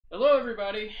Hello,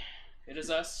 everybody. It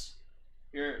is us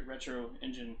here at Retro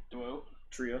Engine Duo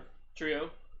Trio.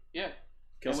 Yeah.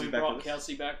 Kelsey and we brought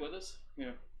Kelsey back with us. Yeah.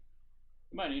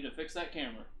 We might need to fix that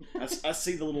camera. I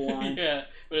see the little line. Yeah,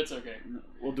 but it's okay.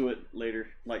 We'll do it later,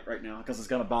 like right now, because it's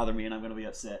gonna bother me and I'm gonna be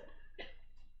upset.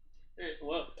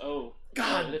 Well, oh.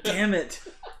 God damn it!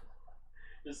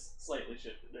 Just slightly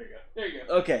shifted. There you go. There you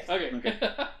go. Okay. Okay.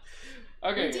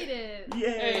 Okay. We did it.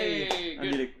 Yay!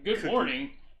 Hey, good morning.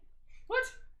 What?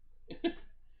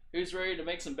 Who's ready to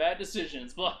make some bad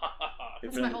decisions? Blah.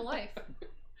 That's my whole life.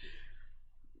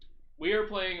 We are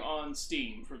playing on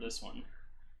Steam for this one.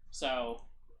 So,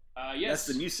 yes. That's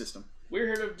the new system. We're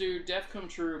here to do Death Come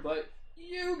True, but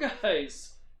you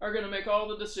guys are going to make all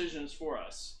the decisions for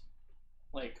us.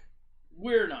 Like,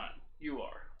 we're not. You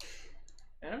are.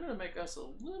 And I'm going to make us a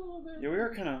little bit... Yeah, we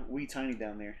are kind of wee tiny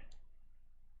down there.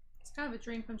 It's kind of a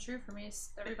dream come true for me. It's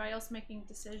everybody else making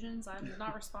decisions. I'm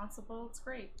not responsible. It's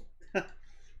great.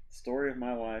 Story of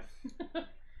my life.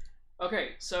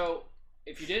 Okay, so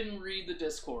if you didn't read the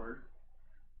Discord,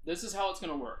 this is how it's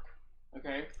going to work.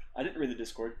 Okay? I didn't read the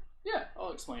Discord. Yeah,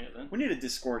 I'll explain it then. We need a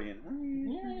Discordian.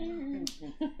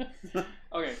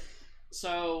 Okay,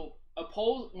 so a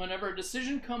poll, whenever a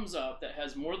decision comes up that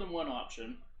has more than one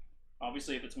option,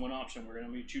 obviously if it's one option, we're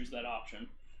going to choose that option.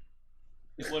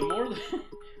 When more than...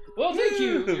 Well, thank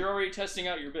you! You're already testing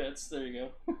out your bits. There you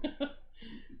go.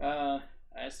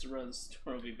 I asked to run the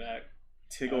store will be back.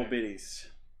 Tiggle bitties.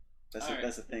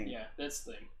 That's a thing. Yeah, that's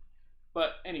the thing.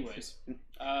 But anyways,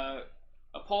 a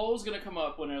poll is going to come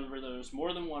up whenever there's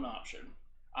more than one option.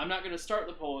 I'm not going to start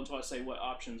the poll until I say what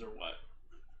options are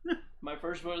what. My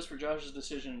first vote is for Josh's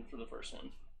decision for the first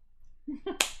one.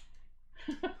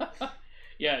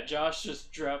 Yeah, Josh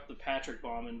just dropped the Patrick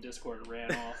bomb in Discord and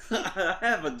ran off. I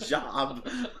have a job.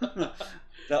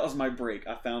 That was my break.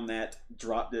 I found that,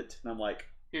 dropped it, and I'm like,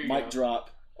 mic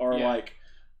drop, or like,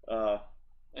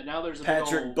 and now there's a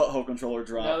Patrick big old, butthole controller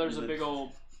drop. Now there's a big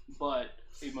old butt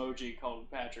emoji called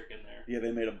Patrick in there. Yeah,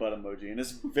 they made a butt emoji, and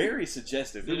it's very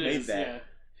suggestive. Who made that?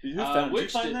 Yeah. Did you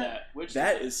find that?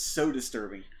 That is so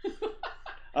disturbing.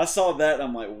 I saw that, and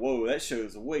I'm like, whoa, that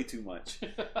shows way too much.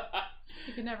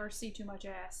 You can never see too much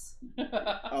ass.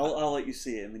 I'll let you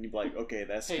see it, and then you'll be like, okay,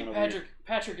 that's kind of weird.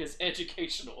 Patrick is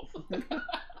educational.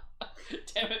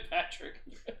 Damn it, Patrick.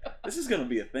 This is going to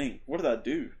be a thing. What did I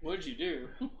do? What did you do?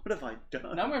 What have I done? Now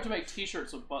I'm going to have to make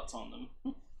t-shirts with butts on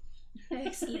them.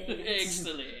 Excellent.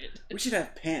 Excellent. We should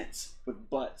have pants with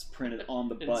butts printed on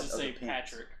the butt of the pants.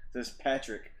 Patrick. It says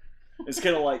Patrick. It's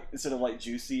kind of like, instead of like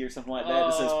Juicy or something like that,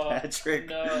 it says Patrick.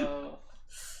 No.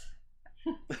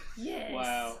 Yes.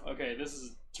 Wow. Okay, this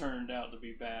has turned out to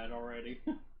be bad already.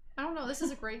 I don't know. This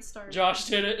is a great start. Josh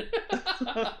did it.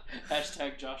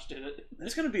 Hashtag Josh did it.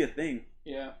 There's going to be a thing.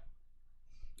 Yeah.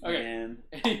 Okay. Man.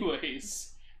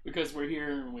 Anyways, because we're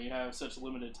here and we have such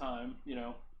limited time, you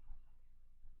know,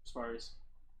 as far as,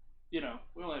 you know,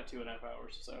 we only have 2.5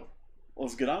 hours, so. Well,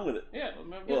 let's get on with it. Yeah.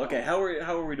 Well, okay. How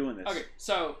are we doing this? Okay.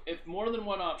 So if more than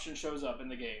one option shows up in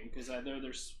the game, because I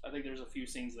think there's a few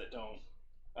scenes that don't.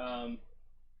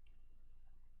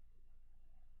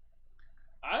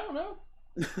 I don't know.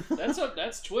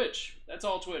 That's Twitch. That's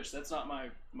all Twitch. That's not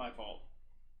my fault.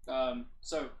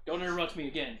 So don't interrupt me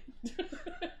again.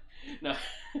 No.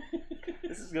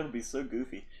 This is gonna be so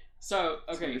goofy. So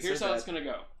okay, here's how it's gonna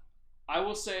go. I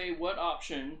will say what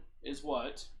option is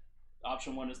what.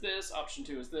 Option 1 is this. Option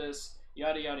 2 is this.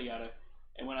 Yada yada yada.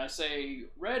 And when I say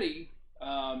ready,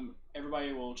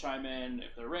 everybody will chime in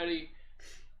if they're ready.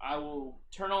 I will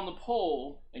turn on the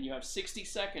poll, and you have 60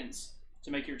 seconds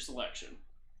to make your selection.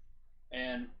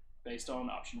 And based on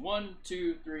option 1,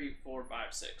 2, 3, 4,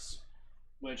 5, 6.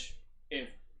 Which, if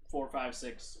 4, 5,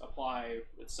 6 apply,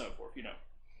 it's so forth, you know.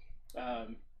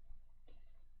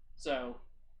 So,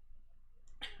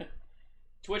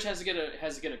 Twitch has to get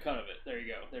a cut of it. There you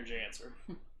go. There's your answer.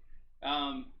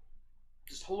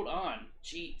 Just hold on.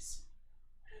 Jeez.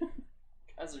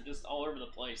 Guys are just all over the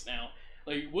place now.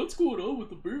 Like, what's going on with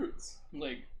the birds?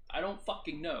 Like, I don't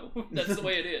fucking know. That's the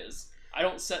way it is. I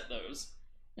don't set those.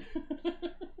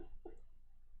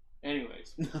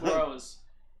 Anyways, before I was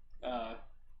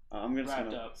I'm gonna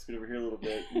wrapped up. Scoot over here a little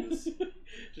bit and just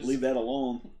leave that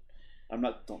alone.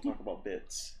 Don't talk about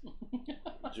bits.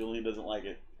 Julian doesn't like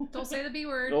it. Don't say the B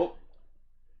word. Nope.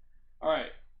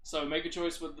 Alright, so make a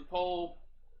choice with the poll.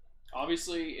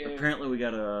 Obviously, apparently we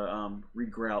gotta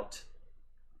regrout.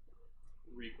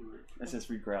 Regroup. That says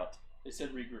regrout. They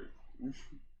said regroup.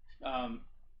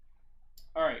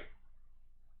 Alright.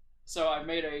 So I've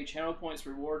made a channel points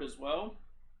reward as well.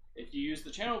 If you use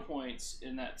the channel points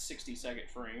in that 60-second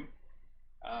frame,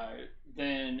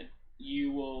 then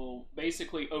you will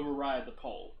basically override the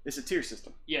poll. It's a tier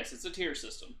system. Yes, it's a tier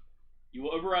system. You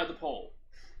will override the poll.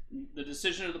 The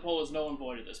decision of the poll is null and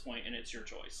void at this point, and it's your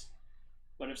choice.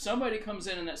 But if somebody comes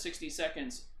in that 60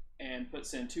 seconds and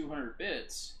puts in 200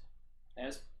 bits,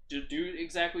 do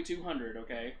exactly 200,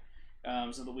 okay,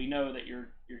 so that we know that you're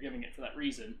giving it for that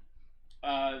reason,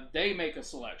 they make a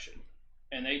selection.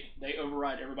 And they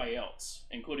override everybody else,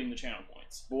 including the channel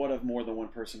points. But what if more than one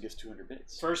person gets 200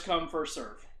 bits? First come, first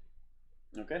serve.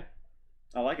 Okay.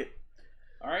 I like it.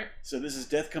 All right. So this is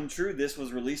Death Come True. This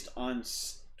was released on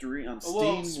Steam.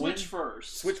 Well, Switch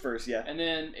first. Switch first, yeah. And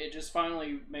then it just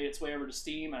finally made its way over to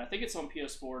Steam. And I think it's on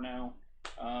PS4 now.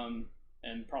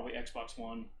 And probably Xbox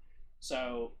One.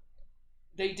 So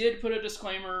they did put a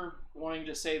disclaimer wanting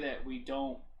to say that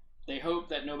they hope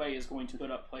that nobody is going to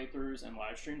put up playthroughs and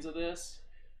live streams of this.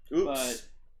 Oops. But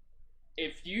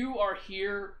if you are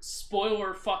here,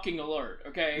 spoiler fucking alert,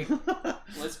 okay?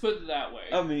 Let's put it that way.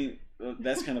 I mean,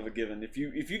 that's kind of a given. If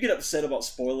you get upset about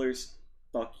spoilers,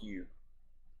 fuck you.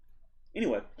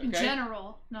 Anyway. Okay? In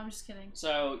general. No, I'm just kidding.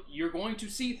 So, you're going to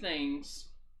see things,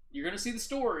 you're going to see the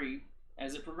story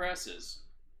as it progresses.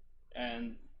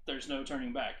 And there's no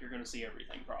turning back. You're going to see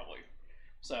everything, probably.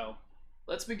 So,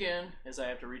 let's begin, as I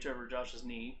have to reach over Josh's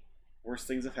knee. Worst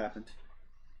things have happened.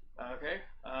 Okay.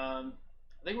 I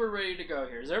think we're ready to go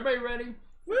here. Is everybody ready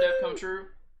for Death Come True?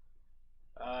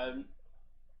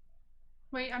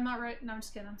 Wait, I'm not ready. No, I'm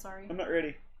just kidding. I'm sorry. I'm not ready.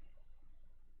 I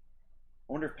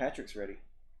wonder if Patrick's ready.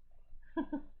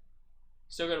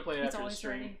 Still got to play it He's after the always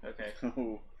stream. ready. Okay.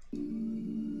 Oh.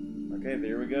 Okay,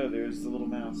 there we go. There's the little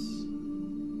mouse.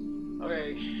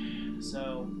 Okay,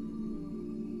 so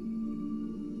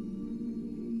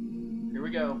here we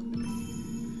go.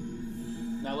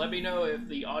 Now let me know if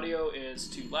the audio is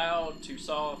too loud, too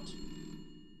soft.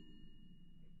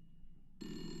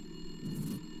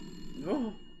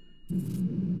 Oh.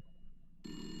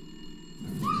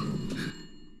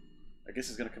 I guess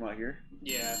it's gonna come out here.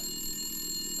 Yeah.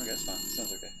 Okay, that's fine.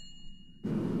 Sounds okay.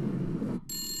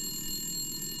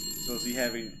 So is he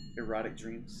having erotic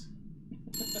dreams?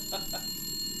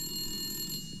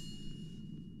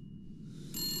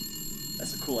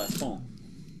 That's a cool ass phone.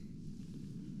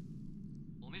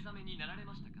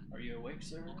 Are you awake,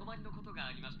 sir?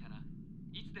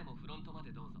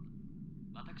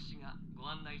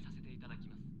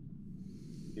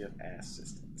 You have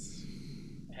assistance.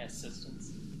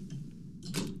 Assistance.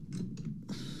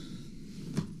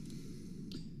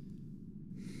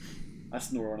 I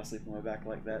snore when I sleep on my back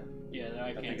like that. Yeah,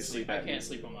 I can't sleep. I can't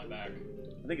sleep on my back.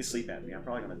 I think it's sleep apnea. I'm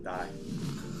probably gonna die.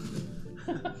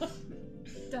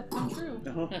 Death Come True.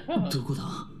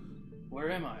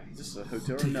 Where am I? Is this a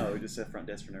hotel room? No, we just said front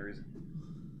desk for no reason.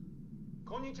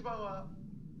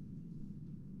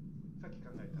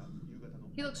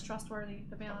 He looks trustworthy,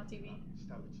 the man on TV.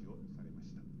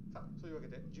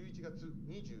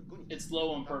 It's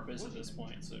low on purpose at this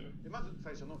point, so the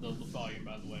volume,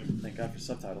 by the way. Thank God for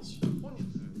subtitles.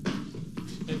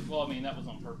 Well, I mean, that was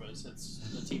on purpose.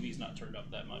 The TV's not turned up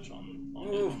that much on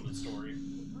the story.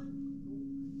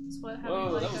 It's what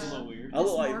Whoa, that was a little weird.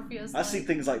 I see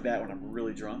things like that when I'm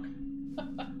really drunk.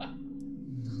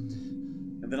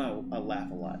 And then I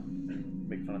laugh a lot and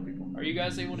make fun of people. Are you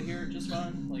guys able to hear it just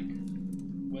fine? Like,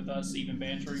 with us even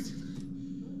bantering?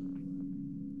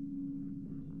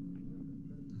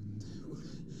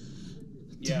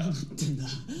 Yeah.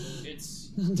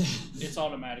 It's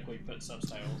automatically put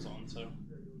subtitles on, so.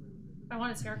 I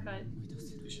want his haircut.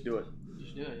 You should do it. You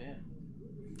should do it, yeah.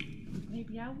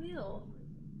 Maybe I will.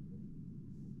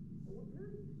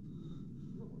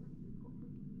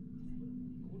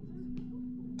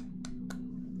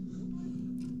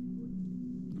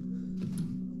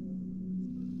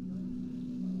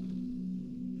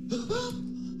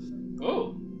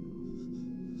 Oh!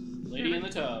 Lady in the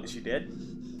tub. Is she dead?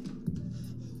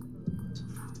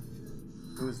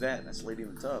 Who is that? That's Lady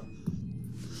in the Tub.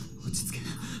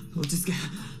 Since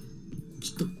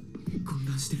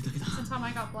time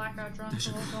I got blackout drunk,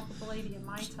 I woke up with the lady in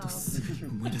my tub.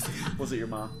 Was it your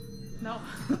mom? No.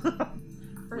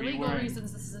 For legal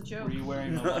reasons, this is a joke. Were you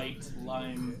wearing a light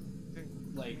lime,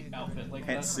 outfit like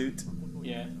that? Pantsuit?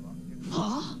 Yeah.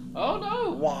 Huh? Oh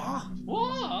no! Wah!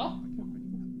 Wah!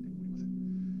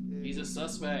 He's a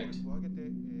suspect.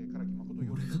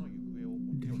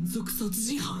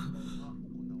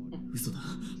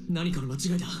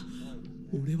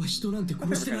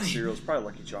 Cereals, probably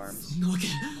Lucky Charms.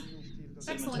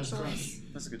 Excellent choice.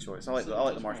 That's a good choice. I like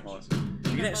the marshmallows.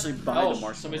 You can actually buy the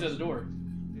marshmallows. Somebody's at the door.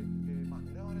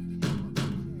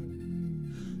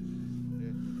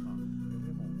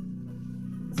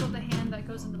 So the hand that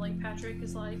goes into Patrick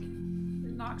is like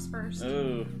knocks first.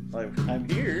 Oh, like, I'm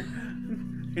here.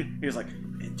 He was like,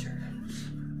 enter.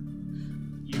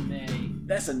 You may.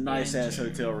 That's a nice ass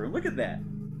hotel room. Look at that.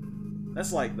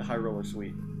 That's like the high roller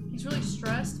suite. He's really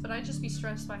stressed, but I'd just be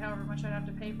stressed by however much I'd have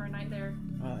to pay for a night there.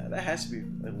 That has to be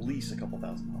at least a couple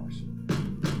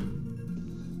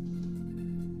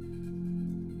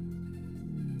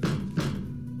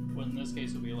 $1,000. Well, in this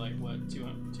case, it would be like, what,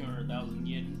 200,000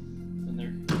 yen in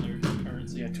their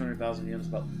currency? Yeah, 200,000 yen is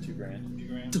about $2 grand. $2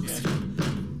 grand, yeah.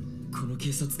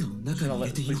 Should I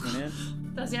let the policeman in?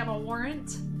 Does he have a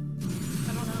warrant? I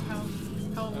don't know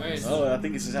how it works. Oh, I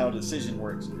think this is how a decision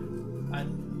works.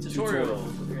 Tutorial.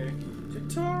 Okay.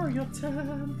 Tutorial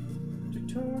time.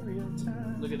 Tutorial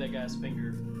time. Look at that guy's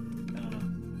finger. I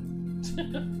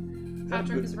don't know.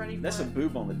 Patrick is ready for That's a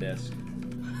boob on the desk.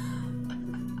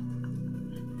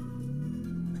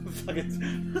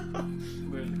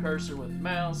 Move the cursor with the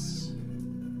mouse.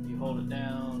 You hold it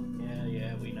down.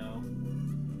 Yeah, we know.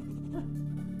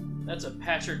 That's a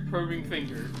Patrick probing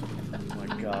finger. Oh my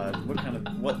god.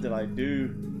 What did I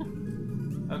do?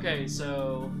 Okay,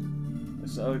 so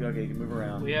okay, you can move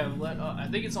around. we have I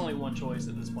think it's only one choice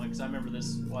at this point because I remember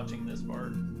watching this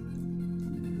part.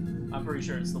 I'm pretty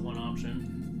sure it's the one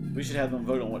option. We should have them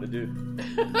vote on what to do.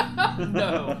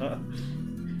 No.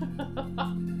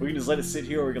 We can just let it sit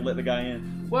here, or we can let the guy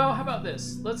in. Well, how about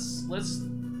this? Let's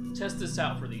test this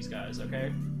out for these guys,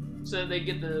 okay? So that they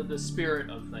get the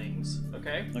spirit of things,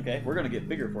 okay? Okay, we're gonna get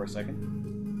bigger for a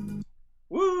second.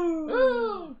 Woo!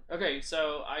 Woo! Okay,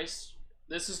 so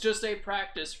this is just a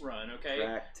practice run, okay?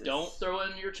 Practice. Don't throw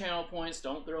in your channel points.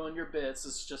 Don't throw in your bits.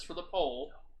 This is just for the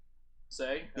poll.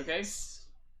 Say, okay?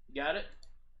 You got it?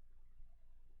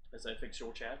 As I fix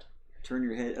your chat. Turn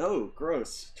your head. Oh,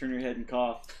 gross. Turn your head and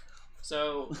cough.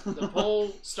 So the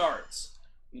poll starts.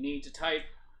 You need to type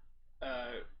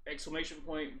exclamation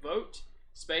point vote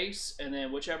space and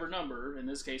then whichever number. In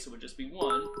this case, it would just be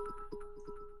 1.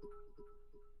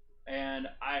 And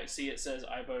I see it says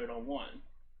I voted on 1.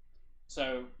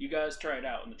 So you guys try it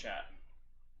out in the chat.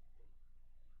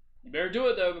 You better do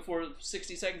it though before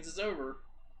 60 seconds is over.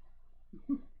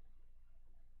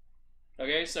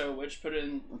 Okay, so which put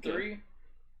in 3.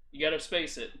 You gotta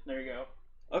space it. There you go.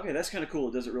 Okay, that's kind of cool.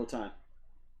 It does it real time.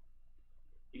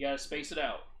 You gotta space it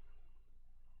out.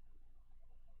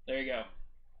 There you go.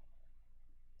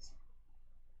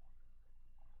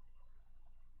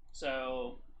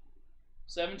 So,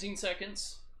 17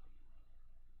 seconds.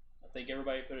 I think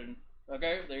everybody put in.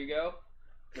 Okay, there you go.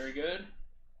 Very good.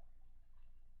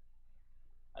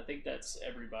 I think that's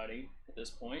everybody at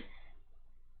this point.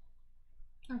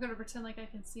 I'm gonna pretend like I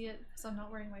can see it because I'm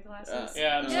not wearing my glasses.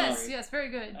 Yeah, I'm yes, sorry. yes, very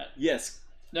good. Yes.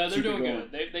 No, they're Keep it doing going.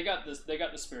 good. They got this. They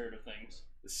got the spirit of things.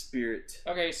 The spirit.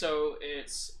 Okay, so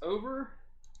it's over.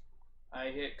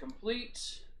 I hit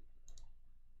complete,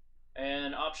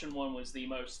 and option 1 was the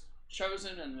most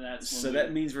chosen, and that's So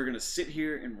that means we're gonna sit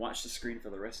here and watch the screen for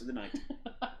the rest of the night.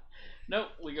 Nope,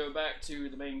 we go back to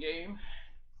the main game.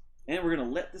 And we're gonna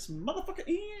let this motherfucker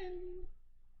in.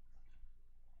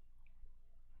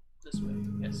 This way,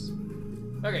 yes.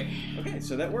 Okay. Okay,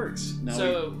 so that works. Now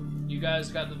So you guys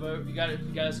got the vote. You got it.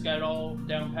 You guys got it all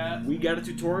down pat. we got a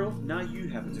tutorial. Now you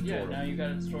have a Yeah. tutorial. Now you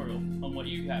got a tutorial on what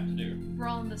you have to do. We're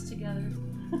all in this together.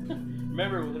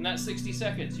 Remember, within that 60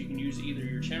 seconds, you can use either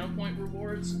your channel point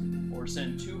rewards or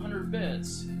send 200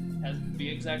 bits. Has to be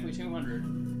exactly 200,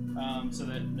 so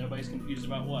that nobody's confused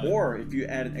about what. Or if you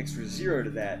add an extra 0 to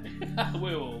that,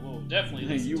 we'll definitely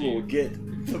listen you to will get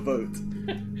the vote.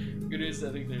 Good news,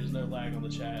 I think there's no lag on the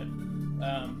chat.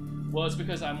 Well, it's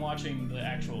because I'm watching the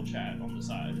actual chat on the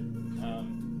side,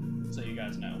 so you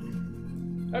guys know.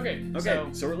 Okay,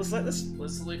 so let's let this.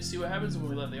 let's see what happens when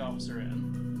we let the officer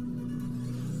in.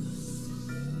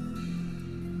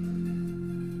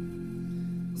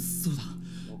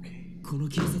 Okay. この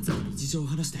警察官に事情を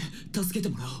話して助けて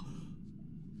もらおう。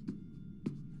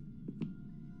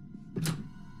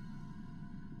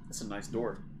 That's a nice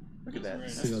door. Look at that.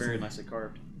 That's That's very very nicely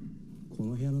carved. こ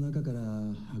の部屋の中から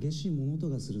激しい物音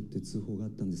がするって通報があ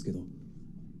ったんですけど、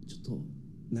ちょっと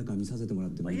中見させてもら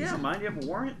ってもいいです Yeah, か？ mind you have a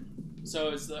warrant?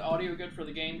 So is the audio good for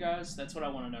the game, guys? That's what I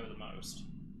want to know the most.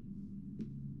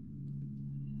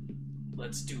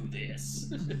 Let's do this.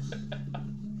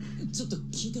 ちょっと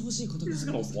聞いてほしいことが He's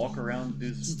あるん just で gonna すけど、 walk around,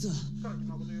 do this. 実は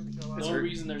The only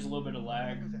reason there's a little bit of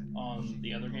lag on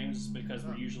the other games is because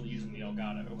we're usually using the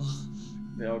Elgato.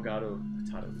 The Elgato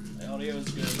Potato. The audio is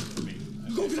good for me.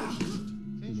 僕だ。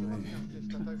お前、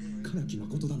唐木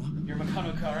誠だな。 You're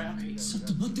Makano Karaoke. ちょっ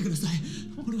と待ってください。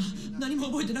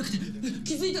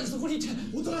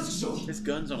His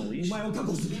gun's on a leash. Yeah,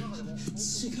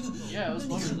 I was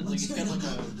wondering. Like, he's got like a. I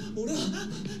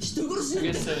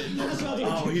guess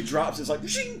oh, he drops. It's like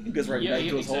shing, it goes right back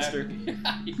to his holster.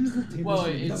 Well,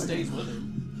 it stays with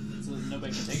him, so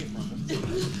nobody can take it from him.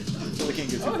 So they can't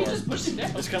get too far. He just pushed it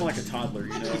down. It's kind of like a toddler,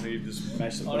 you know. He just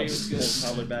smashes the button, pulls the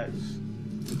toddler back.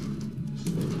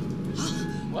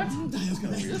 What? That's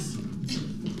kind of weird.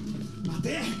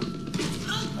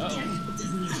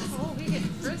 Uh-oh. Oh, we get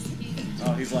frisky.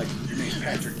 Oh, he's like, your name's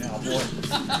Patrick now, boy.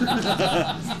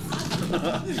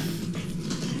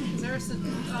 Is there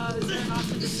an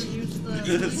option to seduce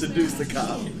the Seduce the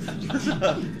cop.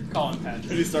 Call him Patrick.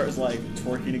 And he starts like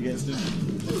twerking against him.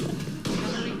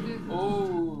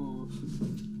 Oh.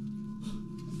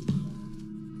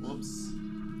 Whoops.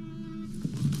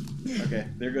 Okay,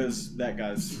 there goes that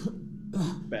guy's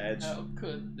badge. How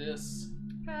could this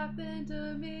happen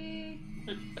to me?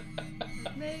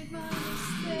 Made my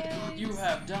mistake. You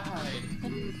have died.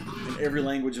 In every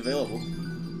language available.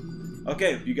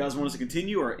 Okay, you guys want us to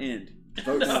continue or end?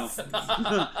 Vote now.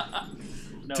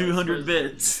 No, 200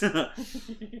 bits. 200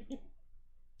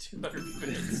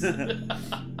 bits.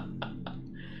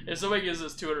 If somebody gives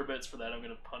us 200 bits for that, I'm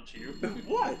gonna punch you.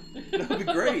 What? That would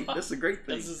be great. That's a great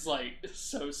thing. This is like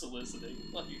so soliciting.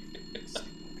 Like,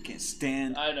 I can't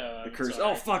stand I know. the curse.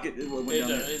 Oh, fuck it. It went down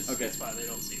there. It's Okay. fine. They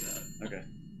don't see that. Okay.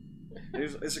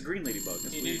 It's a green ladybug.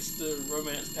 That's He weird. needs to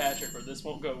romance Patrick, or this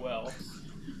won't go well.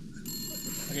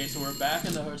 Okay, so we're back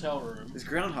in the hotel room. It's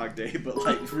Groundhog Day, but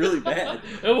like really bad.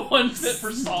 It wasn't fit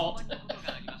for salt.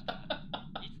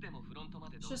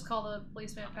 Let's just call the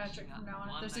policeman Patrick from now on.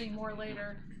 If there's any more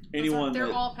later, Anyone they're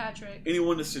that- all Patrick.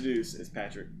 Anyone to seduce is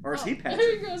Patrick. Or is he Oh. You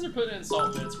Patrick? guys are putting in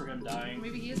salt bits for him dying.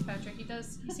 Maybe he is Patrick. He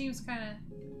seems kind of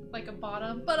like a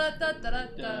bottom.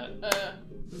 Ba-da-da-da-da-da.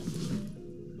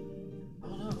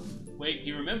 Oh no. Wait,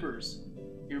 he remembers.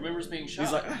 He remembers being shot.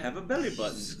 He's like, I have a belly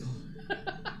button.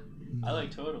 I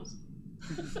like totals.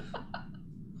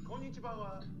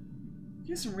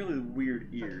 He has some really weird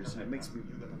ears, and it makes me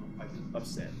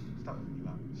upset.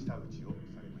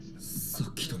 さ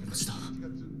っきと同じだ。ど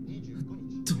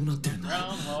うなってるんだ。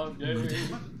 Groundhog Day.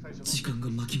 まるで時間が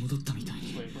巻き戻ったみたい。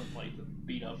 Just wait for him like to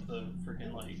beat up the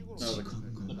freaking like No,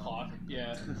 the clock.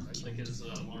 Yeah, like his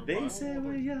alarm They clock. say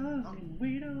we're young, and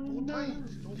we don't know.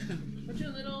 Put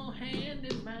your little hand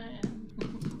in mine.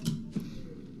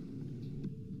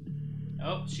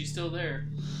 Oh, she's still there.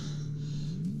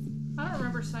 I don't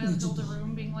remember Silent Hill the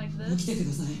room being like 起 this. きてく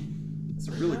ださい。 It's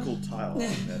a really cool tile. I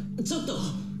like that. ちょっと。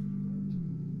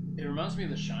 It reminds me of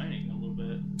The Shining a little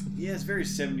bit. Yeah, it's very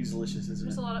 70s delicious, isn't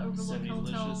There's it? a lot of overlooked 70s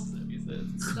hotel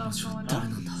licious. stuff going 誰 on.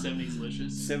 なんだ。 70s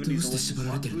licious. 70s どうして delicious. 縛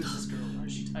られてるん Who だ。 is this girl? Why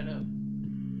is she tied up?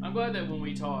 I'm glad that when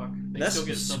we talk, they That's- still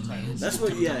get subtitles. That's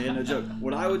what, yeah, no joke.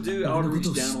 What I would do, I would reach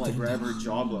down and like grab her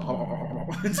jaw, and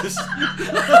like, just.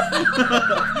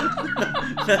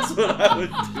 That's what I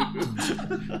would do.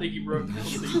 I think you broke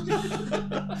Kelsey.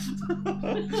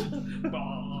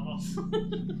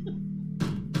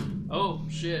 Oh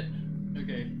shit.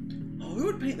 Okay. Oh, who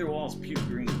would paint their walls puke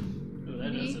green? Oh,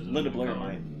 that Me? does it. Linda Blair Color.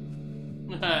 might.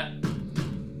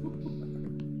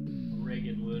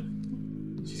 Reagan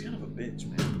would. She's kind of a bitch,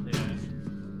 man. Yeah.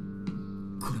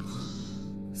 これも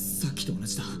さっきと同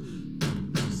じだ。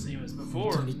 Same as 本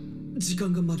before. 当に時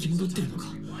間が巻き戻ってるのか。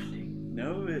 Rewinding.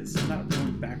 No, it's not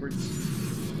going backwards.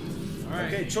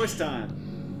 Alright. Okay, choice time.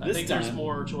 I This think time, there's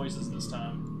more choices this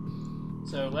time.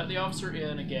 So let the officer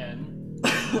in again.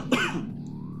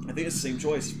 I think it's the same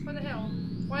choice. What the hell?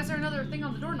 Why is there another thing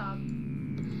on the doorknob?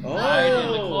 Oh! Hide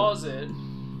in the closet.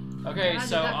 Okay, I did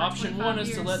so that for option 25 one is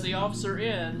to years. let the officer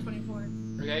in. 24.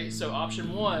 Okay, so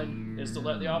option one is to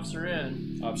let the officer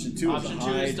in. Option two Option is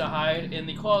two to hide. is to hide in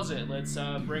the closet. Let's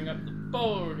bring up the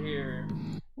board here.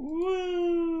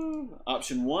 Woo!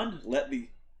 Option one, let the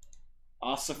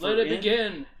ossifer Let it in.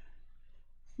 begin.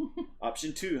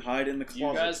 Option two, hide in the You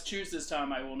closet. guys choose this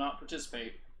time. I will not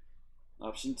participate.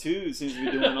 Option two seems to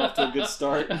be doing off to a good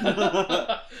start.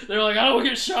 They're like, I don't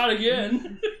get shot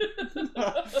again.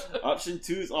 Option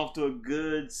two is off to a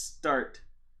good start.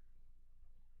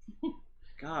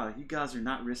 God, you guys are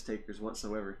not risk takers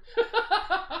whatsoever.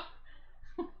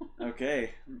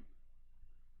 Okay.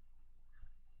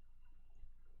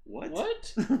 What?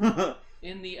 What?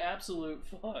 In the absolute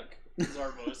fuck,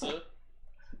 Zarbosa.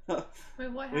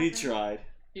 Wait, what happened? We tried.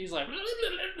 He's like,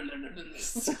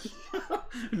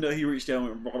 No, he reached down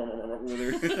and went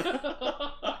with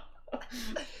her.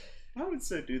 I would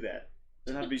so do that.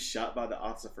 Then I'd be shot by the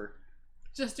ossifer.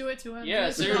 Just do it to him. Yeah, Do it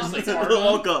to seriously. him. Hard on.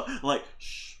 Walk up, like,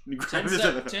 shh. And you grab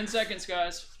 10, his- 10 seconds,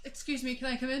 guys. Excuse me, can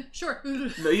I come in? Sure.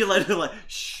 No, you let him, like,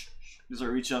 shh. Just like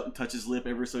reach up and touch his lip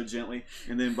ever so gently,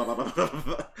 and then blah blah blah blah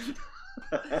blah.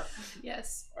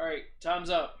 Yes. All right, time's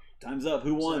up. Time's up.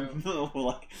 Who won? So,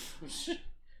 like,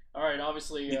 all right,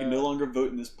 obviously you can no longer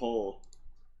vote in this poll.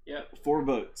 Yep. 4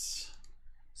 votes.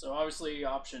 So obviously,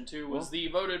 option 2 was the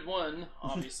voted one.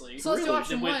 Obviously. So let's do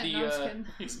option with 1. the, No, I'm just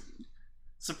kidding.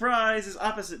 Surprise! It's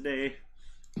opposite day.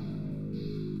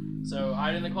 So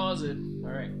hide in the closet.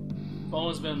 All right.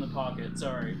 Phone's been in the pocket.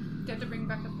 Sorry. You have to bring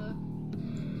back up the.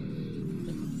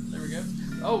 There we go.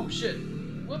 Oh shit!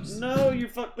 Whoops. No, you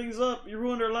fucked things up. You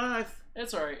ruined our life.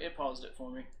 It's alright. It paused it for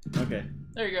me. Okay.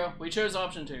 There you go. We chose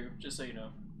option 2. Just so you know.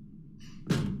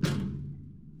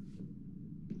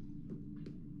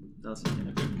 That's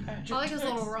I like his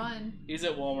little run. He's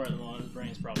at Walmart at the moment. His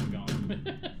brain's probably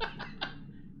gone.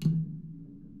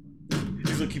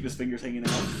 He's gonna keep his fingers hanging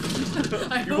out.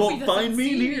 I You hope won't he find doesn't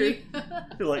me in see here. me.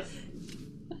 You're like,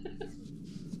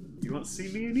 you won't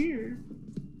see me in here.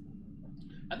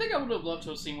 I think I would have loved to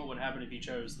have seen what would happen if he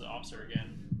chose the officer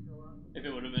again. If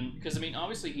it would have been, because I mean,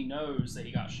 obviously he knows that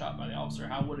he got shot by the officer.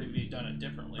 How would have he done it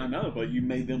differently? I know, but you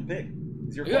made them pick.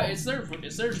 It's your Yeah, fault.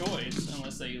 it's their choice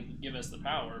unless they give us the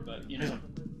power. But you know,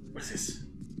 What is this?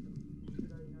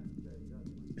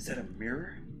 Is that a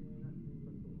mirror?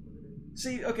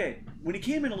 See, okay, when he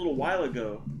came in a little while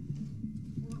ago,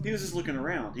 he was just looking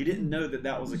around. He didn't know that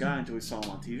that was a guy until he saw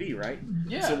him on TV, right?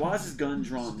 yeah. So why is his gun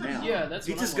drawn now? Yeah, that's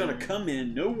He's what just I'm gonna wondering. come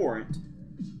in, no warrant.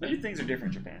 Maybe things are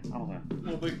different in Japan. I don't know.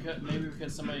 Well, maybe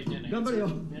because somebody didn't answer. Somebody-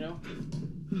 You know.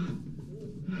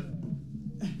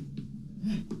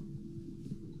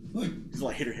 He's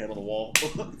like hit her head on the wall.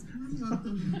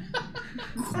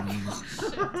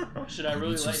 Should I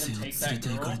really let him take that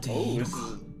girl? Oh, this is.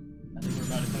 I think we're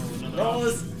about to go with another. Oh,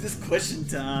 option. this question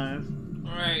time.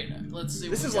 All right, let's see.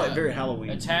 This what is we like got. very Halloween.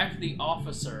 Attack the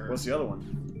officer. What's the other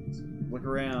one? Look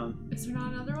around. Is there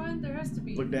not another one? There has to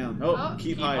be. Look down. Oh,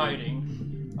 keep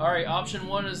hiding. All right, option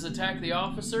 1 is attack the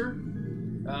officer.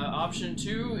 Option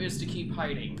 2 is to keep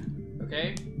hiding.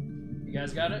 Okay, you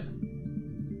guys got it?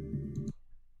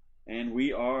 And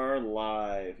we are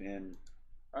live. And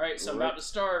All right, so I'm about to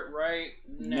start right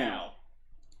now.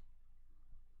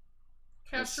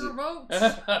 Cast your votes.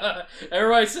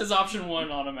 Everybody says option 1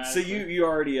 so automatically. you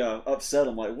already upset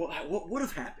him. Like, what would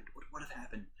have happened? What would have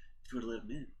happened if you would have let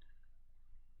him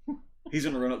in? He's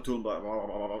gonna run up to him like, blah,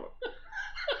 blah, blah, blah.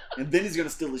 And then he's gonna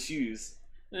steal his shoes.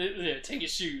 Yeah, take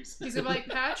his shoes. He's gonna be like,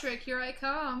 Patrick, here I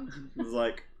come. He's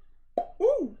like,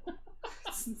 ooh.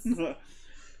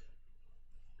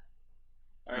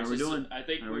 All right, How we doing? I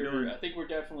think How we doing? I think we're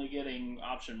definitely getting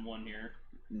option 1 here.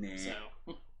 Nah. So,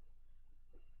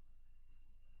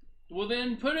 well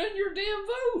then put in your damn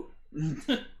vote.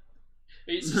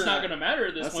 It's just not gonna matter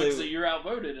at this point because you're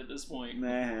outvoted at this point.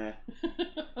 Nah.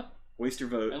 Waste your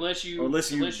vote. Unless you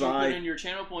buy... put in your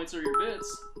channel points or your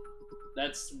bits.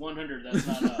 That's 100. That's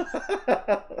not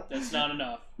enough. That's not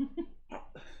enough.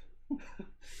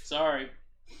 Sorry.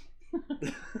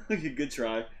 Good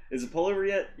try. Is the poll over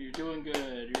yet? You're doing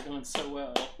good. You're doing so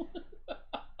well.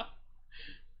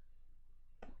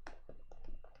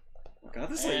 God,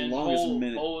 this is like And long as a poll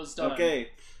minute. is done. Okay.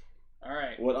 All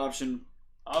right. What option?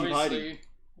 Obviously. hiding.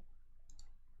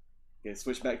 Okay,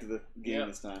 switch back to the game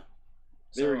this time.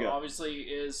 There So we go. obviously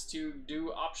is to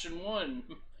do option 1,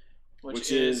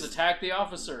 which is is attack the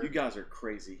officer. You guys are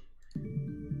crazy.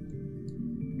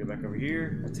 Go back over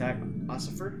here. Attack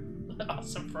Ossifer.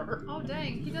 Ossifer. Oh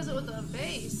dang, he does it with a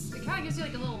base. It kind of gives you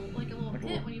like a little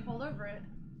hint when you hold over it.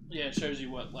 Yeah, it shows you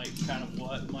what what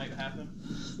might happen.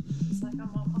 It's like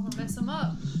I'm gonna mess him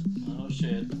up. Oh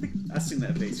shit. I've seen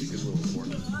that face. You could little before. I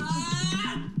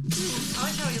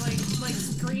like how he like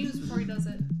screams before he does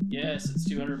it. Yes, it's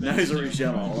 200 bits. Now he's already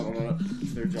shouting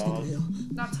their jaws.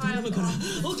 Not tie up.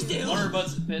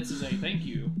 100 bits is a thank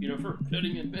you, for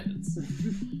putting in bits.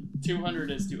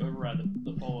 200 is to override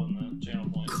the poll and the channel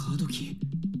points. カードキー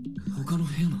他の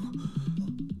部屋の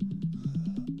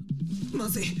ま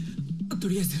ずいと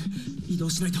りあえず移動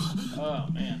しないと Oh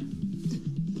man.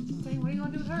 Dang, what are you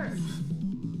gonna do with her?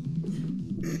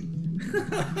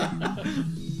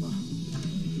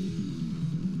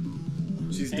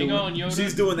 Hang on, Yoda.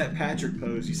 She's doing that Patrick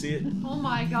pose. You see it? Oh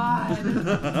my god.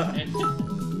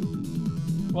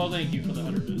 Well, thank you for the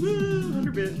 100 bits.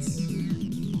 100 bits.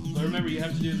 But remember, you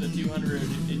have to do the 200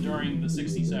 during the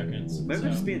 60 seconds. Maybe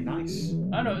I'm just being nice.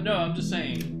 I don't know. I'm just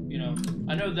saying.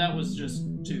 I know that was just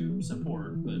to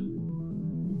support, but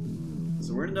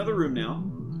So we're in another room now.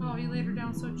 Oh, he laid her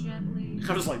down so gently.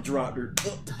 I just like dropped her.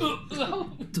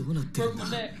 どうなってる broke んだ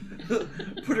my neck.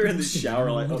 Put her in the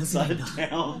shower like upside Oh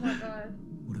down. my god.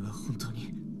 俺は本当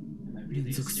に Am I really 連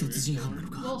a 続 serial 殺人犯な killer?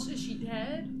 のか Well, is she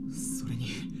dead? それに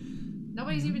Nobody's なん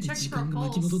even で checked 時 for a 間が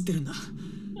巻き戻っ pulse. てるんだ。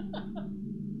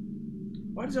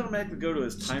 Why does it automatically go to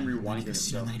his time 何 rewinding か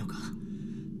知ら himself? ないのか。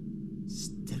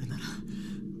知ってるなら教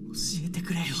えて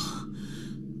くれよ。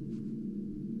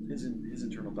 His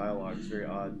internal dialogue is very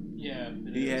odd. Yeah,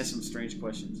 it He is. has some strange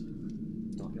questions.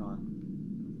 Don't yawn.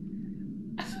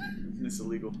 It's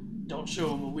illegal. Don't show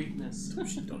him a weakness.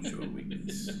 Don't show a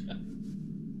weakness.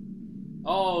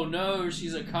 Oh no,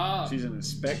 she's a cop. She's an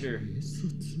inspector. 警察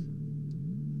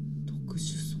特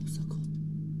殊捜査官。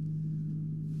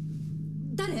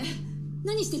誰？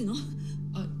何してるの？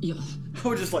あ、いや、 I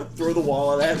would just like throw the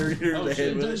wallet at her and hit her in the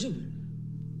head 大 with 丈 it. 夫。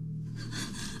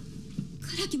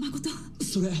唐木誠。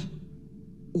それ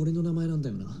俺の名前なんだ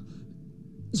よな。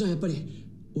じゃあやっぱり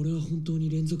俺は本当に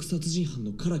連続殺人犯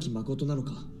の唐木誠なの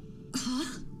か。は？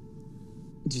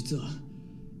実は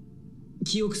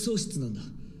記憶喪失なんだ。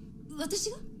私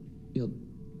が？いや、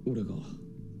俺が。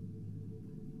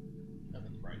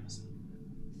 Nothing brightness.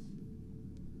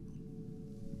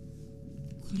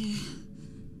 こ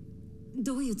れ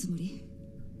どういうつもり？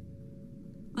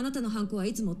あなたの犯行は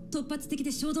いつも突発的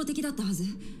で衝動的だったはず。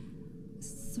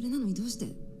それなのにどうし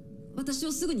て私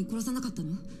をすぐに殺さなかった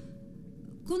の？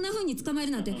こんな風に捕まえ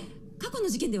るなんて過去の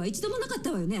事件では一度もなかっ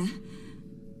たわよね。わ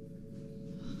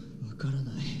から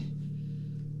ない。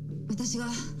私が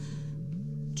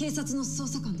警察の捜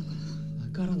査官だから。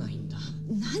わからないんだ。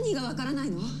何がわからない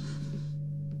の？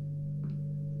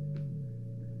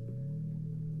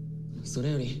そ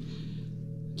れより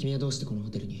君はどうしてこのホ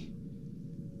テルに？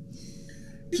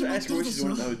 He's asking what she's doing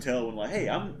in the hotel when like, hey,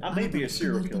 I may be a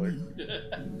serial killer.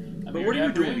 I But mean, what are you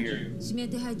we doing apprehend here? you. 指名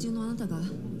手配中のあなたが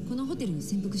このホテルに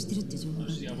潜伏してるって情報 Oh, が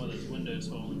あっ she's て got one of those windows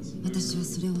phones. 私は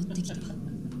それを追ってきた。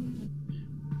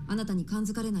あなたに感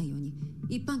づかれないように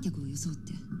一般客を装っ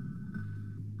て。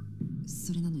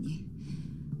それなのに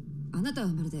あなたは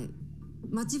まるで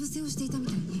待ち伏せをしていたみ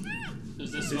たいに。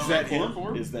 Does this Is smell that like him?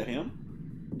 chloroform? Is that him?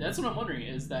 That's what I'm wondering.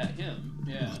 Is that him?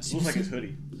 Yeah, Looks like his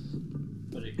hoodie.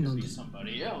 but it could be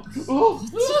somebody else. こっ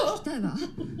ちが聞きたいわ。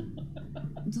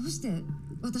どうして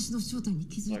私の正体に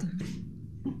気づいたの？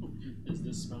 Does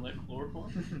this smell like chloroform?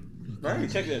 Right,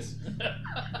 check this. わから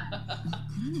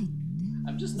ないって。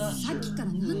 I'm just not さ sure. っきか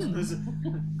ら何なの？ Does it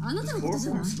あなたのことじ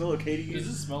ゃな chloroform い。 smell okay to Does you?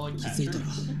 this smell like 気づいた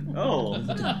capture? ら Oh. ホ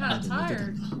テルまで見てたん tired.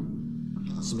 だ。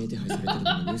指名手配されてるの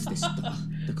もニュースで知った。だ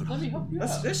から Let me help you That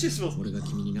out. shit smells. 俺が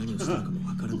君に何をしたのかも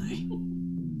わからない。本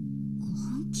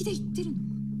気で言ってるの？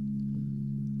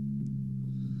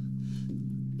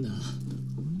なあ、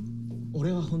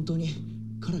俺は本当に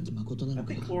唐木誠な I の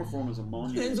か。 think chloroform is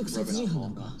ammonia. 連続殺人犯な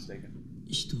Rubbing の alcohol, か if I'm not mistaken.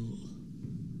 人を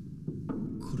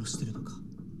殺してるのか。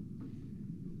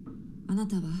あな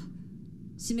たは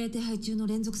指名手配中の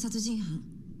連続殺人犯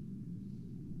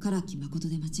唐木誠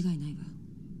で間違いないわ。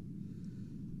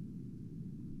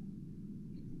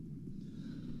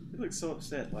 He looks so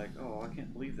upset, like, oh, I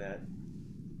can't believe that.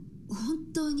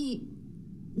 本当に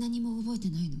何も覚えて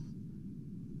ないの？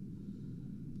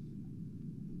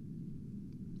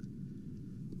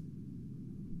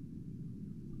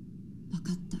分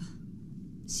かった。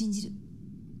信じる。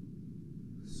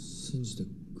信じて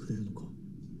くれるのか。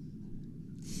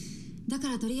だか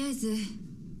らとりあえず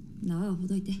縄をほ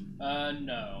どいて。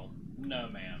No. No,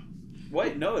 ma'am.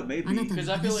 Wait, no, it may あな be. たの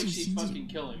Because I feel 話を like 信 she'd じる。 fucking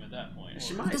kill him at that point.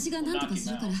 She Or- might. 私が何とかす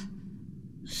るから。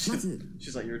まず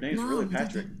She's like, your name's No, really but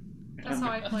Patrick. That's how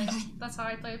I play. That's how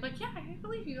I play. Like, yeah, I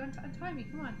believe you. Untie me.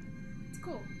 Come on. It's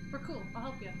cool. We're cool. I'll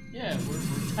help you. Yeah,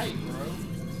 we're tight,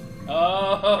 bro.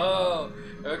 Oh,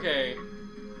 okay.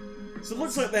 So it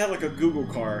looks like they have like a Google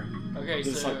car. Okay,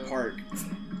 Just so like park.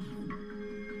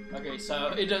 okay, so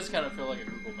it does kind of feel like a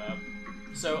Google map.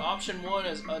 So option 1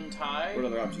 is untie. What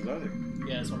other options are there?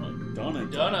 Yeah, that's what I'm. Donna.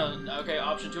 Don't. Okay,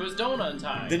 option 2 is don't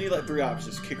untie. Then you like three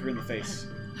options. Kick her in the face.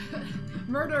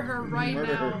 Murder her right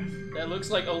Murder now. her. That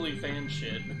looks like OnlyFans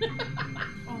shit.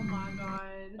 Oh my god.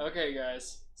 Okay,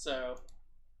 guys. So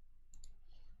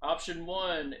option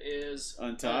 1 is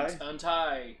Untie?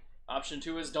 untie. Option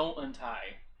 2 is don't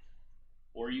untie.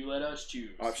 Or you let us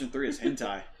choose. Option 3 is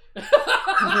hentai.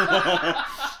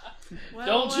 Well,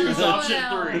 Don't choose well, option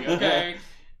well. 3, okay?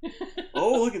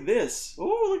 Oh, look at this.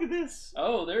 Oh, look at this.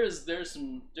 Oh, there's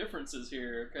some differences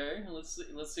here, okay? Let's see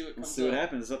what comes Let's see what up.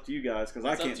 happens. It's up to you guys because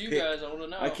I It's can't up to you pick. guys, I want to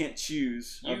know. I can't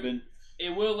choose. You- I've been.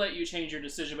 It will let you change your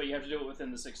decision, but you have to do it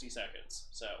within the 60 seconds.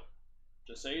 So,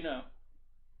 just so you know.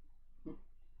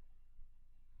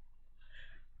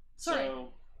 Sorry. So,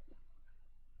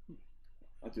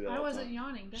 I do that. I all the wasn't time.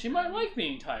 yawning. she might like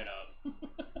being tied up.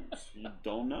 You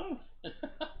don't know.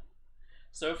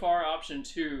 So far, option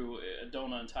 2,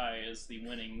 don't untie, is the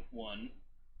winning one.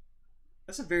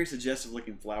 That's a very suggestive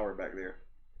looking flower back there.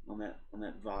 on that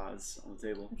vase on the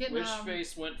table. Getting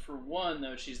Wishface went for 1,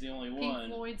 though she's the only Pink one.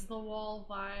 Floyd's The Wall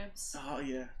vibes. Oh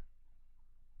yeah.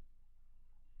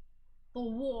 The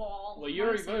Wall. Well, you Why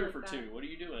already say it voted like for that? 2. What are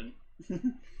you doing?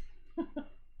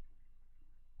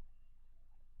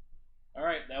 All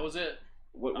right, that was it.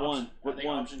 What Option- one? I What think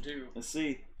one? Option 2. Let's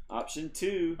see. Option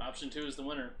 2. Option 2 is the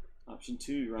winner. Option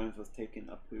 2 rhymes with taking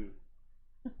a poo.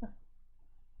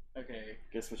 Okay.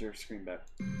 Guess what your screen back?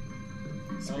 Oh,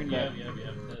 Screen yeah, back. yeah.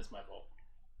 That's my fault.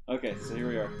 Okay, so here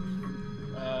we are.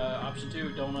 Option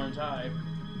 2, don't untie.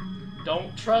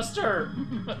 Don't trust her.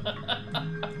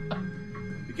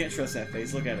 You can't trust that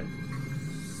face. Look at it.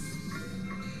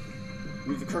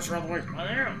 Move the cursor out of the way. I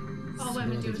am. All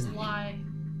women do is lie.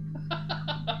 だった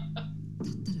ら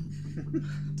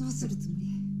どうするつもり？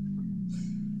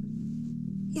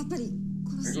やっぱり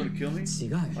殺 Are you す。 going to kill me? 違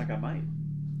う Like I might.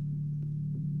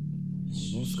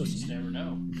 もう少し You never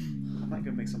know. I might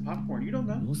go make some popcorn. You don't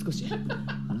know. もう少し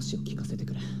話を聞かせて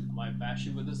くれ I might bash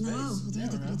you with this 縄を face. ほどい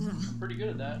Never てくれ know. たら I'm pretty good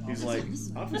at that. He's like,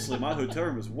 obviously my hotel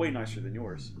room is way nicer than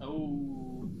yours.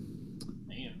 Oh,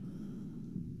 damn.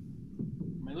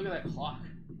 I mean, look at that clock.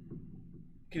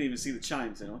 Can't even see the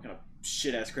chimes in. What kind of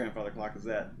shit ass grandfather clock is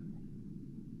that?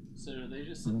 So they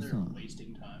just sit there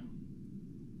wasting time.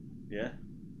 Yeah.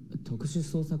 特殊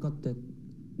捜査課って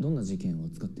どんな事件を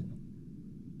扱ってんの？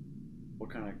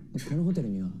 What kind of このホテル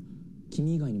には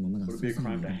君以外にもまだ would it be a 捜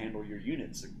査員 crime が to いる。 handle your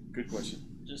units? A good question.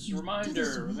 Just a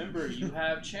reminder, remember, you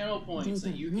have channel points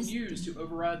that you can use to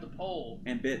override the poll.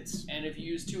 And bits. And if you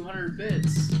use 200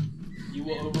 bits, you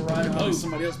will override a Oh, vote.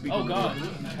 somebody else beat Oh me. god,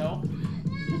 what in the hell?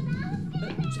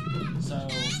 So,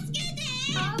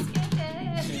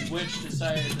 and Witch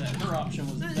decided that her option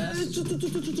was the best.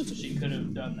 She could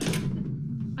have done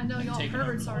that. I know y'all Taking over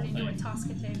perverts the already whole knew what thing.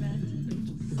 Tascate meant.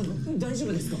 大丈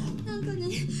夫ですか？なんかね、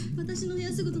私の部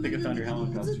屋すぐ隣なんだけど、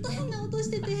ずっと変な音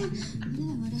してて、あれだよ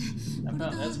あ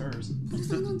れ、 That's hers. ポル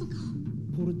ターなんとか。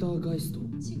ポルターガイスト。違う。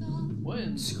 What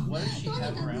does she とに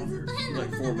have かく around ずっ her? と変な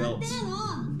音 Like が four 鳴っ belts. てる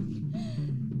の。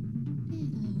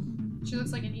She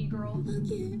looks like an e-girl.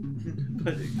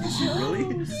 But is she really? I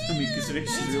mean, considering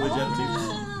she's really Japanese.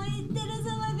 言ってる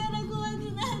様から怖く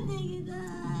なってきた。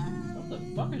 What the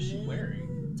fuck is she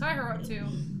wearing? Tie her up too.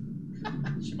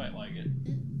 She might like it.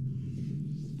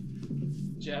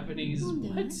 Japanese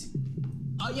what?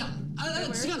 あ、いや、違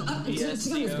うの。いや違うんで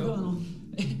すけど、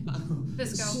Visco.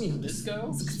 趣味なんです。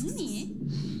 Disco?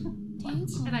 何？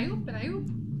 And I oop, and I oop.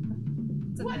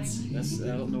 It's a What? thing. That's,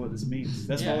 I don't know what this means.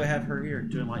 That's Yeah. why we have her here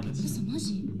to enlighten us. 嘘マ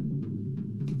ジ？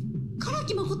唐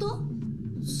木誠？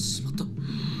しまった。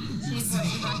 She's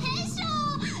like,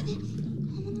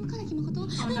 本物の唐木誠？ oh no,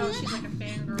 she's like a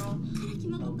fangirl. 唐木 Oh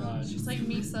誠？ god. She's like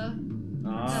Misa.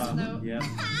 Ah, no. yeah. あー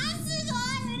すご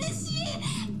い嬉しい。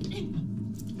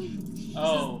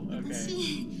 Oh, 私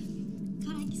okay.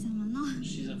 唐木様の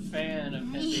She's a fan of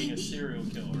him being a serial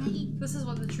killer. This is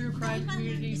what the true crime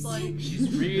community's like. She's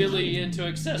really into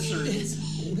accessories.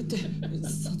 俺って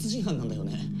殺人犯なんだよ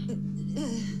ね。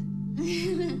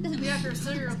 Yeah, if you're a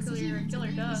serial killer, you're a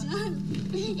killer, duh.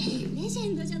 レジ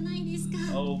ェンドじゃないですか。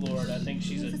 Oh lord, I think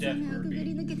she's a さ death すがをくぐり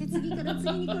groupie. 抜けて次から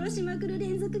次に殺しまくる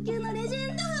連続級のレジ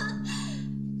ェン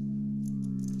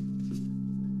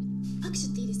ド。握手っ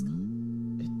ていいですか？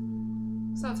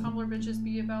 That's how Tumblr bitches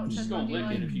be about She's Ted gonna Bundy.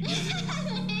 lick it Like, if you get it.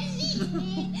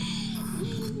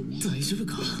 大丈夫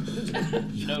か？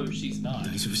 No, she's not.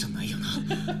 大丈夫じゃないよな。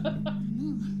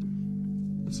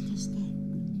もしかして。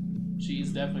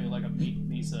 She's definitely like a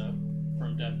Misa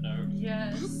from Death Note.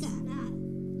 だ yes. から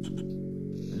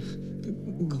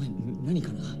ごめん、何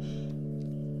かな？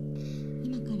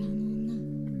今からあの女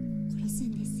殺す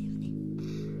んですよね。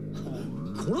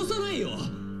殺さないよ。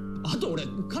あと俺、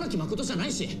唐木誠じゃな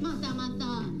いし。またまた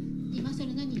今更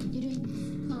何言ってるんで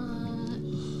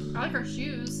すか。 I like her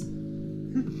shoes.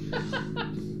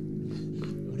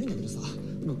 悪いんだけどさ、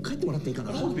もう帰ってもらっていいか I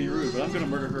な。 don't want to be rude, but I'm gonna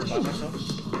murder her by myself.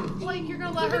 Like, you're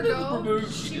gonna let her go? Move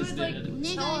she She just was like, did. お願い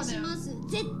telling し him. ます。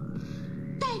絶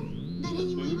対誰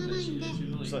にも言わ Move な that いん she で。 just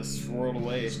really It's like swirled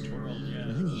away. twirled, yeah.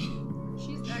 何？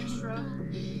 She's extra.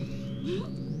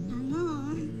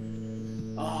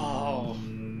 Oh.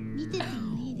 見てて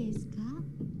もいいですか？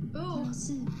 Ooh. 殺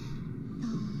す。ど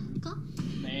うか。だか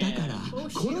Man. ら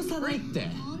殺さないって。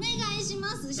お願いしま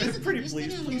す。静か Pretty にして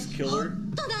please, るんで。 please kill ほ her.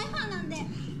 んと大ファンなんで。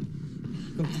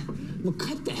ごめん、もう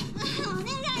帰って。お願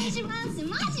いします。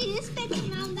マジリスペクト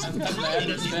なんだ。 I've got mad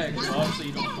respect, but obviously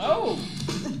you don't. Oh!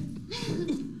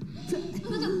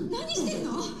 まだ何してん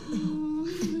の？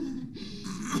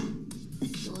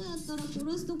どうやったら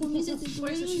殺すとこ見せてく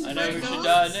れるん I だ know who should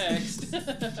die next.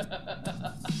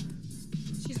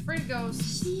 She's afraid of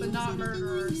ghosts, but not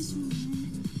murderers.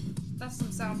 That's That's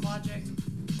some sound logic.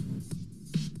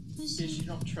 Because you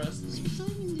don't trust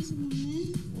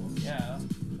me. Well, yeah,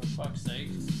 for fuck's sake.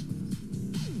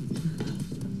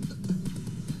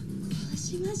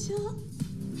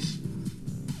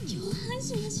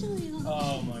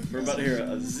 Oh my god. We're about to hear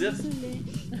a zip.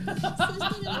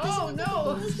 Oh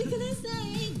no!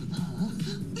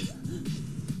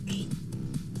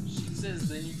 She says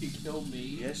then you can kill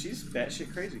me. Yeah, she's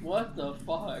batshit crazy. What the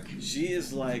fuck? She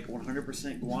is like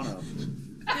 100% guano.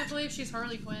 I can't believe she's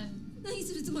Harley Quinn. I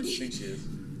think she is.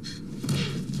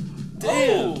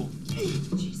 Damn!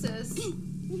 Jesus.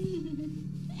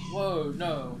 Whoa,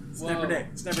 no. Snap her Whoa. neck.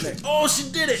 Snap her neck. Oh, she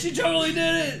did it! She totally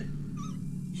did it!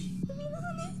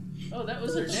 Oh, that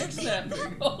was her neck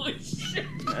snapping. Holy shit.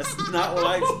 That's not what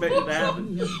I expected to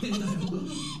happen.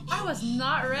 I was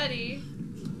not ready.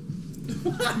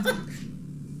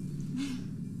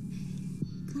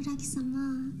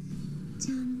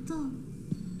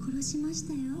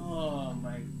 Oh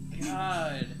my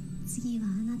god.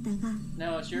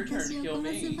 Now it's your turn to kill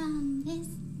me.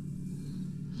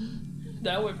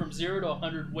 That went from 0 to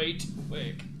 100 way too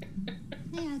quick.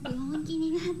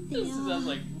 This sounds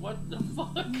like, what the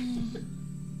fuck?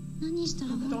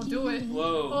 Don't do it.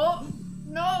 Whoa. Oh,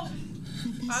 no!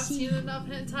 I've seen enough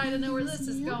hentai to know where this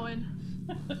is going.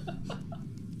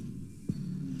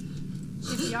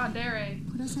 She's yandere.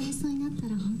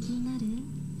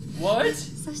 What?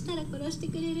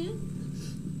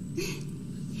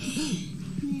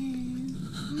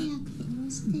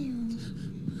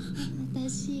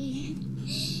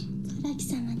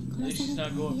 At least she's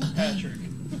not going for Patrick.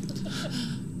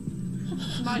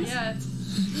 Not yet.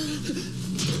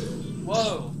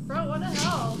 Whoa. Bro, what the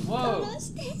hell? Whoa.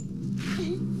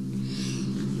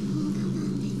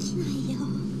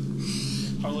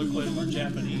 Harley Quinn more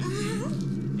Japanese.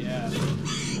 Yeah.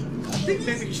 I think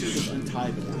maybe you should have just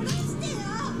untied the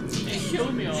one. He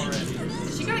killed me already.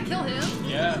 She gotta kill him.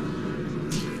 Yeah.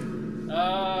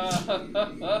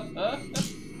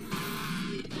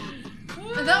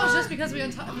 And that was just because we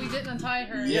didn't untie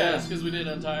her. Yeah, it's because we didn't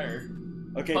untie her.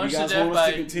 Okay, Punched you guys to death want us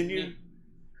to by- continue?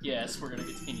 Yes, we're gonna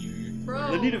continue.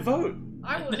 Bro, They need to vote.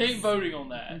 I was. They ain't voting on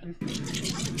that.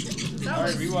 That Alright,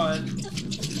 was rewind.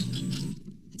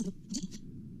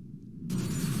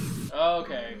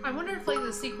 Okay. I wonder if like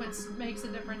the sequence makes a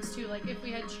difference too. Like if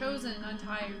we had chosen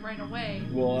untie right away,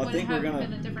 Well, I would think it we're have gonna.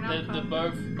 been a different The outcome.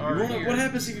 both are here. What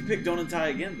happens if you pick don't untie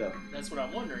again, though? That's what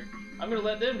I'm wondering. I'm gonna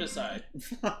let them decide.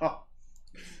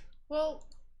 Well,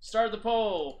 Start the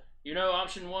poll. You know,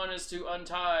 option 1 is to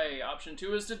untie. Option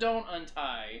 2 is to don't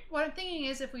untie. what I'm thinking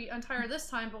is if we untie her this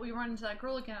time, but we run into that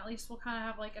girl again, at least we'll kind of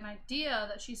have like an idea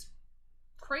that she's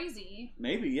crazy.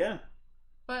 Maybe, yeah.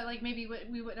 But like maybe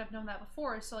we wouldn't have known that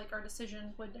before, so like our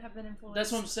decision would have been influenced.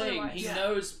 That's what I'm saying. otherwise. He Yeah.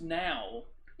 knows now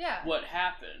Yeah. what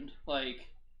happened. Like,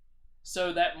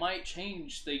 so that might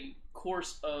change the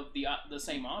course of the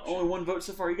same option. Only one vote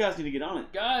so far. You guys need to get on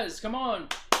it. Guys, come on.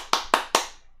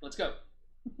 Let's go.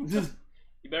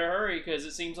 You better hurry, because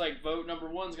it seems like vote number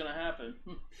 1's going to happen.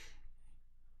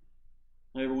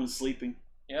 Everyone's sleeping.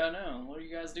 Yeah, I know. What are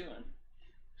you guys doing?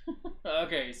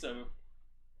 Okay, so...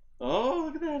 Oh,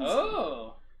 look at that.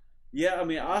 Oh! Yeah, I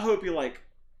mean, I hope you like.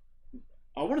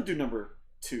 I want to do number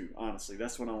 2, honestly.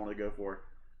 That's what I want to go for.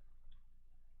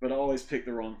 But I always pick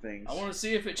the wrong things. I want to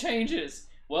see if it changes.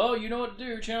 Well, you know what to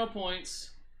do. Channel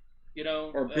points. You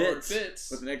know. Or bits. bits.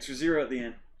 With an extra 0 at the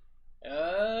end.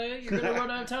 You're going to run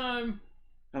out of time.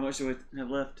 How much do we have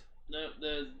left? No,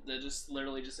 they just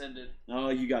literally just ended. Oh,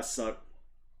 you guys suck.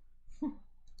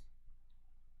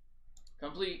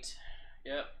 Complete.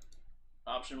 Yep.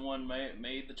 Option 1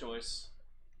 made the choice.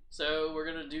 So we're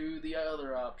gonna do the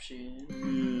other option,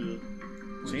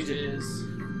 which Change it. is.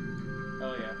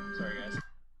 Oh yeah, sorry guys.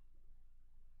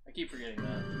 I keep forgetting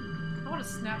that. I want to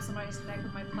snap somebody's neck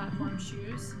with my platform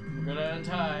shoes. We're gonna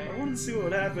untie. I want to see what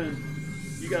would happen.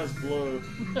 You guys blow.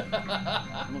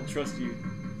 I don't trust you.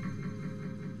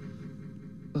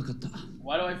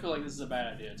 Why do I feel like this is a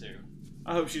bad idea too?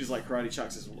 I hope she just like karate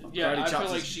chops his. Yeah, karate I feel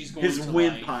chops like his, she's going his to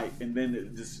windpipe, and then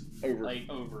it just over. Like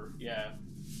over, yeah.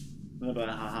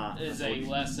 Haha. Is a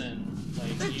lesson.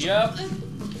 Like, yep.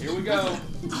 Here we go.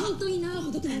 本当になる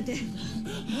ほどだなんて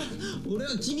俺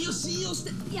は君を信用し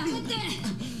てやめて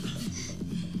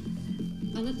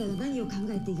あなたが何を考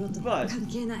えていようと But- 関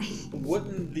係ない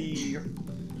Wouldn't the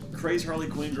crazy Harley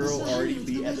Quinn girl already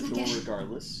be at the door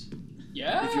regardless?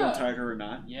 Yeah. If you untied her or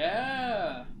not?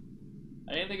 Yeah.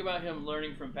 I didn't think about him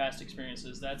learning from past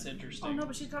experiences. That's interesting. Oh no,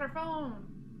 but she's got her phone.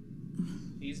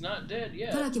 He's not dead 唐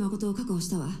yet. 木誠を確保し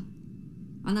たわ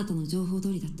あなたの情報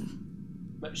通りだった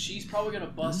But she's probably gonna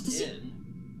bust in.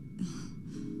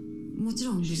 もち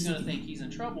ろん無 She's 事だ gonna けど think he's in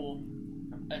trouble.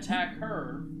 attack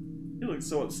her. He looks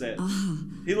so upset. ああ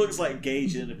He looks like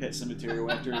Gage in a Pet Cemetery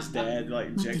after his dad like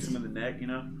injects him in the neck, you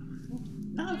know?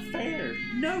 Not fair.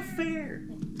 No fair.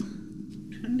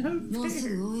 No もうす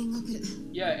fair. ぐ応援が来る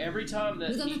Yeah, every time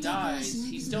that he dies,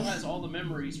 he still has all the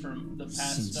memories from the 信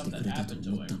past じ stuff て that くれたと happened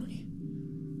to 思った him. のに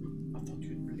I thought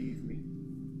you'd believe me.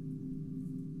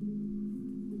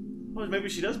 Well, maybe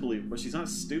she does believe him, but she's not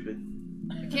stupid.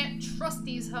 You can't trust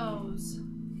these hoes.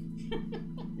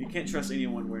 You can't trust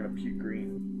anyone wearing a puke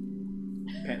green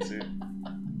pantsuit.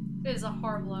 It is a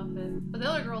horrible outfit. But the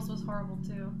other girls was horrible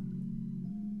too.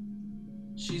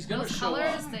 She's gonna Those show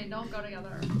colors, up. they don't go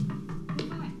together.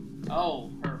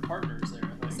 Oh, her partner's there,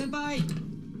 I think. 先輩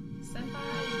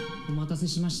Senpai. お待たせ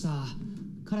しました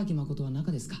唐木誠は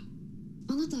中ですか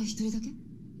あなた一人だけ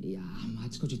いやーあ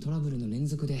ちこちトラブルの連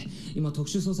続で今特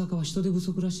殊捜査課は人手不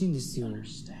足らしいんですよ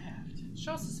Understaffed.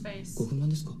 Show us his face. ご不満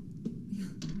ですか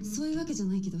そういうわけじゃ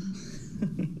ないけどう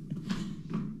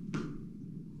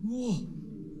お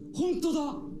本当だ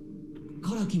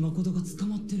唐木誠が捕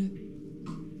まってる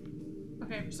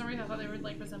Okay, for some reason I thought they would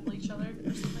like resemble each other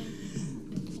or something.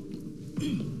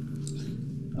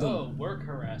 Oh, work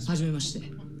harassment. はじめまして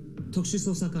特殊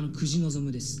捜査課の久慈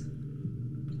望です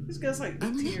This guy's like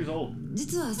 18 years old.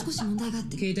 実は少し問題があっ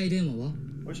て携帯電話は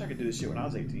Wish I could do this shit when I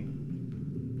was 18.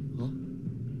 あ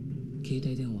携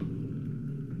帯電話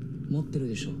持ってる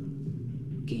でしょ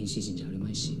原始人じゃあるま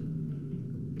いし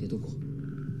でどこ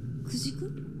久慈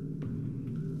君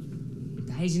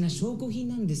大事な証拠品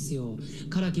なんですよ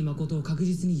唐木誠を確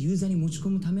実にユーザーに持ち込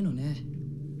むためのね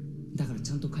だから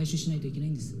ちゃんと回収しないといけない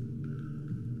んです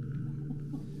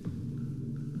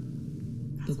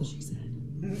どこ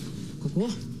ここ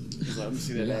He's like, let me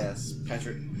see that ass,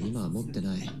 Patrick. 今は持って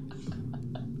ない I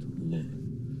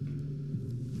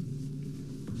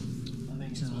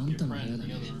think じゃ it's ああ with んた your の部 friend 屋 in だ the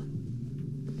ね other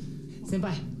room. 先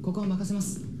輩ここは任せま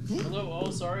す Hello,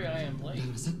 oh, sorry, I am だ late.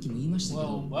 からさっきも言いましたけ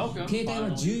Well, ど welcome. 携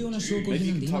帯は重要な証拠品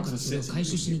なんで今からそれを回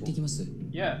収しに行ってきます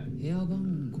Yeah. 部屋番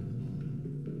号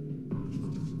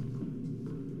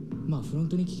まあフロン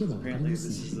トに聞けば分かり Apparently, ま this す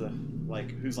is ね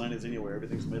like whose line is anywhere.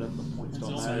 Everything's made up. The points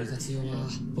don't 生 matter. 活用は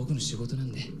僕の仕事な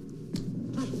んで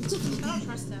あちょっと待 I っ don't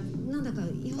trust him. てなんだか様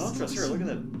I 子 don't がおか trust し her. い Look at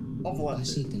that awful おか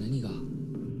しい outfit. って何が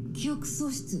記憶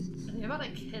喪失 Are they about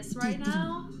to kiss right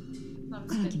now? No, I'm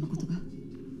唐 just 木 kidding. 誠が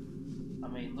I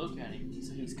mean, look at him.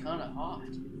 He's kind of hot.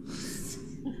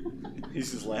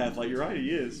 He's just laugh like you're right. He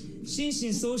is. 心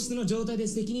神喪失の状態で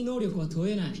責任能力は問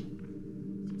えない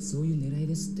そういう狙い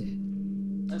ですって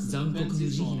That's the 残酷 defense 無 he's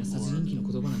慈悲 going な殺 for. 人鬼の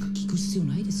言葉なんか聞く必要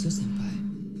ないですよ先輩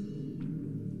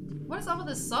What is up with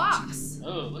his socks?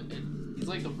 Oh, look at he's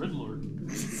like the Riddler.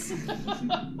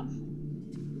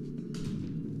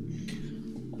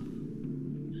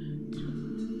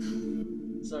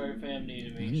 Sorry, fam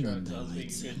needed me. Shrugs. I was being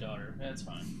a good daughter. That's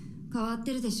fine. 変わっ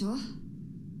てるでしょ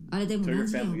あれでも難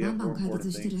事件をバンバン解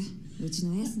決してるうち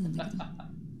のエースなんだけどなあ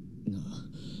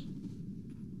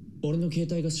俺の携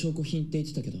帯が証拠品って言っ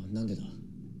てたけどなんでだ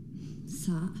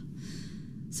さあ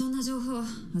そんな情報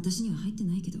私には入って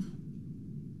ないけど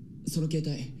その携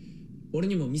帯俺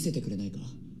にも見せてくれないか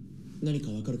何か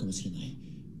わかるかもしれない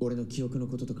俺の記憶の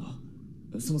こととか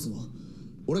そもそも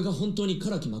俺が本当に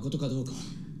唐木誠かどうか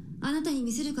あなたに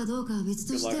見せるかどうかは別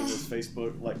と Good し luck て with this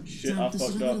Facebook. Like ち shit, ゃ I んと調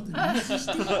fucked べる up. から安心し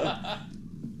て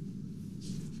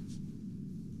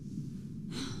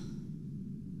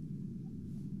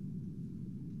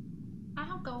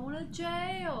I'm going to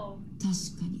jail.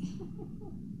 確かに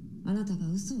あなたが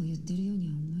嘘を言ってるように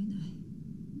は思え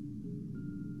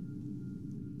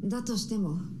ないだとして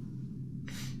も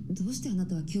どうしてあな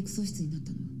たは記憶喪失になっ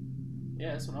たの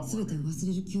Yeah, that's what I'm 全てを wondering. 忘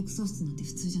れる記憶喪失なんて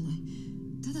普通じゃない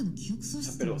ただの記憶喪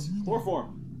失と Pero は思えない chloroform.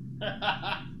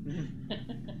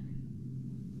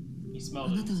 He あ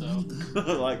smelled な it, たは so. 何か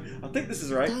Like I think this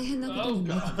is right. 大変なことに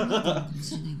巻き込まれたのかも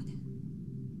しれないわね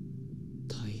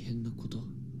大変なこと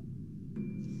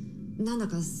なんだ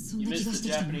かそん You な気 missed がし the て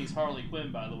きたの Japanese Harley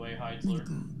Quinn, by the way, 何 Heitzler.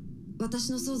 か私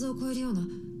の想像を超えるような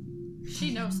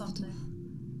She knows something.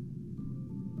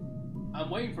 I'm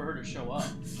waiting for her to show up.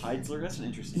 Heidler. That's an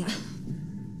い interesting. や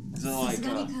It's さ not す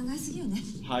like がに考えすぎよね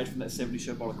Hyde from that 70s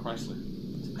show called a Chrysler.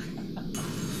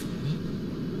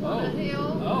 Oh. What the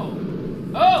hell? Oh.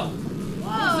 Oh!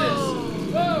 What is Whoa!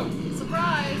 this? Whoa!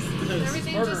 Surprise! This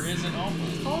Everything murder just isn't awful.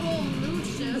 total mood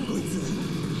shift.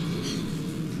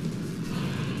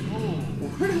 Oh.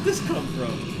 Where did this come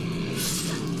from?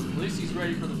 At least he's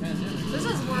ready for the pandemic. This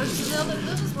is worse than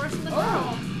this is worse than the girl.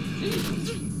 Oh!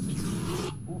 Jesus.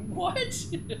 What?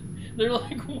 They're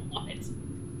like, what?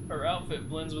 Her outfit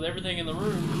blends with everything in the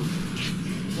room.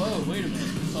 Whoa, wait a minute.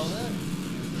 You saw that?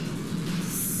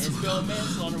 Can't spell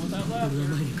manslaughter without 俺は laughter.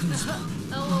 前に彼女と会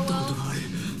ったことがある。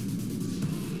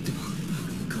でも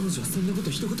彼女はそんなこと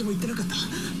一言も言ってなかった。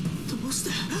どうし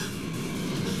て？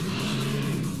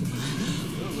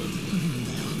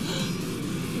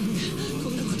こ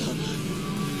んなこと。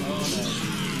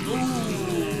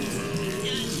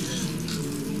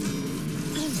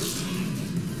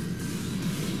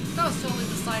 That was totally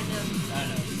beside him. I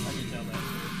know. I can tell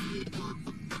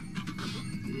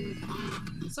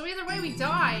that. So either way, we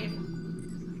died.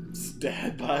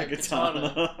 Stabbed by a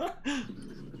katana.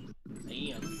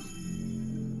 Damn.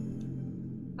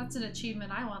 That's an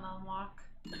achievement I want to unlock.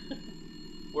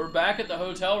 We're back at the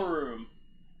hotel room.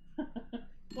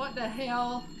 What the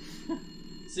hell?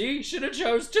 See, should have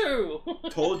chose 2.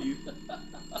 Told you.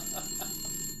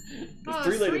 There's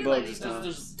 3 ladybugs this time.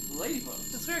 There's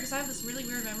ladybugs. It's weird because I have this really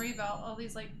weird memory about all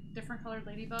these like different colored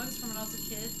ladybugs from when I was a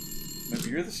kid. Maybe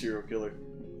you're the serial killer.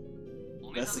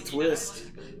 That's the twist.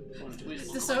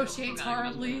 Dissociates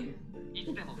horribly. He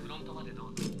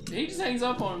just hangs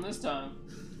up on him this time.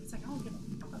 It's like, I don't give a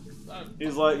fuck.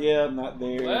 He's like, yeah, I'm not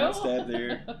there. I'm not stabbed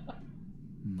there.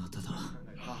 まただ。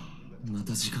ま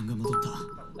た時間が戻った。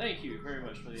 Thank you very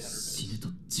much for the 100死ぬと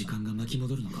時間が巻き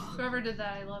戻るのか。 Whoever did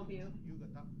that, I love you.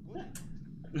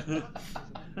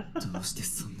 どうして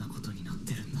そんなことになっ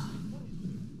てるんだ。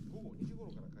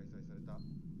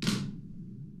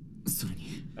それ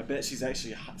に。 I bet she's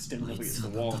actually standing up against the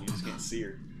wall and you just can't see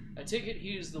her. I take it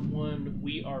he's the one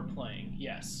we are playing.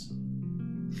 Yes.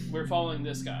 We're following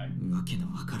this guy. わけの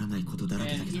わからないことだら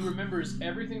け And だけ he ど。 remembers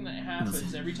everything that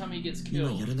happens every time he gets 今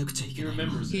killed. やらなくちゃい He けない。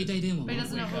 remembers 携 it. 帯電話 But he は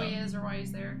doesn't know who he is or why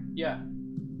he's there. Yeah.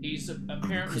 He's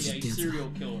apparently a serial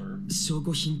killer. 証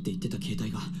拠品って言ってた携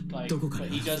帯が Like, どこから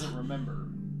but he doesn't remember.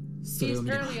 それ He's を見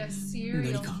れば apparently a 何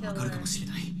serial かわかるか killer. もしれ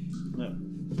ない。 No.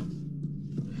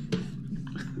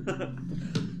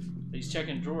 He's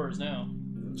checking drawers now.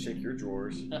 Check your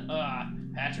drawers.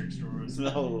 Patrick's drawers.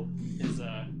 No. His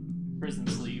prison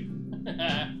sleeve.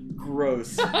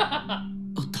 Gross. あ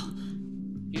った。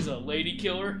 He's a lady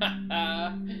killer.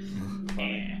 Yeah.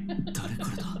 誰か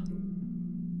らだ。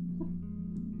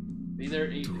 Be there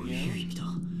at 8どういう p.m. 意味だ。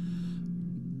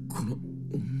この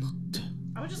女って。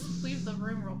 I would just leave the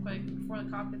room real quick before the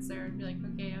cop gets there and be like,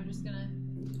 okay, I'm just gonna.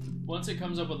 Once it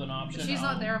comes up with an If option, she's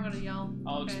not there, I'm gonna yell.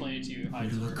 I'll Okay. explain it to you. 俺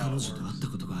How は it 彼女 works. と会った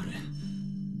ことがある。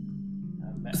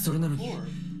 I've met それなのに before.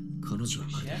 彼女は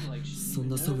まるでそん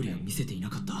な素振りは見せていな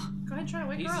かった。 Go ahead, try to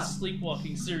wake He's her a up.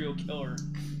 sleepwalking serial killer.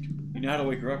 You know how to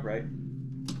wake her up, right?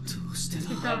 どうしてだ。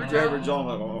 Grab her Grab her jaw.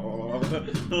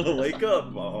 jaw. Wake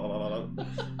up.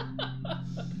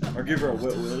 Or give her a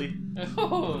wet willy.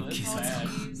 Oh, that's Oh, bad.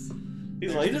 jeez.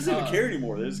 He's like, he doesn't even care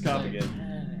anymore. They just cop again.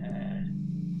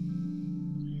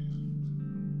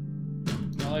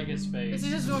 I like his Is face. he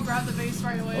just gonna grab the base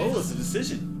right away? Oh, it's a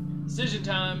decision. Decision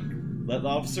time. Let the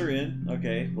officer in.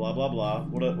 Okay. Blah blah blah.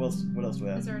 What else? What else do we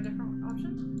Is have? there a different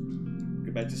option?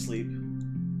 Go back to sleep.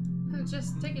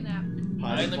 Just take a nap.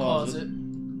 Hide in the closet.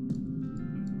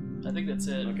 I think that's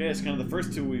it. Okay, it's kind of the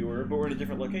first 2 we were, but we're in a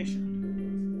different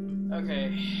location.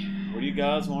 Okay. What do you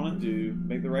guys want to do?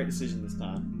 Make the right decision this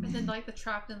time. And then like the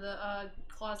trapped in the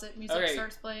closet music Okay.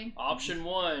 starts playing. Option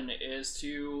 1 is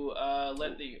to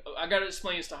let the. I gotta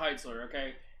explain this to Heitzler,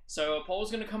 okay? So a poll's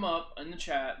gonna come up in the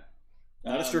chat.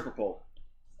 Not a stripper pole.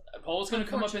 A poll's gonna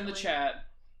come up in the Unfortunately.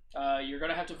 chat. You're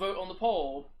gonna have to vote on the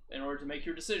poll in order to make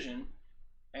your decision,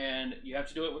 and you have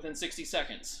to do it within 60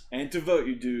 seconds. And to vote,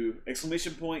 you do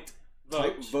exclamation point,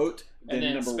 type Vote, vote, and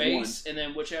then number space, and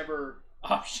then whichever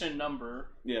option number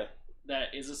 1. Yeah.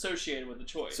 that is associated with the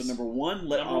choice. So number 1,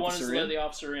 let Number 1 is officer to let in. the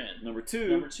officer in. Number 2.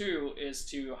 Number 2 is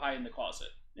to hide in the closet.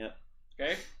 Yep.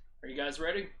 Okay? Are you guys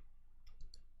ready?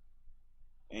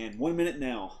 And 1 minute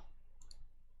now.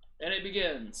 And it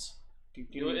begins.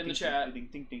 Do it in the chat.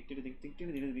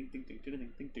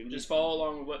 Just follow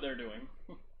along with what they're doing.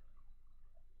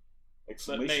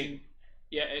 Exclamation.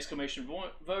 Yeah, exclamation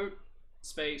vote,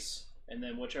 space, and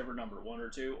then whichever number, 1 or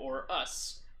 2, or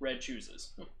us. Red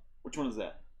chooses. Which one is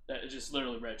that? That is just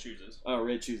literally red chooses. Oh,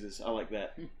 red chooses. I like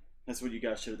that. That's what you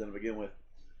guys should have done to begin with.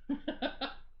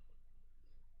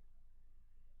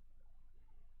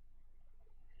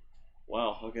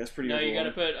 Wow, okay, that's pretty Now you gotta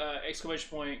overwhelming. put exclamation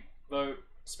point, vote,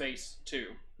 space, 2.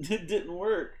 It didn't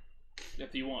work.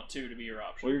 If you want 2 to be your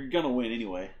option. Well, you're gonna win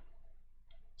anyway.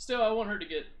 Still, I want her to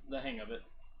get the hang of it.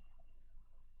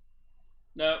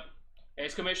 No.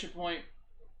 Exclamation point,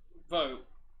 vote,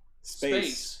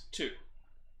 space 2.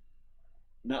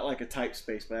 Not like a type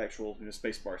space, but actual,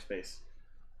 space bar space.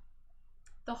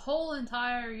 The whole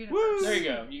entire universe. Woo! There you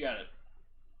go. You got it.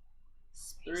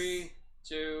 Space. 3,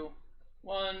 2,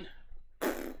 1.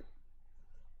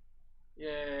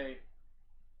 Yay.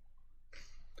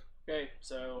 Okay,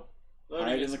 so Hide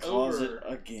loading in is the closet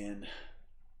over. again.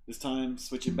 This time,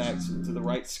 switch it back to the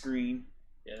right screen.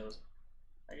 Yeah, it was.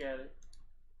 I got it.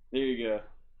 There you go.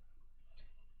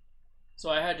 So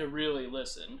I had to really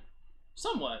listen,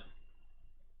 somewhat.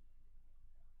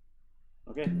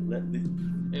 Okay,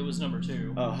 It was number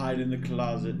 2. hide in the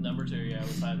closet. Number 2, yeah, it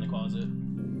was hide in the closet.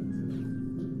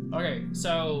 Okay,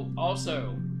 so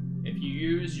also, if you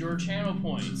use your channel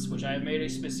points, which I have made a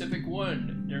specific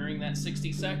one during that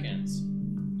 60 seconds,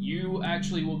 you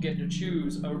actually will get to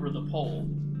choose over the poll.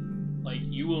 Like,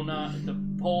 you will not, the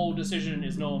poll decision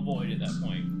is null and void at that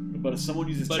point. But if someone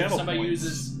uses But channel if somebody points,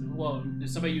 if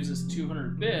somebody uses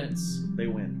 200 bits, they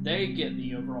win. they get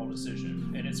the overall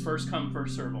decision. And it's first come,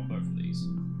 first serve on both of these.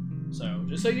 So,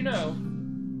 just so you know.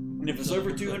 And if it's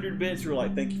over 200 bits, we're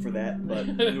like, thank you for that. But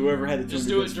whoever had the 200 just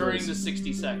do it bits during first. the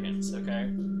 60 seconds, okay?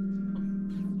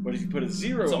 But if you put a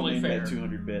 0 It's on only the end of fair. that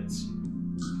 200 bits.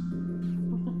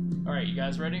 Alright, you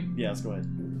guys ready? Yeah, let's go ahead.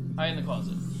 Hide in the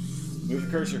closet. Move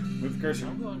the cursor. Move the cursor.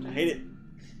 I'm going to. I hate it.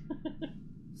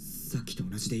 さっきと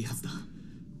同じでいいはずだ。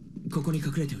ここに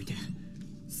隠れておいて、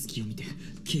隙を見て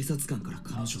警察官から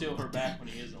彼 I'll 女 steal を奪 her って back when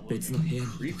he isn't 別の looking. 部屋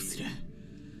に移動する。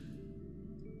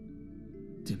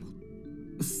でも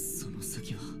その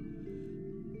先は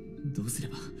どうすれ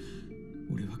ば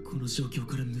俺はこの状況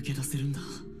から抜け出せるんだ。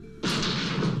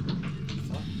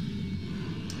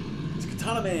 It's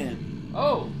Katana Man.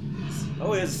 Oh!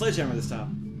 Oh, he has a sledgehammer this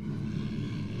time.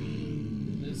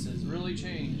 This has really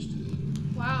changed.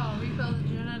 Wow, rebuild the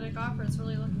genetic offer. It's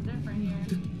really looking different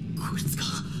here. こいつか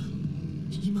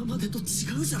今までと違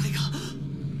うじゃないか。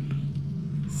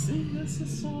 Sing us a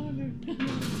song.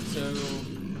 So,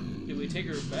 do we take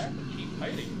her back or keep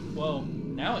hiding? Well,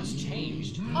 now it's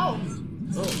changed. Oh,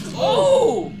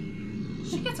 Oh!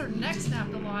 she gets her neck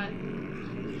snapped a lot.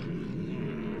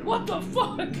 What the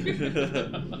fuck?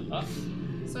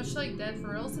 So is she like dead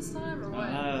for reals this time, or what?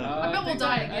 I bet we'll think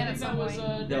die that- again I at think some that was,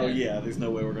 point. Oh dead. yeah, there's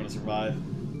no way we're gonna survive.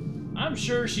 I'm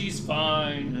sure she's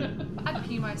fine. I'd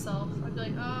pee myself. I'd be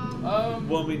like, oh.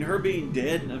 Well, I mean, her being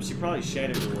dead, she probably shat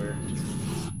everywhere.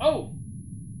 Oh!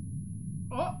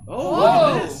 Oh. Oh,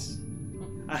 Whoa! look at this!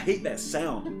 I hate that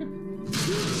sound.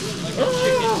 Like a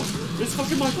Oh, it's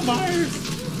fucking Michael Myers.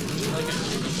 chicken. Like a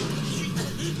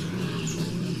chicken.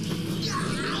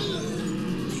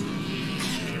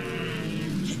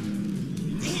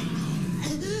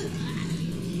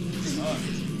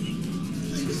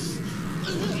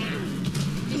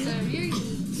 He said, you.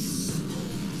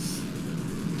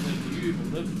 Like you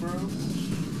even live, bro.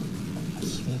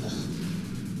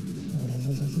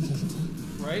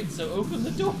 Right? So open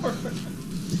the door.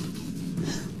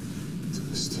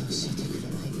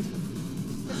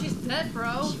 But she's dead,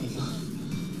 bro.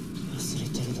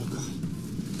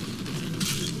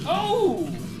 Oh!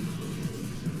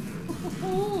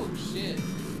 Oh, shit.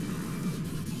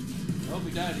 I hope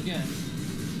he died again.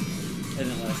 That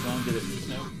didn't last long, did it?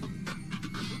 Nope.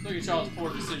 Look at Charles'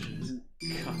 poor decisions.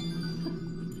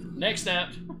 Neck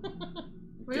snapped.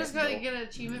 We just gotta get an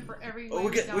achievement for every. Oh, way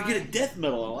we get a die. death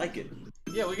medal. I like it.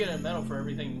 Yeah, we get a medal for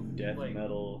everything. Death like,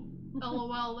 medal.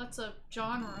 LOL, that's a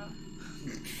genre.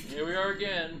 Here we are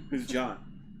again. Who's John?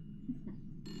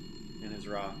 And his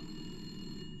Ra.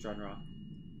 John Ra.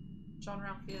 John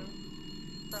Ralphio.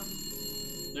 From.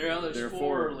 There are There are 4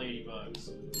 4. ladybugs.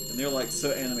 And they're like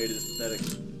so animated, it's pathetic.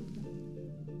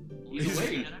 He's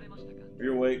awake.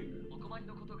 You're awake.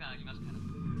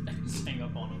 Just hang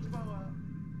up on him.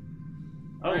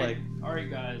 Alright, Alright,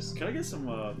 guys. can I get some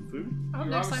food? I hope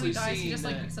You're next time he obviously dies, he seeing just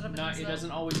like that picks it up and not, eats it it. doesn't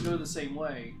always go the same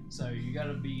way. So you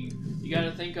gotta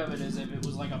think of it as if it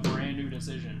was like a brand new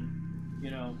decision. You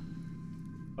know?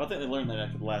 I think they learned that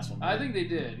after the last one. I think they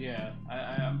did, yeah.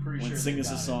 I'm pretty When sure. Sing they Us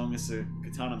a got it. Song, it's a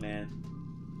Katana Man.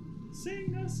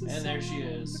 Sing us a song. And there she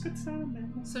is. the Katana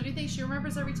Man. So do you think she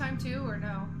remembers every time too, or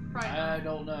no? Probably not. I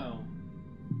don't know.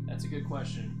 That's a good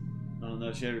question. I don't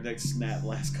know, she had her neck snap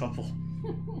last couple.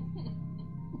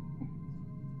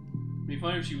 It'd be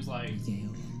funny if she was like, 逃げよ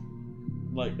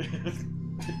う。 Like,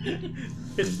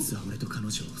 こいつは俺と彼女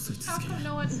を襲い How 続ける。 come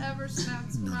no one ever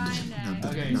snaps my neck?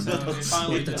 okay, so it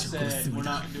finally Wait, just that's said cool. we're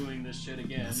not doing this shit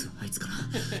again. まずあいつから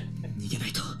逃げな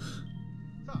いと。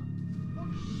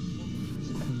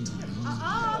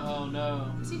 Oh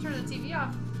no. See, turn the TV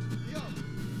off.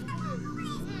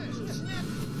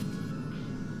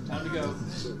 Time to go.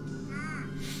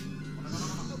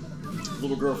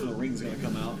 little girl from the ring's gonna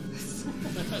come out.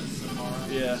 Samara.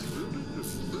 Yeah.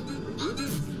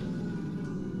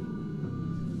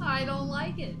 I don't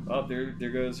like it. Oh, there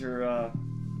goes her, I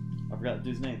forgot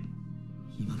the dude's name.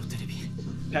 今のテレビ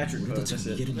Patrick 俺 Poe, たちが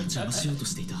that's 逃げ it. るのを邪魔しようと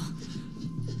していた。で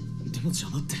も邪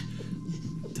魔って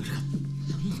誰が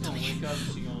何の gonna wake up and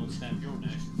she's gonna snap your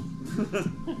neck.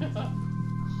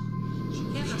 She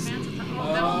can't romance with her.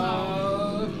 Oh, hell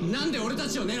no. なんで俺た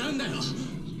ちを狙うんだよ。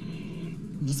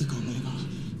まさかお前が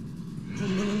本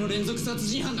物の連続殺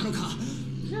人犯なのか。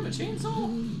You have a chainsaw?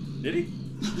 Did he?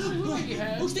 Looked like he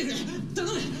had. 起きてくれ。頼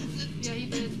む。 Yeah, he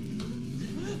did.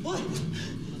 おい。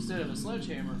 Instead of a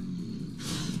sledgehammer.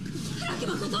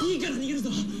 いいから逃げるぞ。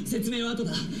説明は後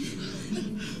だ。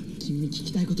君に聞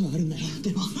きたいことはあるんだよ。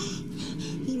でも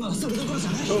今はそれどころじ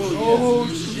ゃない。Oh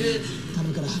shit! 頼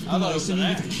むから I 今 thought は it 一 was 緒 an に逃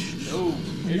げ act. てくれ。 Oh,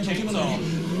 あん your な化け物 chainsaw. よ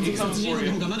り He 連続 comes 殺人 for 犯の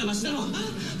you. 方がまだマシだろ。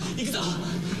行くぞ。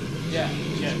 Yeah.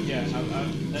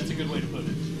 That's a good way to put it.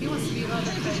 He wants to be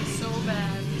Leatherface so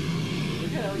bad.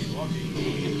 Look at how he's walking.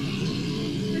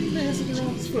 He has something wrong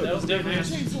with his foot. That was definitely a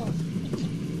chainsaw.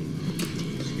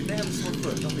 You may have a sore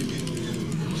foot. Don't be mean.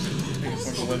 Take a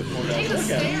circle, let it pour down. Take the Look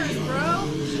at him. stairs, bro.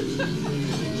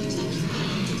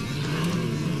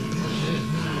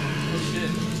 Oh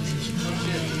shit.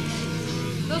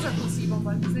 Those are placebo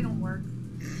buttons. They don't work.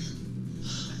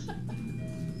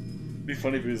 It'd be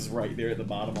funny if it was right there at the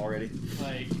bottom already.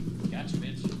 Like, gotcha,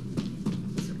 bitch.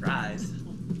 Surprise.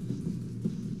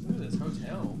 Look at this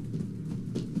hotel.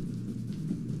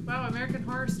 Wow, American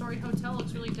Horror Story Hotel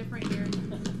looks really different here.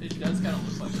 It does kind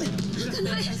of look like that. As many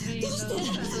of those as we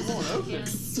can.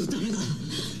 そうダメだ。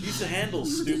 Use the handle,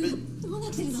 stupid. どうな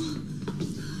ってるの？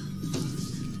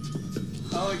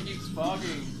 Oh, it keeps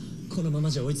fogging. このまま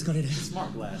じゃ追いつかれる。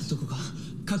 Smart glass. どこか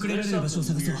隠れら There's れる場所を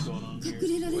something 探そう。 weird going on 隠 here.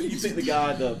 れられ What る do you 場所 think the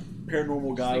guy, the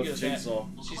paranormal guy with the Think of chainsaw?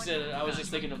 that. She said, I was just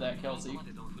thinking of that, Kelsey.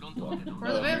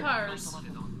 We're the vampires.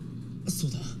 そ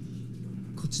うだ。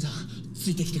こっちだ。つ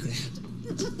いてきてくれ。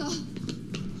ちょっと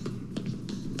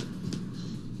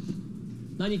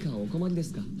何かお困りで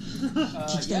すか。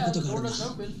 聞きたい Yeah, こと the があ door るんだ。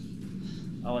 doesn't open.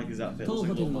 I like his outfit. 当 Looks ホ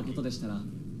like a テル little のこ monkey. とでしたら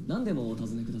何でもお尋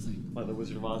ねください。 Like the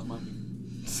Wizard of Oz monkey.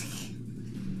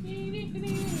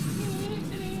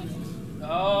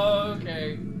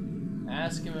 Okay.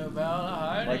 Ask him about a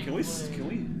hiding Like, place. can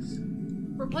we?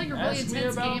 We're playing a really Ask me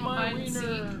intense about game of my hide and seek.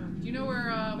 wiener. Do you know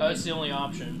where? That's the only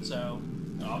option, so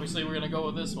obviously we're gonna go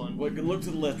with this one. Look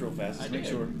to the left real fast. I Just make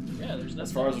did. sure. Yeah, there's nothing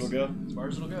As far as else. it'll go. As far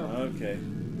as it'll go. Okay.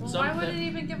 well, why would it something-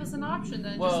 even give us an option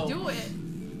then? Well, Just do it.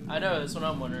 I know, that's what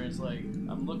I'm wondering. It's like,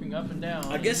 I'm looking up and down.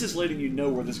 I guess it's letting you know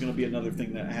where there's going to be another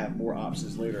thing that have more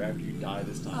options later after you die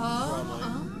this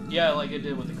time. Yeah, like it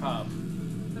did with the cop.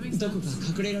 That makes どこか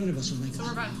sense. 隠れられる場所はない So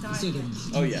we're か。 about to 急い die. でるんだ。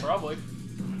 Oh yeah. Probably.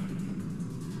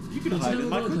 You こ can ちら hide in の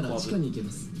my ドア coat から地下 closet. に行け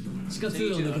ます。地下通路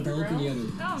を抜けた奥にある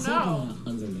倉庫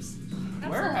が安全です。 Absolutely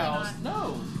Warehouse? not.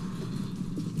 No.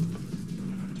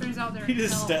 Turns out they're He in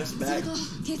just hell. steps そ back. れと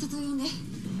警察を呼んで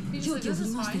He just said, this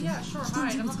is fine. Yeah, sure,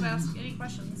 hide. I'm not gonna ask any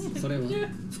questions. それは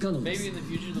不可能で Maybe す in。the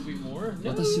future there'll be more? No.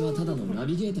 私はただのナ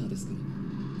ビゲーターですか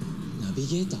ら。ナビ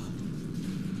ゲータ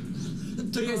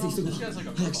ー。とりあえず急ごう。 This guy's like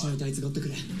a 早くしないとあいつが追ってく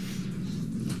れ。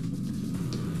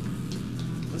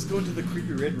 Let's go into the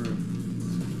creepy red room.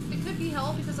 It could be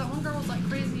hell because that one girl was like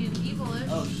crazy and evilish.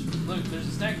 Oh, look, there's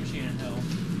a snack machine in hell.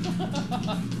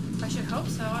 I should hope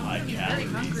so. I'm gonna be very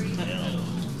hungry.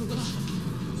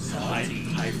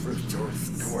 High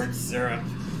fructose corn syrup.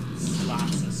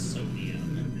 Lots of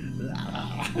sodium.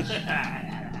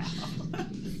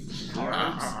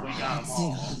 Carbs, we got them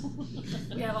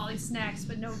all. We have all these snacks,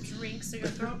 but no drinks, so your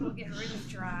throat will get really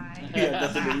dry. Yeah,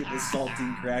 nothing to eat with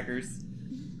saltine crackers.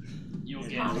 You'll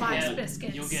get, Popeyes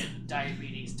biscuits. you'll get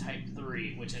diabetes type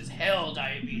 3, which is hell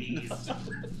diabetes.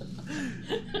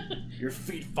 Your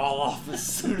feet fall off as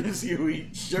soon as you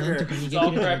eat sugar. It's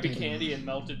all crappy candy and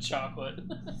melted chocolate.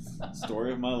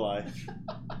 Story of my life.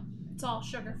 It's all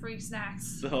sugar-free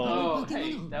snacks. So, Oh,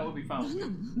 hey, that would be fun. 何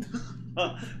な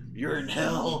の you're in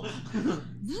hell.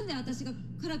 なんで私が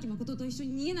唐木誠と一緒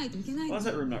に逃げないといけない Why の is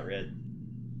that room not red?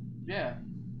 Yeah.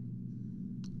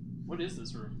 What is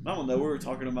this room? I don't know. We were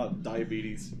talking about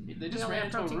diabetes. They just only ran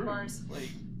have into a protein room. bars. Like,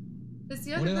 It's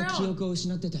the 俺は記 underground 憶を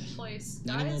失ってて place,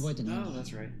 何も guys. 覚えてないん Oh, だ。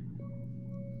 that's right.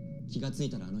 気がつい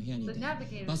たらあの部屋にい The て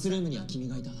navigator. バスルームには君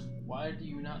がいた。 why do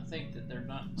you not think that they're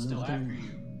not あ still の化け after 物 you? は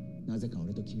なぜか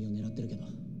俺と君を狙ってるけど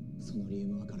その理由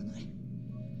もわからない。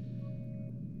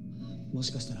も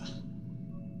しかしたら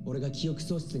俺が記憶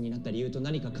喪失になった理由と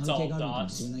何か関 It's 係 all があるのかも dots.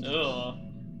 しれないけ Ugh, ど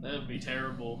that would be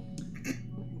terrible.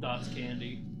 Dots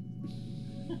candy.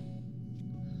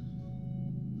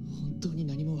 本当に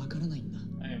何もわからないんだ。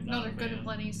 I am No, not they're a good in fan.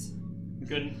 plenties.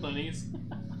 Good and plenties.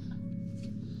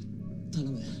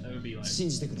 頼む。 That would be like 信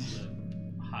じてくれ。 the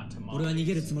hot tamales. 俺は逃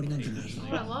げるつもりなんてない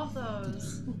Oh, I love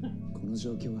those. この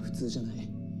状況は普通じゃない。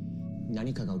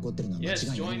何かが起こってるのは間 Yes, 違い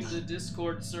ない join んだ。 the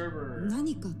Discord server.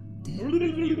 何かって You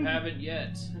haven't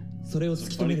yet. それを突 Some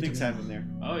き止め funny る things ため happen に there.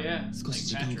 Oh yeah. 少し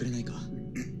時間をくれないか。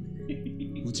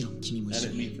movie. もちろん君も I 一緒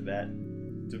didn't mean に for that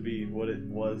to be what it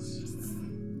was.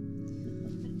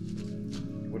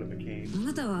 What it became. あ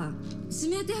なたは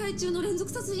指名手配中の連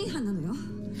続殺人犯なのよ。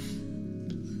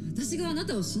私があな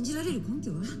たを信じられる根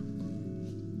拠は？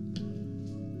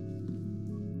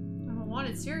 I'm a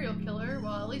wanted serial killer.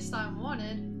 Well, at least I'm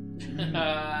wanted.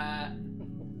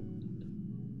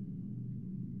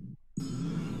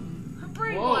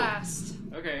 Brain Whoa. blast.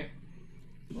 Okay.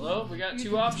 Well, we got You two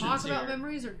can options talk here. about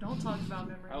memories or don't talk about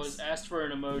memories. I was asked for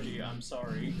an emoji. I'm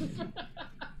sorry.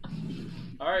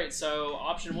 Alright, so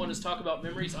option 1 is talk about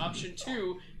memories. Option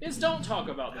 2 is don't talk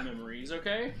about the memories,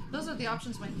 okay? Those are the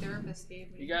options my therapist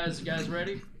gave me. You guys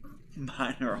ready?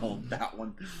 Mine are on that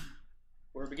one.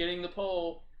 We're beginning the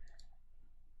poll.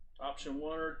 Option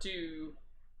 1 or 2.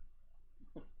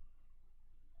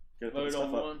 Gotta put Vote stuff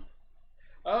on up. 1.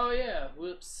 Oh yeah,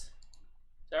 whoops.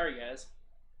 Sorry guys.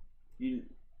 You,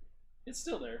 It's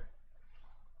still there.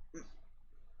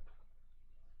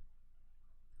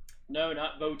 No,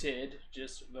 not voted,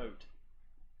 just vote.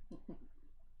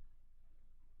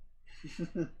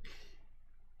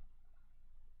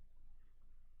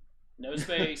 No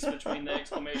space between the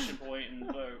exclamation point and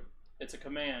vote. It's a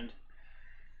command.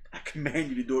 I command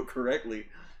you to do it correctly.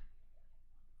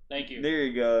 Thank you. There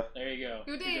you go. There you go.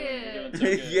 You did You're it. doing so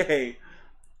good. Yay.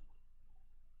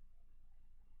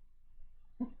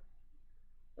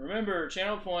 Remember,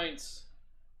 channel points.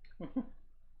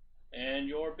 And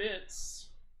your bits.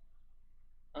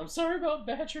 I'm sorry about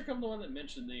Patrick, I'm the one that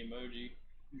mentioned the emoji.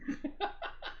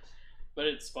 But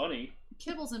it's funny.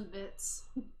 Kibbles and bits.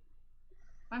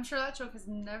 I'm sure that joke has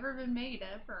never been made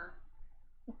ever.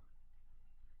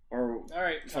 Or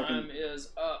Alright, Fucking- time is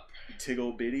up.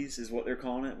 tiggle bitties is what they're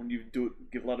calling it when you do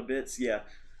it, give a lot of bits. Yeah.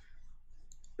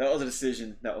 That was a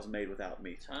decision that was made without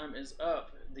me. Time is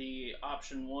up. The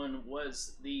option 1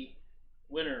 was the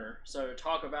winner. So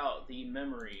talk about the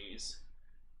memories.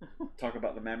 Talk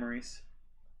about the memories.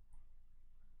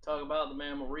 Talk about the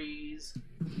memories.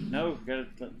 No, gotta.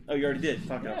 Oh, you already did.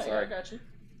 Fuck, Yeah, I'm sorry. I got you.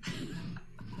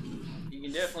 You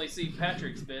can definitely see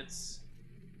Patrick's bits.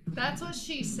 That's what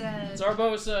she said.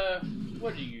 Zarbosa,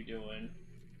 what are you doing?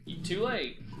 Too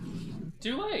late.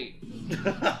 Too late.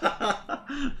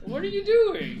 What are you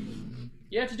doing?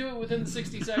 You have to do it within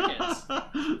 60 seconds.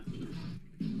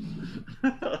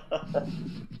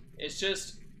 It's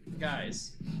just,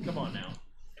 guys, come on now.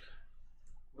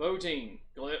 Voting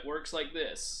works like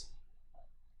this.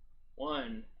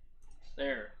 1.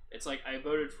 There. It's like I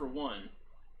voted for 1.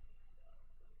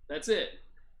 That's it.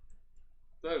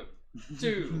 Vote.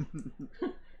 2.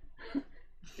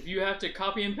 If you have to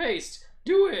copy and paste,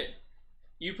 do it.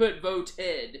 You put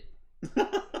voted.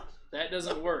 That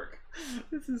doesn't work.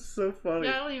 This is so funny.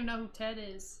 Yeah, I don't even know who Ted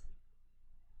is.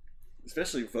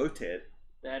 Especially voted.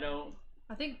 That don't.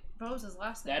 I think Bo's his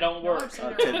last name. That don't Y'all are work.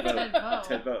 saying Ted it Bo. Ted Bo.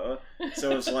 Ted Bo.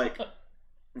 So it's like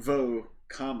Vo,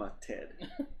 comma, Ted.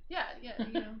 Yeah,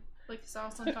 you know, like so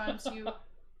sometimes you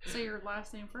say your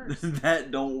last name first.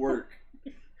 That don't work.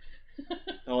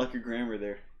 I like your grammar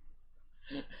there.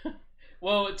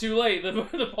 Well, too late.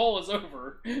 The poll is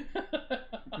over.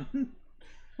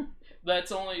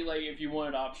 That's only like if you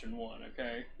wanted option 1,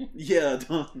 okay? Yeah,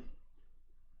 don't.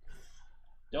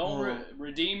 Don't Oh.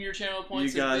 redeem your channel You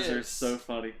points. guys and are bits so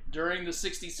funny. during the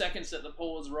 60 seconds that the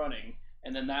poll is running,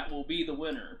 and then that will be the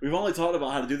winner. We've only talked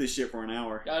about how to do this shit for an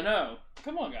hour. I know.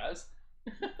 Come on, guys.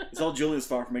 It's all Julian's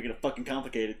fault for making it fucking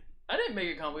complicated. I didn't make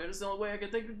it complicated. It's the only way I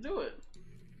could think to do it.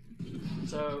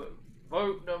 So,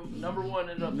 vote number 1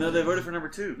 ended up. No, they voted for number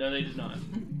 2. No, they did not.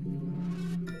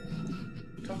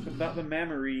 Talk about the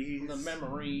memories. The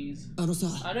memories. あのさ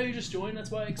I know you just joined.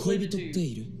 That's why I 恋 explained it 人 to って you.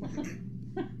 いる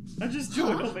I just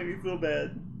joined. Don't make me feel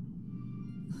bad.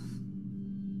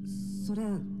 それ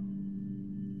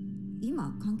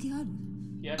今関係ある？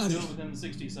 You have to do it within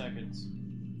 60 seconds.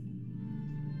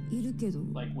 いるけど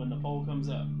Like when the poll comes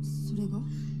up. それが？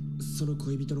その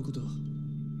恋人のこと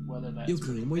Whether that's よ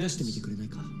く思い出してみてくれない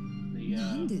か the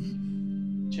なんで？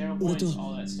 channel What points, the-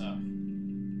 all that stuff.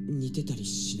 似てたり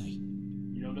しない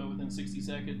You don't do it within 60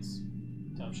 seconds?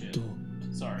 Tough shit. どう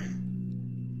Sorry.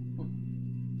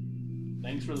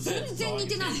 Thanks for the 全 bits. 然似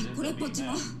てない これっぽっち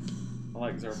も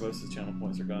I like Zarbosa's channel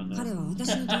points are gone 彼 now. は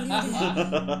私の同僚で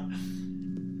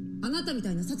あなたみ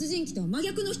たいな殺人鬼とは真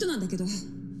逆の人なんだけど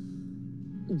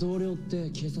同僚って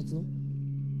警察の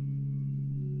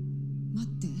待っ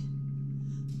て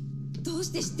どう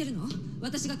して知ってるの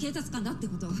私が警察官だって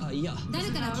ことあいや誰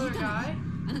から聞い Another たの guy?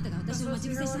 あなたが私を待ち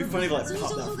伏せした It'd の be funny if like そういう pop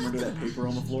情 that 報 from があっ under た that の paper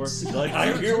on the floor. Like,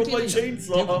 I'm here with my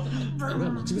chainsaw. 俺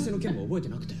は待ち伏せの件も覚えて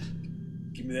なくて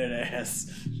Give me that ass.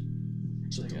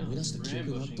 ちょっと思い出した記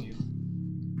憶があったんだ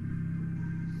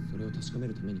それを確かめ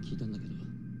るために聞いたんだけど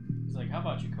He's like, how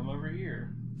about you come over here?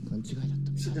 勘違いだったみ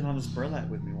たい Sit down on this burlap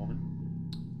with me, woman.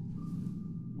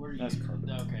 Where are you? That's carpet.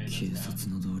 Okay, 警 that's down. 察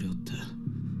の同僚ってあ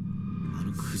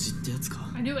のクジってやつ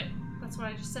か I knew it. That's what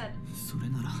I just said. それ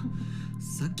なら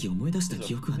さっき思い出した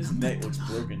記憶は His 何だっ neck たん looks だ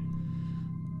broken.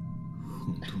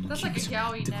 本当の That's 記 like 憶 a じゃな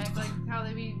い yaoi ってこ neck, とか like how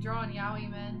they be drawing yaoi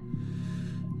men.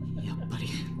 やっぱり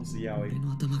What's the 俺 yaoi?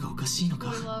 の頭がおかしいのか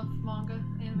Boy love manga,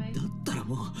 anime. だったら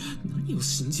もう何を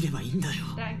信じればいいんだよ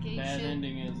That gay Bad shit.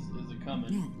 ending is it coming?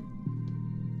 ねえ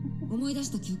思い出し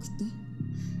た記憶って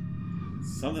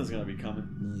Something's gonna be coming.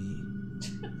 もういい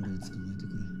俺を捕まえて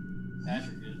くれ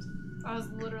Patrick is. I was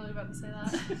literally about to say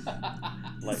that.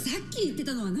 Like さっき言って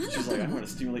たのは何だ she's った like, I'm の gonna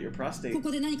stimulate your prostate. ここ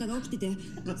で何かが起きてて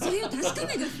それを確か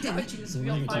めるって I choose そ to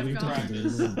れ feel が five 自分にとって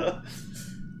guns. の同僚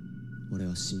俺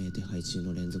は指名手配中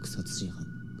の連続殺人犯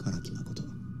唐木誠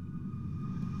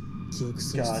記憶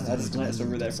喪 God, 失 I just glanced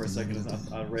over that for a second.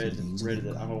 I read it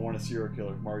that I want a serial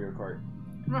killer, Mario Kart.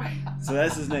 Right. So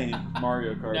that's his name,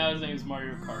 Mario Kart. Now his name's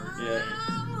Mario Kart. Yeah.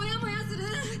 あーもやもやする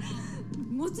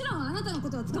もちろんあなたのこ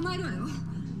とは捕まえるわよ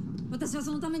私は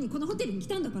そのためにこのホテルに来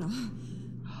たんだから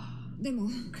でも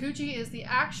Kuchi is the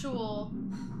actual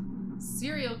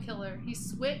serial killer. He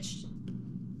switched.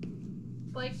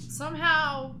 Like,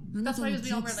 somehow, that's why he was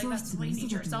being over like, that's why you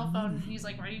need your cell phone. And he's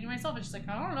like, why do you need my cell phone? She's like,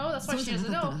 I don't know. That's why そう she じゃな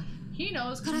doesn't かった know. ら He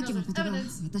knows 唐 because he 木 knows 誠 there's が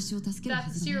evidence 私を助けるは that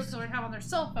the ずな serial んです killer would have on their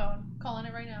cell phone. Calling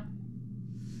it right now.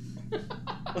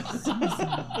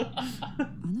 あ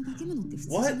の化け物って普通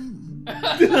じゃないの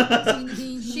What? それに原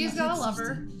因不明 She's な got a 生物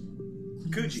lover.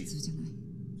 これは普通じゃない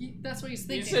That's what he's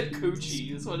You thinking. said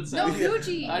coochie. That's what it No, sounded.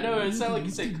 Coochie. I know it sounded like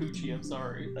you said coochie. I'm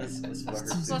sorry. That's what I heard.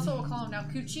 So that's what we'll call him now.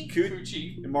 Coochie.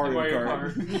 Coochie. And Mario,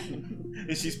 Kart. Kart.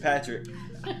 And she's Patrick.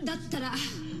 だったら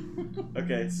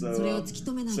Okay, それ so を突き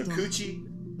止めない so と Coochie.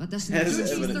 私の has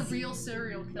Coochie's evidence. the real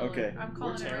serial killer. Okay. I'm We're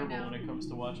calling it right terrible now. when it comes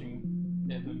to watching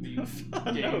FMV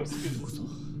I know. games.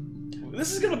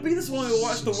 This is gonna be this one we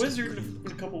watch The Wizard in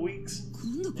a couple weeks.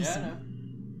 今度こ Yeah, そ I know.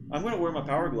 I'm gonna wear my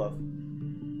power glove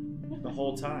the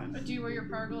whole time. Do you wear your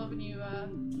power glove when you,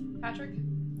 Patrick?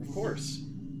 Of course.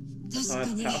 確 I か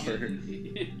have に power.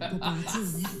 ここ暑いよ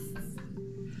ね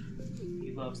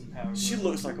He loves the power. She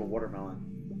looks like a watermelon.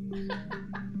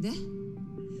 で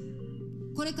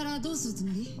これからどうするつ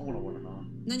もり I want a watermelon.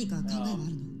 何か考えはあるの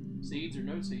Seeds or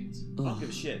no seeds? I あ don't give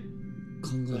a shit. 考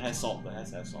But え it た has salt. But it has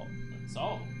to have salt.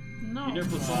 Salt. No. You never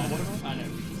put salt in watermelon? I know.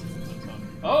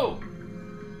 Oh!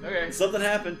 Okay. Something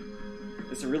happened.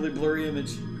 It's a really blurry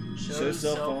image. Show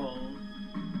cell phone.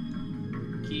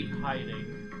 Keep hiding.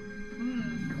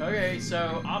 Hmm. Okay,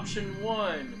 so option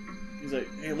one. He's like,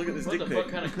 hey, look at this What dick the pic.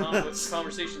 fuck kind of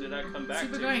conversation did I come back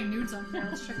Super to? going nudes on there.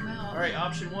 Let's check them out. Alright,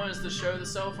 option one is to show the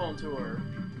cell phone tour.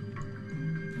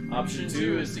 Option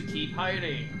two is to keep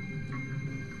hiding.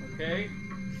 Okay?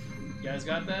 You guys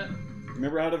got that?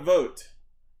 Remember how to vote.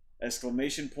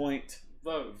 Exclamation point.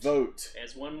 Vote. Vote.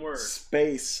 As one word.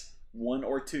 Space 1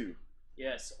 or 2.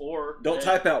 Yes, or Don't red,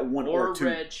 type out 1 or 2.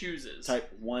 red chooses.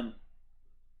 Type 1,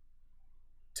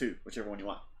 2, whichever one you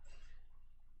want.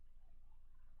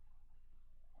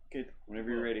 Okay, whenever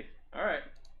you're ready. Alright,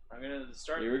 I'm gonna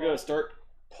start. Here the we go. poll. Start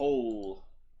poll.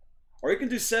 Or you can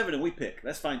do 7 and we pick.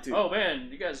 That's fine too. Oh man,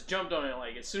 you guys jumped on it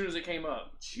like as soon as it came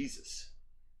up. Jesus.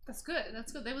 That's good.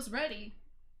 That's good. They was ready.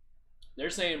 They're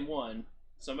saying 1.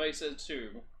 Somebody said 2.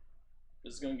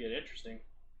 This is gonna get interesting.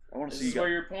 I want to This see you is where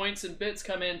guys. your points and bits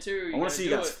come in too. I want to see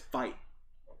you guys It. fight.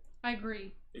 I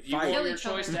agree. If you Fight. want Kill your each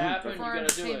other choice to happen, you for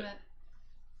gotta do it. entertainment.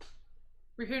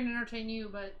 We're here to entertain you,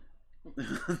 but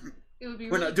it would be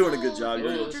We're really not doing a cool good job if you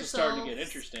yet. Ooh, told this is starting to get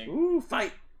yourselves interesting. Ooh,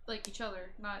 fight. like each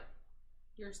other, not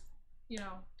yours. You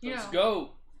know. Let's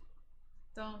go.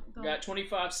 Don't. We got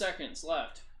 25 seconds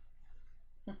left.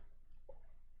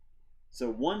 So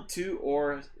 1, 2,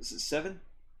 or is it 7?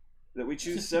 That we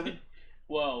choose 7?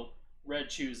 Well, red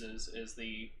chooses is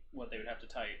the what they would have to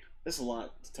type. That's a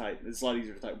lot to type. It's a lot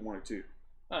easier to type 1 or 2.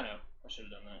 I know. I should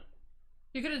have done that.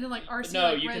 You could have done like RC.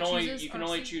 No, like you red can only chooses, you can RC.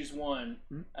 only choose one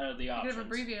out of the You could options. have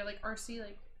abbreviated like RC,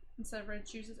 like instead of red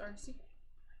chooses RC.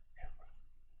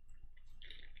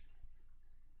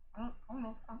 I don't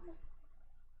know.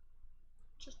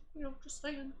 Just just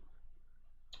saying.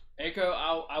 Echo,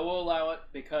 I will allow it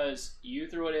because you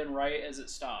threw it in right as it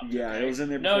stopped. Yeah, okay? it was in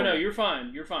there No, before. you're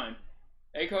fine. You're fine.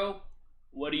 Echo,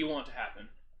 what do you want to happen?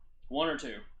 1 or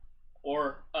 2,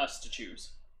 or us to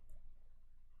choose?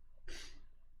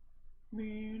 I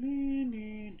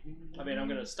mean, I'm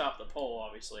gonna stop the poll,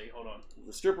 obviously. Hold on.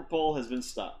 The stripper poll has been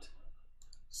stopped.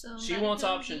 So She wants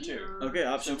option 2. Okay,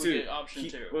 option So we 2. get option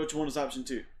 2. Which one is option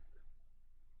 2?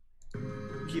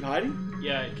 Keep hiding?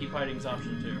 Yeah, keep hiding's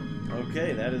option 2.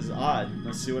 Okay, that is odd.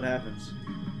 Let's see what happens.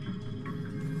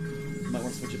 Might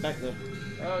want to switch it back though.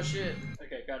 Oh shit.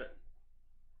 Okay, got it.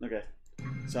 Okay.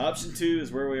 So option 2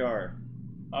 is where we are.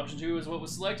 Option 2 is what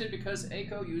was selected because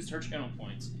Aiko used her channel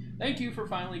points. Thank you for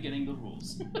finally getting the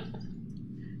rules.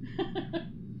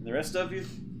 And the rest of you,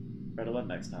 better luck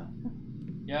next time.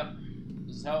 Yep.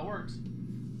 This is how it works.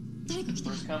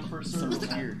 First come, first serve.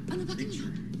 Some weird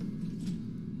creature.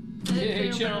 Hey, Open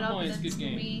it channel up points, and good it's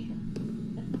game. me.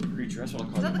 Creature, that's what I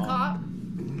call Is that the mom. cop?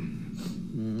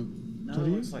 No, it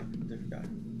looks like a different guy.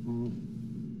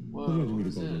 Whoa, what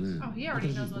is this? Oh, he already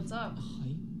knows what's up.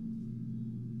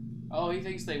 Oh, he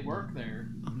thinks they work there.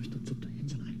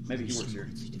 Maybe he works here.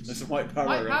 There's some white powder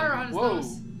White powder around. on his Whoa.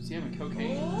 nose. Is he having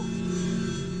cocaine? Oh.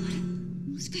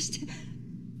 もしかして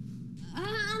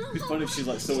It'd be funny if she's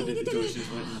like so addicted to it, she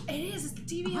just went. It is. It's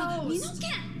the TV あ、ミノ host.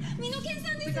 ケン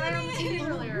さんで The す guy on the ね TV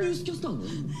earlier. ニュースキャスターの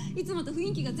いつもと雰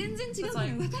囲気が全然違うから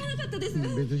分からなかったです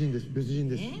別人です別人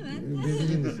です別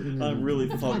人です I'm really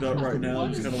fucked up right now.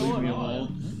 What Just is gotta leave me going on? alone.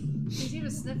 He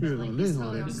was Yeah, sniffing like he's no,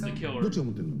 totally on This is the coke. killer. どっちが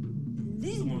持ってんの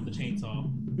Someone with the chainsaw.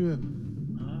 いや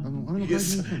あれ He の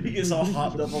gets, 怪人 he gets all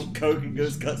hopped up on coke and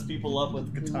goes cuts people up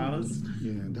with katanas. い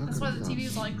やだ That's か why ら the さ TV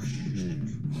was like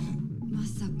ま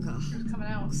さか coming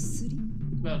out. 薬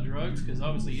About drugs? Because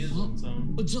obviously he is on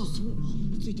some. じゃあその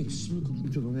ついてる死ぬかな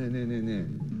ちょっとねえねえねえねえ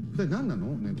二人何な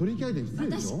のね取引相手に失礼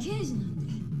でしょ私刑事なん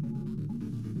で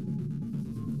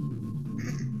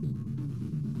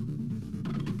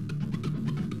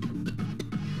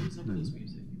What's up with this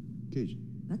music? 刑事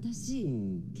私う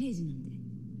ん刑事なんで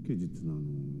刑事っつうのは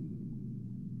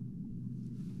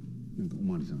なんかお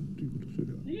まわりさんということそれ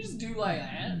では Did you just do like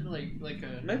that? Like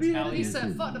a Maybe He Italian?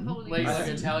 said, "Fuck the police." Like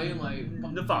Italian, like.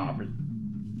 The father.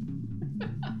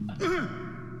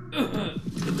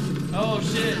 Oh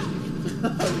shit!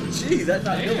 Gee, that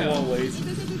knocked him Damn. a long ways.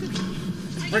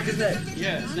 Break his neck.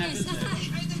 Yeah, snap his neck.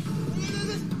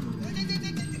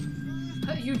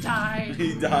 You died.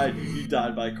 He died. You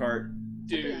died by cart.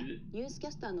 Dude. ニュースキ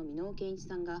ャスターの箕尾健一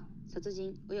さんが殺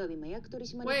人および麻薬取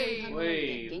締法違反の容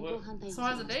疑で現行犯逮捕さ So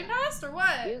れ has ま the し day た。 passed or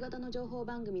what? 夕方の情報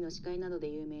番組の司会などで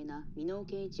有名な箕尾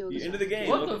健一容疑 You 者 into the game.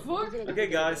 What the fuck? Okay,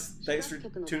 guys. Thanks for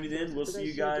tuning in. We'll see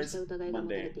you guys 疑いが持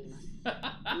たれ Monday. ています。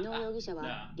箕尾容疑者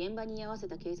は現場に居合わせ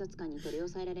た警察官に取り押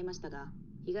さえられましたが、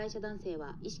被害者男性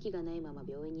は意識がないまま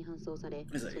病院に搬送され、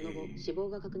その後死亡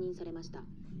が確認されました。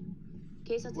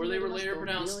警察によりますと、箕尾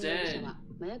容疑者は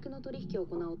麻薬の取引を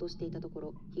行おうとしていたとこ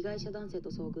ろ、被害者男性と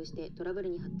遭遇してトラブル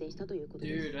に発展したということ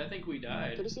です。 Dude, I think we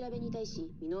died. 取り調べに対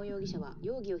し、箕尾容疑者は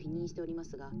容疑を否認しておりま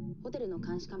すが、ホテルの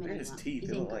監視カメラには以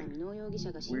前から箕尾容疑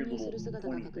者が侵入する姿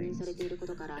が確認されているこ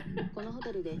とから、このホ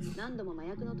テルで何度も麻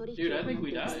薬の取引を行って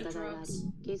いた疑いがあり、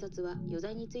警察は余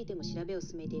罪についても調べを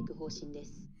進めていく方針で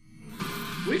す。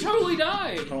 We totally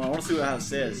died! Hold on, I want to see what how it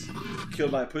says.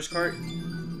 Killed by a pushcart?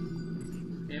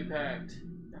 Impact.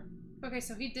 Okay,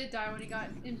 so he did die when he got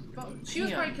in. She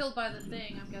was probably killed by the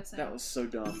thing, I'm guessing. That was so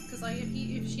dumb. Because like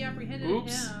if she apprehended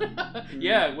Oops. him.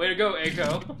 Yeah, way to go,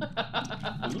 Aiko.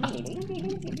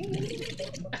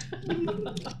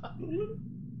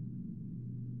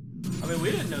 I mean,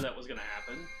 we didn't know that was gonna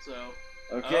happen, so.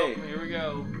 Okay. Oh, here we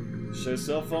go. Show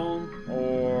cell phone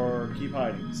or keep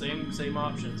hiding. Same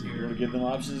options You want here. to give them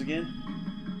options again?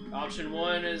 Option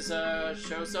 1 is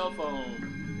show cell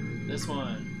phone. This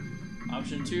one.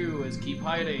 Option 2 is keep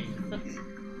hiding.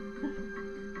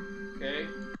 Okay.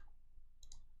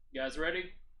 You guys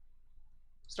ready?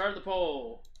 Start the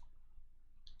poll.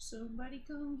 Somebody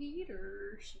come get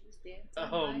her. She was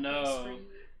dancing. Oh, like no. a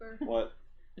stripper. What?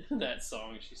 That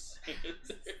song she sang.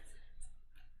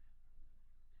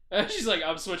 She's like,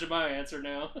 I'm switching my answer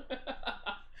now.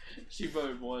 She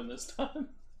voted 1 this time.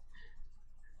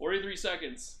 43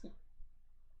 seconds.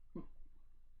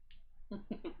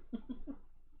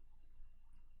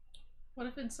 What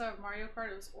if instead of Mario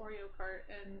Kart it was Oreo Kart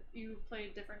and you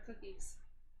played different cookies?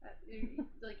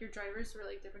 Like your drivers were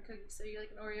like different cookies, so you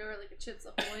like an Oreo or like a Chips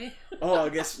Ahoy. Oh, I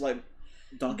guess like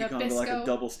Donkey Kong, but like a Nabisco.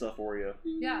 double stuff Oreo.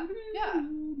 Yeah,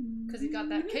 because you got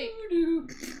that cake.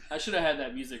 I should have had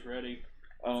that music ready.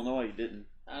 I don't know why you didn't.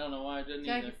 I don't know why I didn't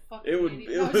Yeah, either. you fucking It would.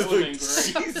 idiot. It No, would. It would've been great.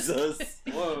 Jesus.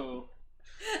 Whoa.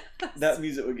 That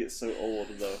music would get so old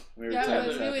though. Every time Yeah,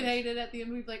 this we would happens. hate it at the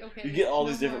end. We'd be like, okay. You get all no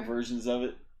these different more. versions of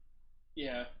it.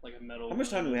 Yeah, like a metal. How much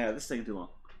time do we have? This is taking too long.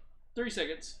 3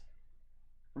 seconds.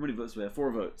 How many votes do we have?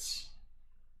 4 votes.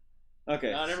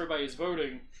 Okay. Not everybody's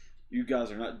voting. You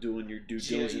guys are not doing your due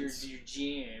Yeah, diligence. your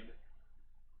jab.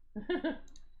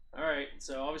 Alright,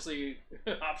 so obviously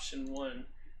option 1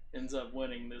 ends up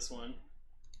winning this one.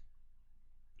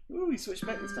 Ooh, he switched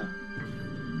back this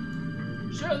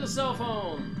time. Show the cell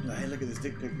phone! Hey, look at this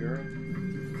dick pic, girl.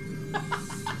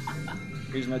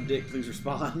 Here's my dick, please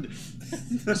respond.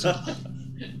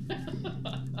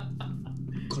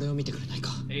 これを見てくれないか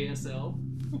ASL. Oh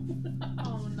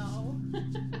no.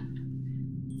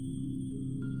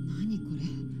 何これ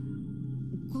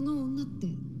この女って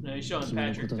No, he's showing 君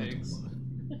のこ Patrick とだと pics. 思う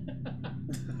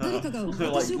誰かが Like,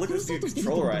 私を look 殺 at そう the としてるって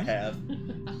こと controller I have.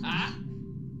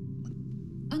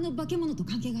 あの化け物と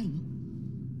関係があるの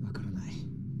わからない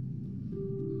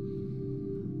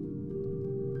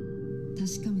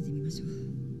確かめてみましょう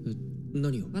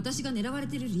何を私が狙われ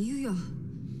てる理由よ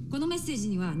このメッセージ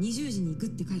には20時に行くっ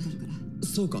て書いてあるから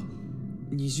そうか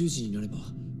20時になれば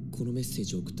このメッセー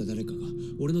ジを送った誰かが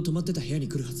俺の泊まってた部屋に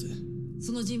来るはず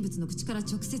その人物の口から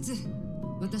直接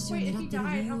私を Wait, if 狙 he ってる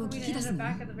died, 理由 how を come we 聞き didn't 出 end す up の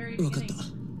back at the very わかった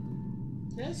beginning?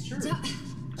 That's true. じゃあ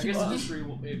I guess it just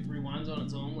it rewinds on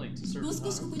its own, like to もう certain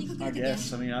少しこ time. こに隠 I れてて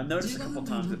guess. I mean, I noticed a 15 couple 分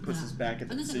間 times だ it ったら puts us back at あ the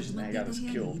なたが decision 泊ま they ってい got た us 部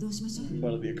屋に killed. 移動しましょう But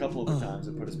it'll be a couple of the times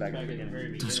it put us back at Back the at the beginning.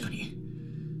 very 確か beginning. に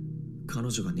彼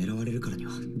女が狙われるからに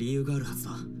は理由があるはず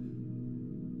だ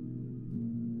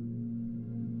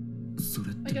そ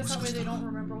れっ I ても guess し that か way し they たら don't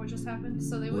remember what just happened,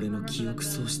 so they 俺 wouldn't の remember 記 that 憶 the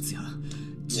喪失や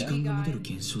時間が戻る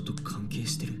現象と関係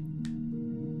してる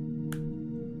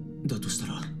だとした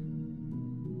ら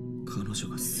彼女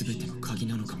が全ての鍵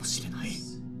なのかもしれない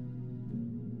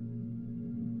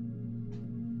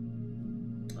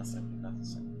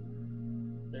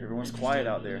Everyone's quiet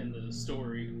out there. In the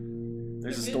story.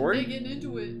 There's a They're story? getting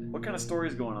into it. What kind of story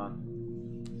is going on?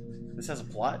 This has a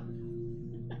plot?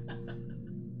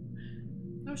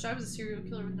 I wish I was a serial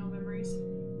killer with no memories.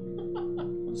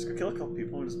 I'm just gonna kill a couple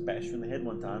people and just bash you in the head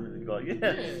one time and then go like, yeah.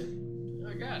 Yeah,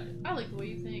 I got it. I like the way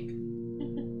you think.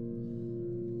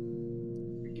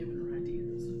 You're giving her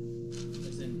ideas.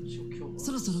 As in, she'll kill us.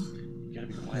 そろそろ You gotta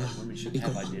be quiet. Women shouldn't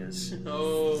have ideas.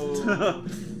 Oh,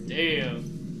 damn.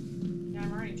 Yeah,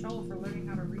 I'm already in trouble for learning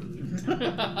how to read.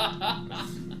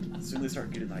 Soon they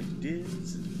start getting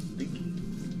ideas and thinking.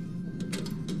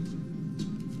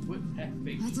 What that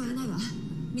big? あいつはいないわ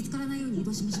見つからないように移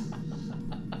動しましょう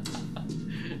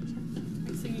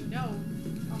Next thing you know,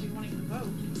 I'll be wanting to vote.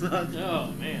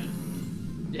 Oh man.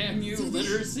 Damn you,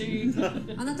 literacy.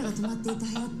 あなたが泊まっていた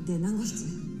部屋って何号室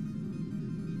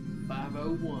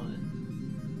 501.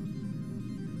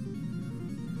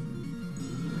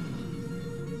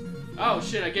 Oh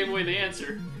shit, I gave away the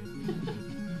answer.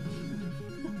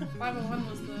 501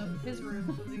 was his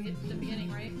room at the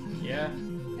beginning, right? Yeah.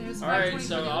 And it was Alright, 520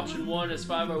 so for the other option one? 1 is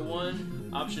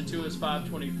 501, option 2 is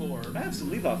 524. I have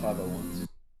some Levi 501s.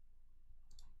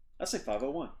 I say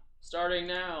 501. Starting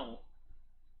now.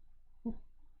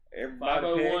 Everybody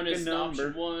 501 pick is a number.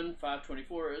 option 1,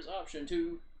 524 is option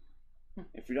 2.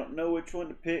 If you don't know which one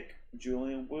to pick,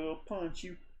 Julian will punch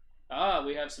you. Ah,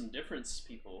 we have some difference,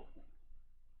 people.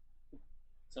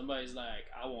 Somebody's like,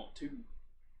 I want 2.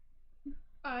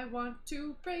 I want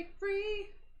to break free.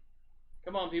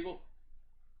 Come on, people.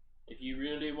 If you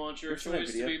really want your Where's that choice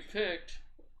to video? be picked,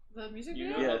 The music you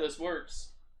video? know Yeah. how this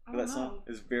works. I That don't song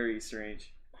know. is very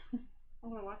strange. I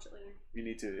want to watch it later. You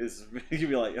need to. It's, you'll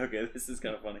be like, okay, this is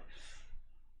kind of funny.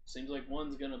 Seems like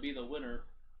one's gonna be the winner.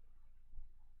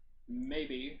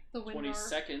 Maybe. The 20 winner.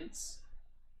 seconds.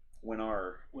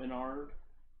 Winrar. Winard.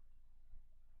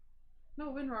 No,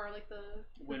 WinRAR, like the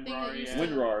thing WinRAR, that used yeah.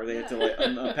 to- Winrar. They have to yeah. like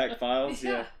unpack files.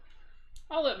 Yeah.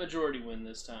 I'll let majority win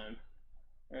this time.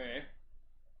 Okay.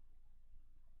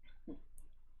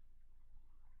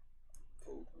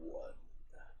 Vote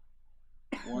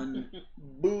one.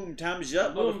 Boom. Time is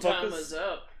up, Boom, time motherfuckers. is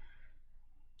up.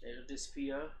 It'll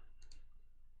disappear.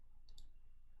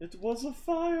 It was a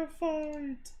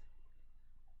firefight.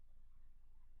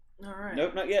 Alright.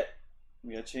 Nope, not yet.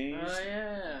 We gotta change. Oh,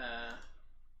 yeah.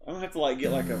 I'm gonna have to like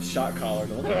get like a shot collar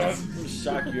to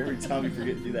shock you every time you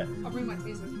forget to do that. I'll bring my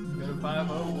taser. Go to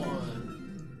 501.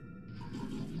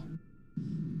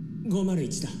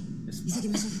 501だ急ぎ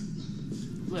ましょう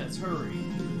Let's hurry.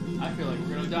 I feel like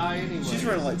we're gonna die anyway. She's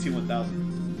running like T1000.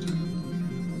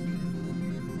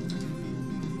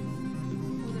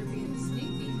 Will there be a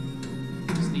sneaky?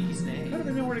 Sneaky snake. How do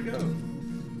they know where to go? That's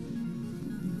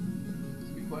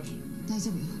a good question. 大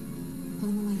丈夫よこ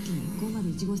のまま一気に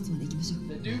501号室まで行きましょう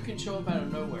The dude can show up out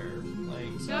of nowhere.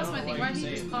 Like, so Yeah, that's I my don't thing. know Why why did you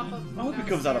he say just pop up? I hope he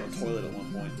comes out of a downstairs? toilet at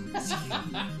one point.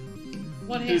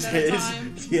 One hand His at head a is,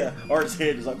 time. yeah, Art's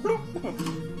head is like, bloop.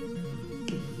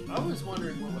 I was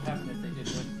wondering what would happen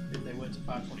if they went to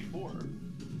 524.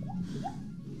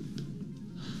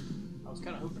 I was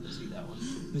kind of hoping to see that one.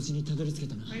 無事にたどり着け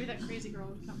たな Maybe that crazy girl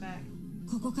would come back.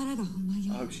 ここからが本番 I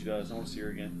よ hope she does. I want to see her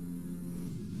again.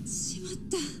 しまっ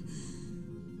た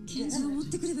拳銃を持っ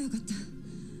てくればよかった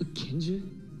拳銃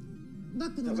バ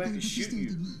ッグの中に隠しておい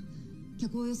たの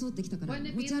客を装ってきたから Wouldn't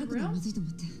it be 持ち in the 歩くのは room? まずいと思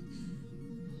って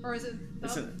Or is it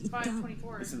It's in-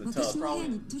 524? It's in the 私 tub. の部屋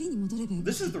に取りに戻ればよかっ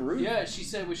た This is the room. Yeah, she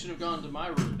said we should have gone to my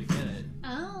room to get it.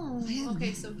 Oh,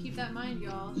 okay, so keep that in mind,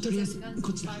 y'all. She Yes, said guns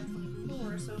coach.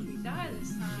 524, so if we die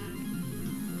this time...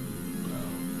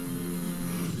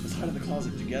 Let's hide in the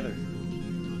closet together.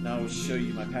 Now I will show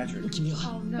you my Patrick. 君は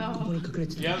Oh ここ no. に隠れ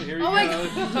てた Yep, here you Oh my go.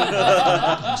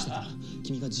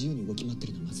 君が自由に動き回って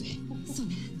るのはまずいそう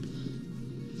ね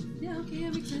Yeah, okay,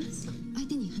 that makes sense. 相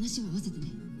手に話を合わせてね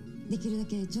できるだ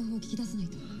け情報を聞き出さない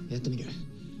とやってみる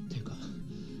というか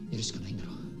やるしかないんだ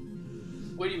ろう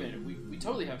Wait a minute, we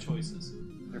totally have choices.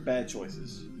 They're bad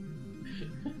choices.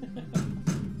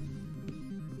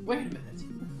 Wait a minute.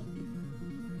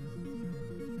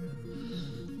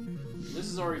 This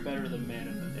is already better than Man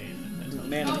of the Day.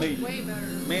 Man Oh, of meat. way better.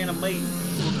 Man of meat.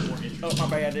 Oh, my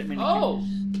bad. I didn't mean to. Oh!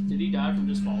 Did he die from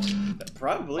just falling?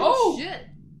 Probably. Oh! Shit.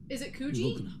 Is it 動く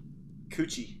Coochie? な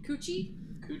Coochie. Coochie?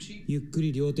 Coochie? ゆっく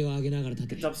り両手を上げながら立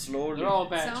て Get up slowly. They're all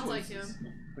bad Sounds like choices. him.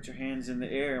 Put your hands in the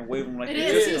air and wave them like It you're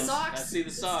is. It His is. socks. I see the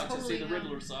It's socks. I see totally the him.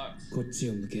 Riddler socks. こっち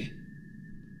を向け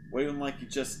Wave them like you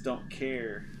just don't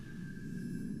care.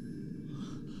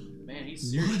 Man,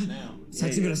 he's serious now.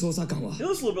 幸村捜査官は It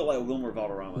looks a little bit like Wilmer お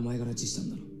Valderrama. 前が拉致したん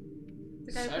だろ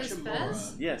The guy who plays Sachimura.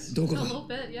 Fez? Yes. どこ A だ little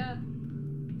bit, yeah.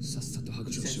 さっさと白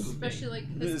状しろ Especially like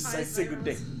This his is eyes. say good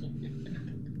day.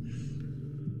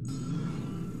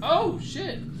 Oh,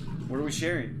 shit! What are we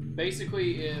sharing?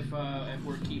 Basically, if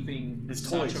we're keeping His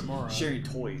toys. Sachimura, Sharing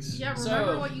toys. Yeah,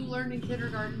 remember So- what you learned in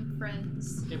kindergarten,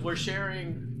 friends. if we're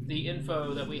sharing the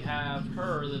info that we have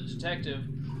her, the detective,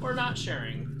 we're not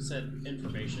sharing said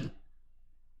information.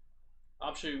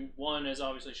 Option 1 is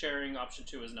obviously sharing, option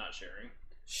 2 is not sharing.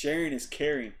 Sharing is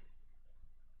caring.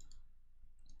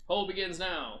 Poll begins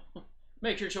now.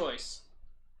 Make your choice.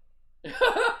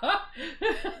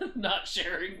 Not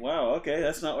sharing. Wow, okay,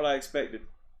 that's not what I expected.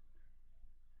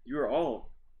 You are all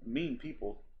mean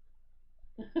people.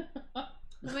 Well,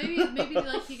 maybe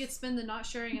like he could spin the not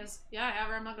sharing as, yeah, I have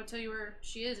her, I'm not gonna tell you where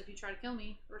she is if you try to kill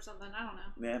me or something. I don't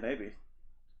know. Yeah, maybe.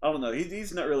 I don't know.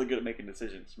 He's not really good at making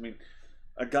decisions. I mean,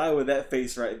 a guy with that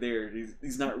face right there,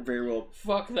 he's not very well.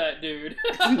 Fuck that dude.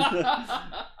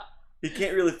 He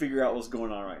can't really figure out what's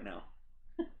going on right now.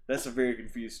 That's a very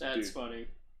confused That's dude. funny.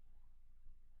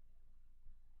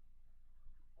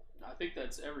 I think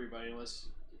that's everybody, unless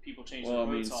people change Well, I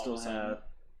their mean, votes all still of a sudden. have.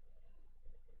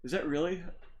 Is that really?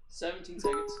 17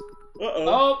 seconds. Uh-oh.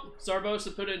 Oh,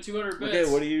 Zarbosa put in 200 bits.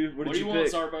 Okay, what do you What do you want,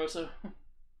 Zarbosa?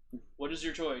 What is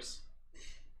your choice?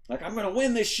 Like, I'm gonna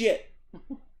win this shit.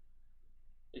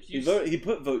 If you He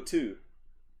put vote 2.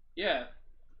 Yeah,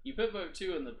 you put vote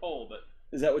 2 in the poll, but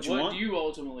Is that what you want? do you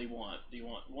ultimately want? Do you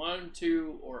want 1,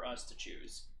 2, or us to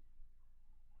choose?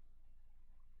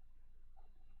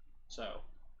 So,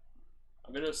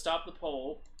 I'm going to stop the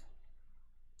poll.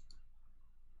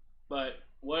 But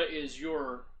what is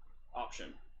your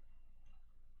option?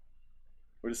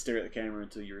 Or just stare at the camera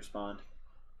until you respond.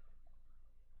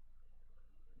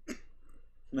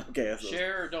 Okay, that's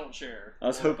Share or don't share? I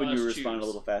was Or hoping you us would respond a choose?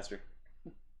 little faster.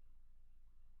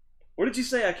 What did you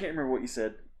say? I can't remember what you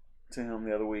said to him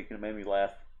the other week, and it made me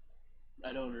laugh.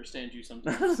 I don't understand you I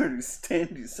sometimes. don't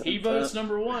understand you sometimes. He votes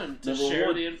number 1 to Number share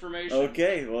 1. the information.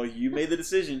 Okay, well, you made the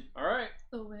decision. Alright.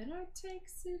 The winner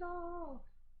takes it all.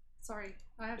 Sorry,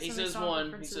 I have He so many says song 1.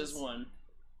 He references. says 1.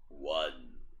 1.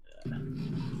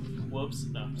 Whoops.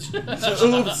 No.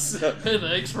 Oops.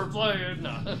 Thanks for playing.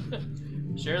 No.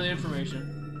 Share the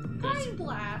information. Mind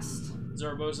blast.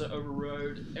 Zarbosa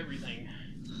overrode everything.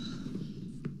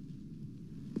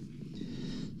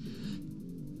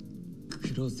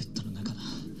 クローゼットの中だ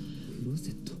クロー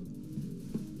ゼット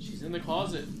She's in the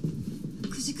closet.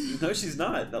 くじく No, she's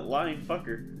not. That lying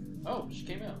fucker. Oh, she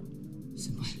came out.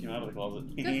 先輩 Came out of the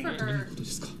closet. Good for 何の her. ことで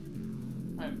すか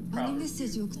I'm あの proud. メッセー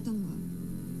ジを送ったのは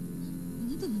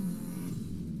あなたなの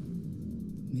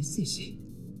メッセージ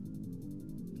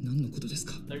何のことです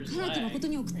か There's カラキの lag. こと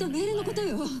に送ったメールのこと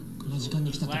よこの時間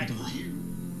に来たってことは Lag for you.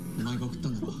 お前が送った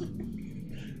んだろ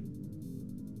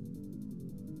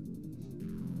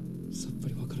さっぱ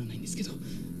りわからないんですけどて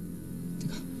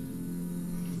か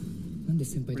なんで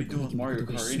先輩 What are と you カ doing ラ with キの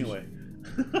こと Mario が Kart 一緒に anyway?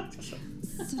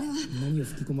 それは何を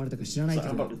吹き込まれたか知らない So け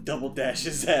I'm ど about to double dash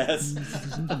his ass.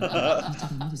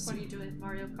 What are you doing,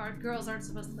 Mario Kart? Girls aren't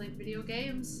supposed to play video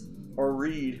games. Or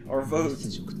read, or メッ vote. セー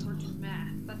ジ送ったの Or は do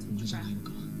math. That's お前じゃ witchcraft. ないの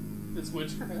か It's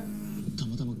witchcraft. た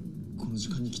またまこの時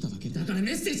間に来ただけだから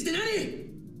メッセージって何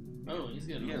Oh, he's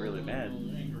getting You get really mad.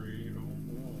 angry.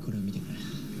 これを見てくれ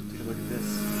Take a look at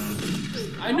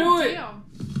this. I knew Oh, it! damn.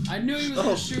 I knew he was Oh.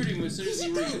 gonna shoot him as soon as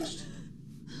he reached.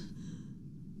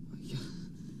 いや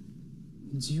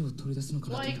銃を取り出すのか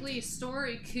なと思って Likely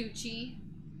story, Coochie.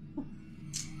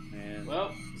 Man.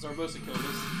 Well, Zarbosa killed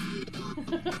us.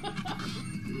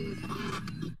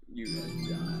 You have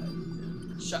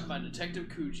died. Shot by Detective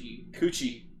Coochie.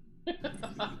 Coochie.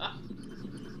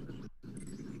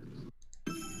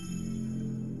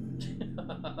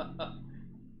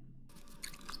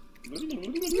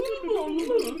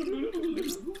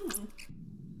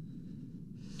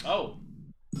 Oh.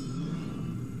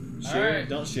 Share, Alright.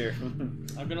 don't share.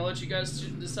 I'm gonna let you guys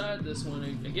decide this one.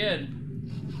 Again,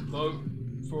 vote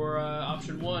for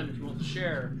option 1 if you want to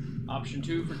share. Option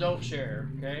 2 for don't share,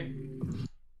 okay?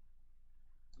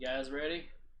 You guys ready?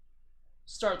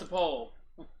 Start the poll.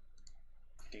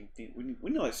 Ding, ding. We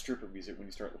need like stripper music when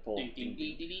you start the poll. Ding, ding,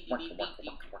 ding, ding, ding,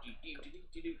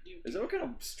 ding, ding. Is that what kind of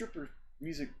stripper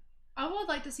music? I would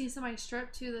like to see somebody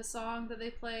strip to the song that they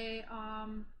play.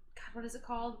 God, what is it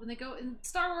called? When they go in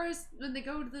Star Wars, when they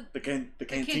go to the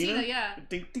cantina? Yeah.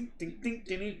 Ding, ding, ding, ding,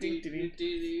 ding, ding, ding,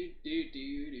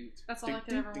 ding. That's all I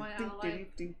could ever want out of life.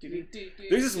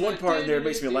 There's this one part in there that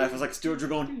makes me laugh. It's like Stuart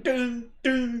going ding,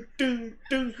 ding, ding,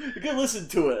 ding. You can listen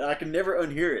to it. I can never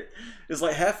unhear it. It's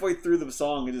like halfway through the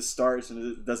song, it just starts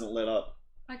and it doesn't let up.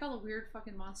 I like all the weird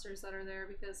fucking monsters that are there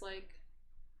because like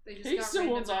they just He got still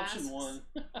random wants option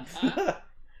masks. 1.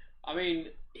 I mean,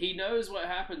 he knows what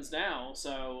happens now,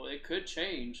 so it could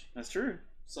change. That's true.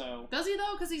 So Does he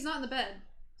though? Because he's not in the bed,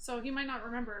 so he might not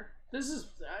remember. this is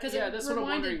Because that's what I'm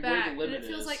wondering back, where the limit and it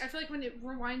feels is. like I feel like when it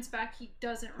rewinds back, he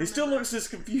doesn't remember. He still looks as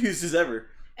confused as ever.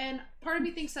 And part of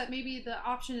me thinks that maybe the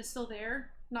option is still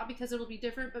there, not because it'll be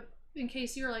different, but in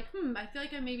case you're like, I feel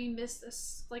like I maybe missed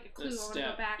this, like a clue. I want to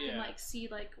go back and like see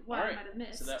like what I might have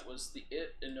missed. So that was the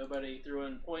it, and nobody threw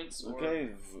in points or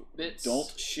bits. Don't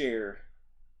share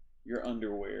your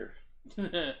underwear.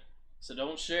 So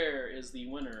don't share is the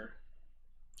winner.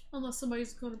 Unless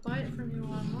somebody's going to buy it from you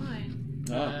online.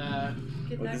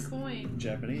 Get Well, that coin.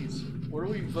 Japanese. What are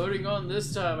we voting on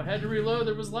this time? I had to reload.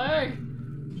 There was lag.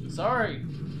 Sorry.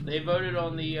 They voted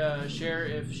on the share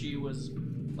if she was,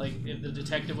 like, if the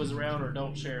detective was around, or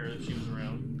don't share if she was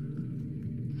around.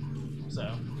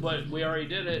 So, but we already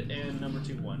did it, and number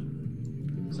 2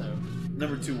 won. So.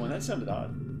 Number 2 won. That sounded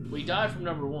odd. We died from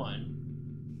number 1.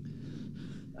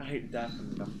 I hate that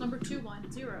from number 2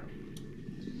 won 0.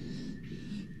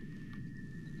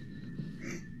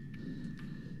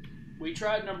 We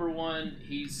tried number 1.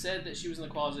 He said that she was in the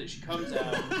closet. She comes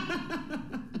out.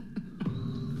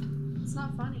 It's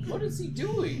not funny. What is he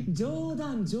doing? 冗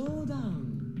談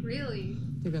Really?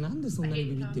 てかなんでそんなに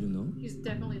ビビってるの He's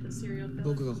definitely the serial killer.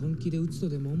 僕が本気で撃つと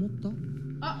でも思った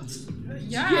Yes!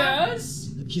 い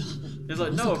や He's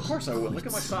like, no, of course I will. Look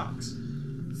at my socks.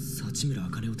 幸村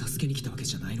茜を助けに来たわけ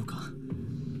じゃないのか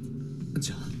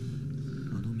じゃあ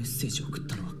あのメッセージを送っ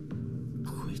たのは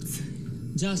こいつ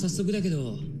じゃあ早速だけ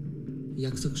ど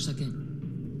約束した件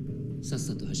さっ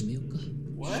さと始めようか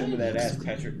Show me that ass,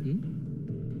 Patrick.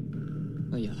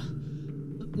 いや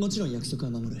もちろん約束は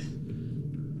守る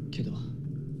けど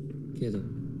理由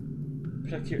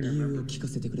を聞か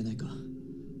せてくれないか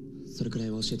それくら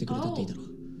いは教えてくれたっていいだろう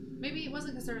Maybe it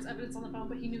wasn't because there was evidence on the phone,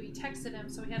 but he knew he texted him,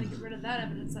 so he had to get rid of that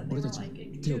evidence that they 俺 were たち like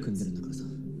in 手を組んでる cahoots. んだからさ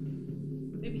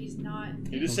Maybe he's not.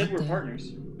 He just said we're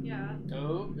partners. Yeah.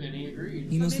 Oh, and he agreed.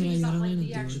 今更やらないなんて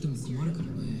言われても困るからね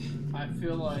I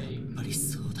feel like やっぱり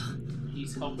そうだ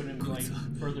he's helping him こい like つは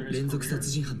further his 連続 career.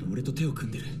 殺人犯の俺と手を組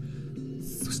んでる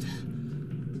そして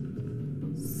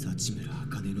幸村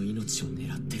茜の命を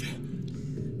狙ってる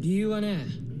理由はね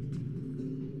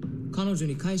彼女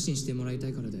に改心してもらいた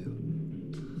いからだよ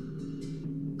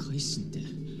改心って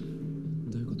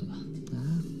どういうことだあ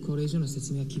あこれ以上の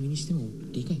説明は君にしても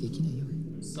理解できないよ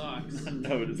Sucks.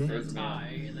 No, it is first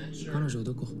Tie in that shirt. 彼女は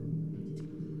どこ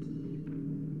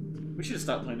We should have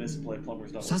stopped playing this and play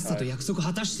Plumbers Don't さっさと Tie. 約束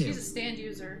果たしてよ He's a stand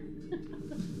user.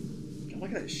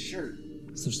 Look at that shirt.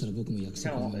 そしたら僕も約 I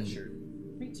束 kind を of want 守 that る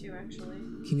shirt. Me too,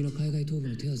 actually. 君の海外逃亡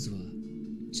の手はずは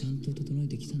ちゃんと整え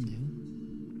てきたんだよ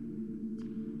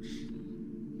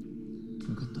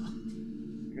分かった I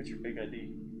got your fake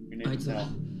ID. Your あ name い is つは now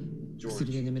薬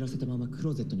George. で眠らせたままクロ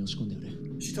ーゼットに押し込んである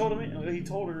She told him. He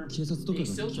told her. 警察とかが He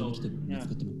still 聞きに来て見つ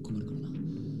かっても困るからな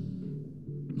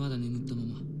まだ眠ったま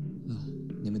まああ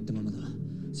眠ったままだ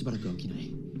しばらくは起きない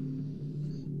連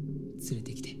れ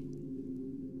てきて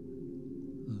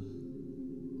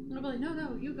I'll be like,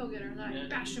 no, you go get her. And then I Yeah.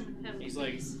 bash him in the head with He's the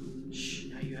like, face. shh,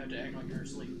 now you have to act like you're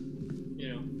asleep. You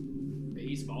know, but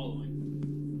he's following.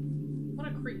 What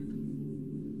a creep.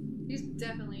 He's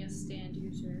definitely a stand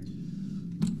user.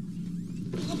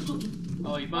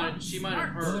 Oh, she might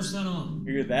have どう heard. したの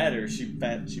Either that or she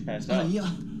passed あ out. いや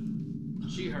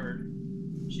She heard.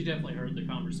 She definitely heard the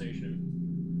conversation.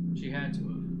 She had to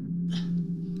have.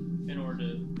 In order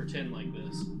to pretend like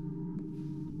this.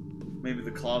 Maybe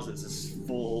the closet's just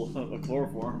full of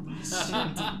chloroform.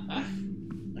 Not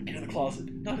in the closet.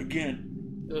 Not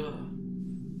again. Ugh.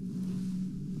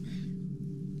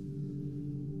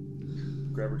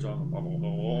 Grab her jaw.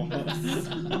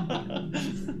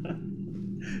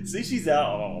 See, she's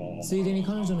out. ついでに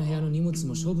彼女の部屋の荷物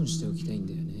も処分しておきたいん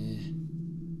だよね。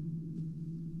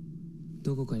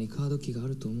どこかにカードキーがあ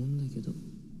ると思うんだけど。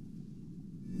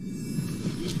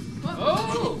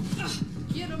Oh!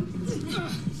 Get him!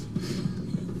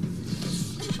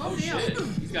 Oh Shit, damn!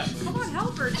 he's got moves. Come on,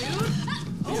 help her, dude!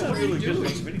 Oh, yeah, really good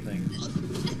at anything.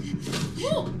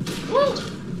 Woo! Woo!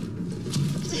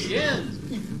 Again!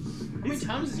 How many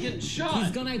times is he getting 気 shot?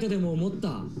 づかないとでも思った。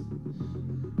ど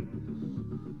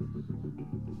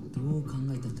う考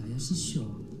えたって怪しいっしょ。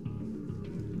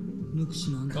無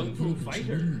口のあんたがテレビで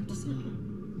喋るなんてさ。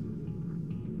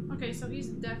Okay, so he's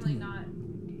definitely not.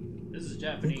 This is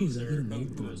Japanese, or Kung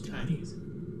Fu is Chinese.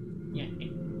 Yeah.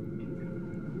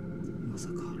 まさ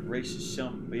か Racist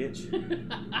chump, bitch.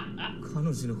 彼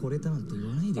女に惚れたなんて言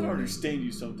わない I で don't よ。 understand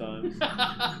you sometimes.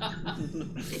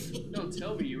 Don't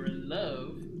tell me you were in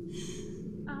love.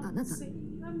 'Cause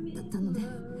だったので It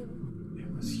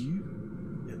was you.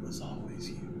 It was always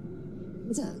you.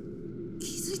 じゃあ気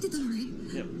づいてたのね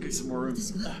Yep, get some more room.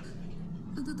 私があ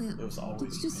なたや It was 特 always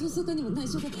殊捜査課にも内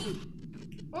緒だ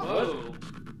Whoa!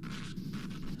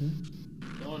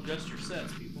 Don't adjust your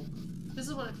sets, people. This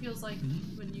is what it feels like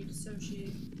when you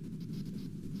dissociate.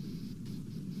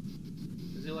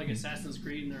 Is it like Assassin's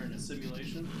Creed and they're in a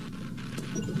simulation?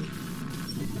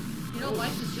 You know,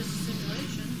 life is just a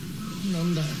simulation. な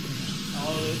んだよ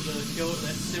Oh, the kill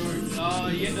that sewer. Oh,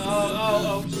 yeah.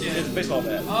 Oh, It's shit. baseball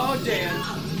bat. Oh, damn.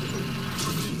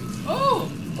 Oh,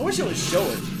 I wish it would show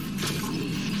it.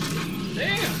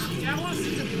 damn. Yeah, I want to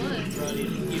see the blood.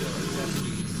 Running, you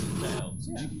know, that helps.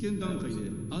 実験段階で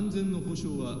安全の保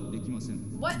証はできません。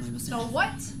 What? No,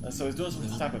 what? So he's doing some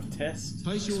type of test.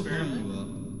 対象範囲は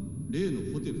例の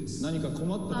ホテルです。何か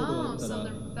困ったことがあ Oh, ったら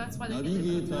so that's why ナ they ビ did ゲ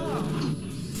it. ーターを Oh.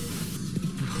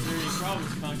 If there are any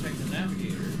problems, contact the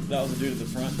navigator. That was the dude at the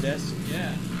front desk.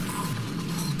 Yeah.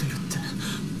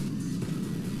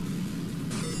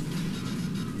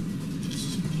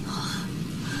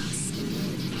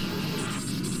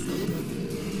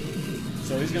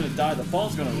 So he's gonna die. The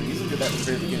phone's gonna ring. He's gonna go back to the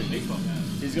very beginning. Baseball bat.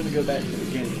 He's gonna go back to the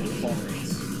beginning when the phone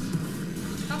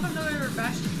rings. How come nobody ever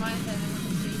bashed my head in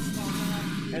with a baseball bat?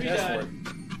 And He that's died. for it.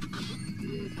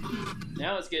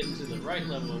 Now it's getting to the right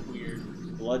level of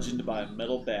weird. Bludgeoned by a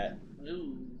metal bat.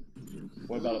 Ooh.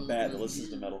 What about a bat that listens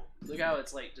to metal? Look how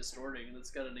it's like distorting.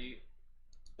 That's kind of neat.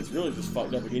 It's really just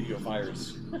fucked up and gave you a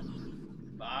virus.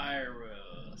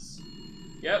 Virus.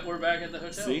 Yep, we're back at the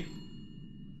hotel. See?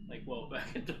 Like, well, back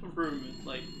at the room,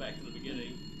 like back to the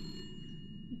beginning.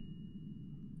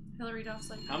 Hillary Duff's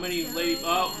like. How many lady?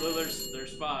 Oh, well, there's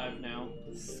 5 now.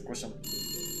 Squish them.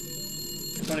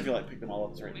 It's funny if you like pick them all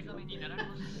up. It's right.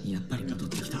 やっぱり戻っ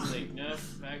てきた。 Like, no,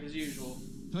 back as usual.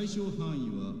 対象範囲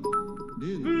は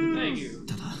例のホテル Thank です you.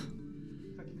 ただ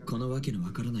このわけの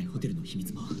わからないホテルの秘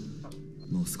密も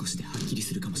もう少しではっきり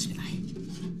するかもしれない。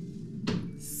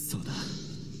そうだ。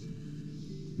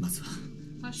まずは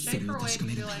Let's shake her awake and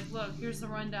be like, look, here's the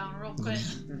rundown real ごめ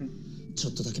quick. ん。ちょ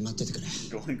っとだけ待っててくれ。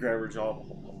 Go and grab her jaw.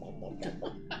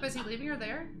 But is he leaving her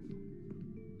there?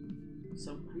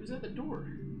 So who's at the door?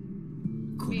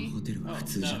 このホテル Oh, は no, 普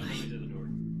通じゃない。 nobody's at the door.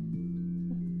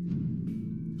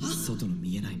 外の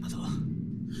見えない窓。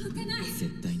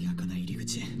絶対に開かない入り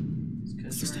口。 It's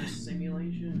 'cause そして we're in a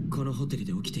simulation. このホテル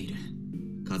で起きている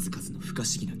数々の不可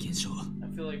思議な現象。 I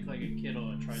feel like a kid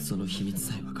will try. その秘密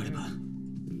さえ分かれば。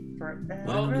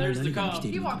 Oh, there's the 何が起 cop. きて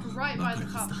い He るのか walked right 分 by か the る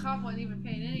は cop. ず The だ。 cop wasn't even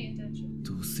paying any attention.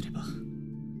 どうすれば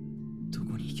ど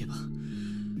こに行けば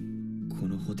こ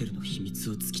のホテルの秘密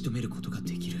を突き止めることが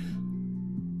できる。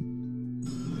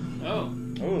 Oh.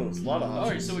 Oh, it's a lot of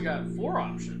Alright, options. so we got 4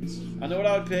 options. I know what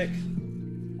I would pick.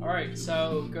 Alright,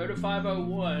 so go to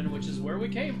 501, which is where we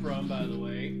came from, by the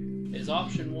way, is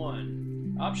option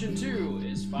 1. Option 2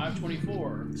 is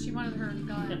 524. She wanted her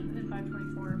gun in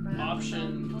 524, but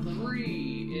Option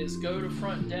 3 is go to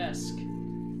front desk.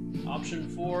 Option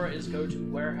 4 is go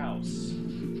to warehouse.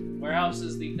 Warehouse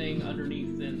is the thing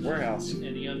underneath in Warehouse.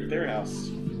 in the under. Their house.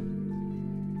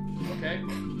 Okay.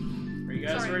 Are you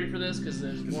guys Sorry. ready for this? Because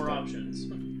there's more options.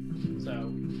 So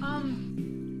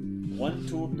 1,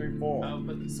 2, 3, 4. I'll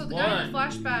put this So the guy in the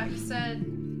 1, flashback said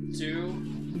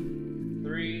 2,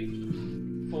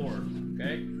 3, 4.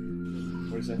 Okay.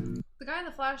 What is that? the guy in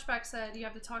the flashback said you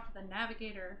have to talk to the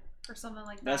navigator or something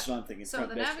like that. That's what I'm thinking. So front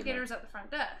the desk or navigator's not. at the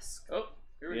front desk. Oh,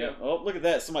 here we Yeah. go. Oh, look at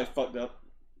that. Somebody fucked up.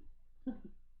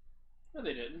 No,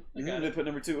 they didn't. They Mhm, got They it. put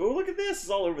number 2. Oh, look at this. It's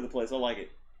all over the place. I like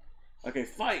it. Okay,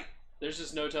 fight. There's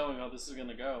just no telling how this is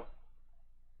gonna go.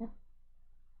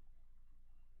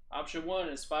 Option 1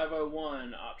 is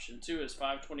 501. Option 2 is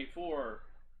 524.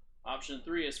 Option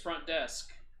 3 is front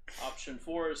desk. Option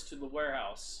 4 is to the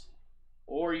warehouse.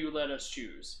 Or you let us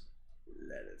choose.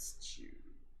 Let us choose.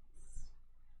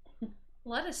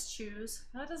 Let us choose.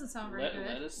 That doesn't sound very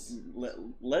good.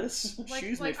 Lettuce Like,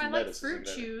 choose. like I like lettuce fruit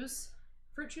chews.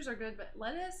 Fruit chews are good, but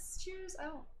lettuce chews, I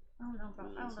don't know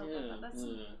about that. That's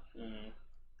it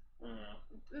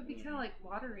would be kind of like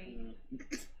watery.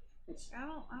 I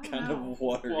don't kind know. of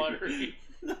watery.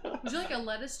 Would you like a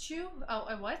lettuce chew? Oh,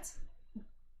 a what?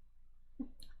 I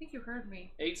think you heard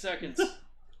me. 8 seconds.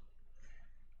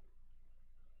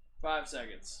 5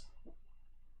 seconds.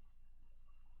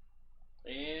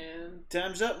 And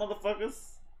time's up,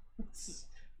 motherfuckers.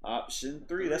 Option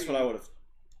 3. That's what I would have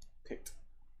picked.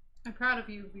 I'm proud of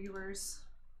you, viewers.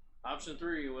 Option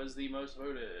 3 was the most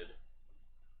voted.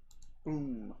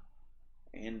 Boom.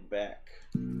 And back.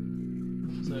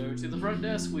 So to the front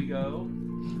desk we go.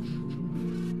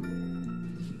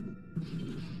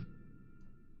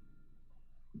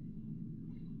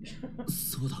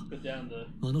 Put down the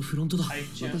hype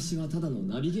check.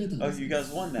 Oh, you guys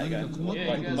won that guy. Yeah,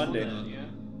 you guys Monday. won that, yeah.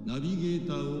 ナビゲー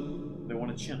ターを They want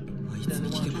a chimp. Yeah, they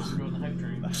want to go on the hype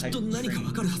train.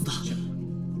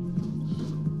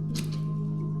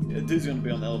 Yeah, dude's gonna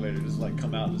be on the elevator, just like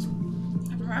come out and just...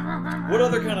 What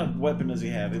other kind of weapon does he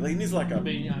have? Like, he needs like a... I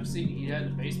mean, I've seen he had a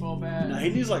baseball bat. No, he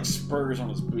needs like spurs on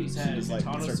his boots. He's had and just like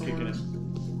katana start kicking it. swords.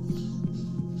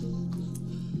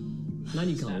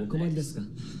 何かお困りですか？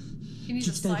 He needs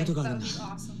a 聞きたい slice. ことがあ That る would ん be だ。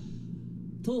 awesome.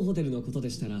 当ホテルのことで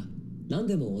したら何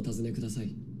でもお尋ねくださ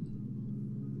い。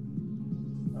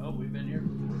 Oh, we've been here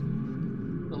before.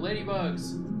 The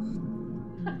ladybugs.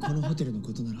 このホテルの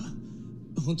ことなら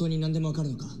本当に何でもわか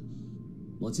るのか？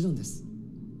もちろんです。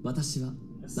私は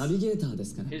ナビゲーターで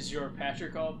すから。 Is your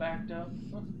Patrick all backed up?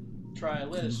 Try a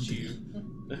lettuce chew.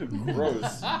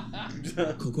 Gross.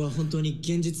 ここは本当に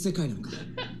現実世界なのか？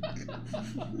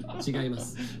違いま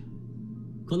す。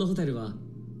このホテルは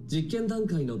実験段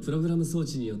階のプログラム装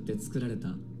置によって作られた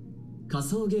仮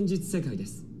想現実世界で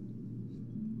す。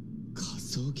仮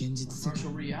想現実世界。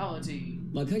 Virtual reality.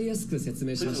 わかりやすく説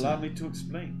明しま Please しょ allow う。 me to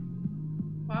explain.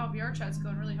 Wow, VR chat's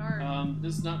going really hard.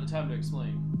 This is not the time to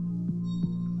explain.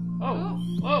 Oh,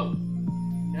 oh!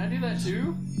 Can I do that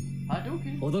too?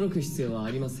 Hadouken. 驚く必要は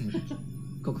ありません。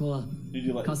ここは Did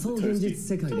you like 仮想現実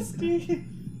世界ですから。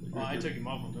 Oh, I took him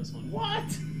off on this one. What?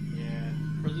 Yeah,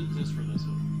 just for this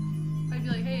one. I'd be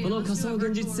like, hey, この let's 仮 do 想 a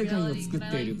現実 virtual 世界を reality. 作 Can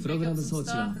って I いる like プログ make ラ up ム some 装置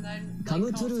stuff は and then カム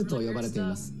like トゥ call ルー some と really 呼ばれ weird ていま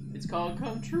stuff? す。 It's called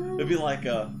Come True. It'd be like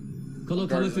この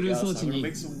カムトゥルー装置に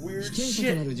make some weird 被験者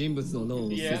とな shit. る人物の脳を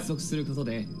接続すること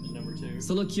で Number 2.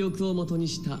 その記憶を元に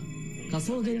した仮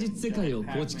想現実世界を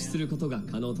構築することが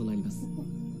可能となります。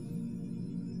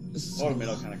それ Automate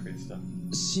は all kind of crazy stuff.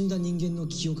 死んだ人間の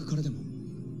記憶からでも？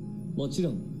もち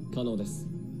ろん可能です。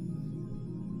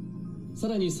さ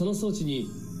らにその装置に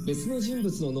別の人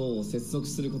物の脳を接続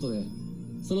することで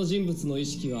その人物の意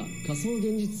識は仮想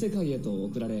現実世界へと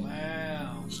送られ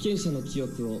Wow. 被験者の記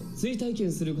憶を追体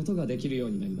験することができるよう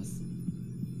になります。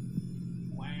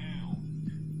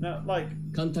 Now, like,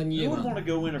 簡単に you 言え would ば want to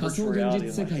go in a 仮想 virtual 現 reality 実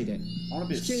and 世 like, 界で I want to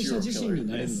be a 被験者 serial 自身 killer に in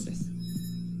なれるの this. です。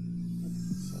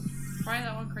 Try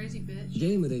that one crazy bitch. ゲ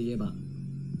ームで言えば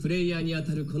プレイヤーにあ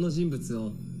たるこの人物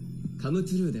をカム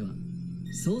トゥルーでは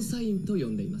捜査員と呼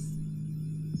んでいます。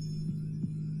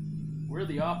 We're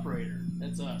the operator.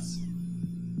 That's us.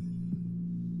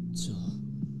 じゃあ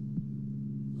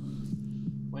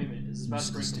Wait a minute. Is this about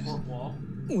to break the fourth wall?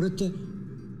 俺って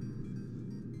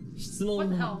質問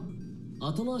What the は hell?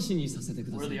 後回しにさせて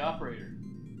くだ We're さ the い。 operator.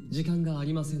 時間があ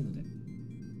りませんので。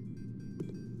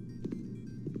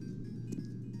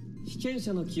被験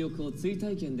者の記憶を追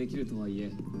体験できるとはい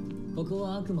え、ここ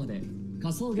はあくまで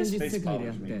仮想現実世界で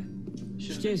あって、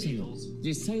被験者の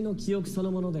実際の記憶そ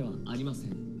のものではありませ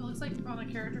ん。 It looks like on the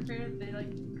character creator, they like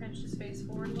crunched his face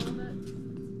forward a little bit.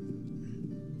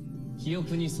 記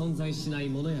憶に存在しない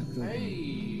ものや空間、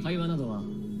 Hey. 会話などは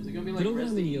Is it gonna be プ like ログラ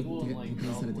ムによ Resident って Evil 保 and like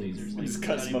管されています。 lasers? Like, Just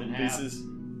cut cuts him them up in in half. pieces.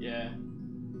 Yeah.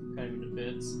 Cut him into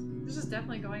bits. This is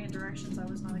definitely going in directions I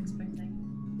was not expecting.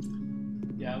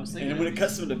 Yeah, I was And thinking. when it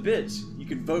cuts them to bits, you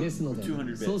can vote ですので、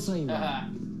 200捜 bits. 査員は Haha.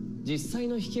 実際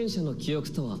の被験者の記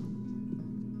憶とは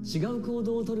違う行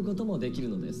動をとることもできる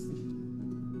のです。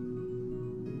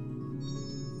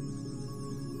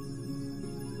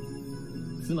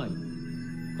つまり、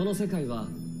この世界は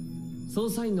捜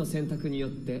査員の選択によ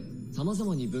って様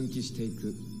々に分岐してい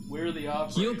く We're the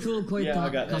記 operator. 憶を超え Yeah, た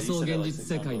I got that. 仮想 You said that 現 like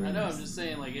実世界 six な I ん know. で I'm す。 just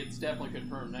saying, like it's definitely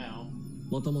confirmed now.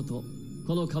 もともと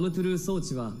このカムトゥルー装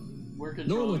置は we're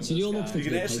脳の controlling 治 this 療目 guy. 的 You で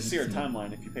can 開 actually 発 see さ our れ、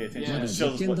 timeline if you pay attention. まだ It shows 実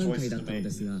us 験 what 段階 choices だ to ったので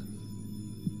make. すが、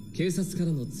警察か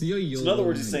らの強い要 So 望 in other を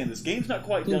words, he's saying this game's not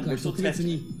quite 今 done. 回 We're still 特別 testing.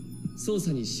 に捜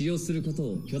査に使用すること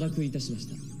を許諾いたしまし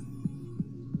た。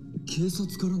警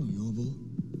察からの要望？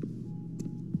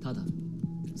ただ、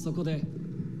そこで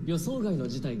予想外の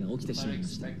事態が起きてしまいま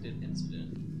した Unexpected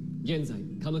incident. 現在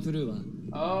カムトゥルーは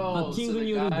Oh, so the Hacking guyに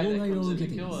よる妨 that 害を comes 受 in け to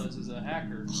てい kill ます us is a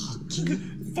hacker.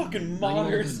 Fucking 何者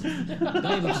modders. かが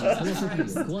外部からその世界を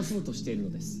壊そうとしている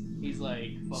のです。 He's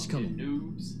like しかも fucking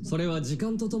noobs. それは時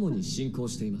間とともに進行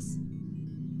しています。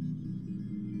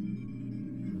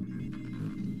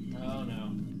 Oh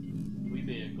no. We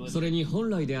be a glitch. それに本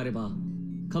来であれば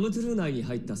カムトゥルー内に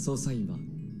入った捜査員は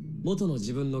元の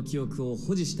自分の記憶を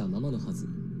保持したままのはず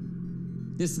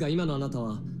ですが、今のあなた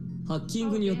はハッキン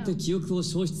グによって記憶を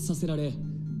消失させられ、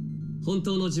本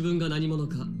当の自分が何者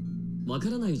かわか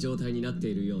らない状態になって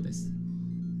いるようです。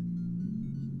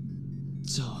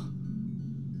じゃあ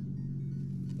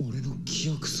俺の記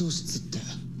憶喪失って。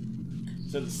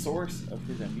 So the source of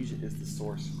his amnesia is the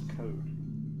source code.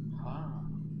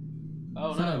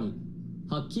 Oh さら no. に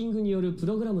ハッキングによるプ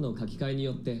ログラムの書き換えに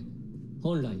よって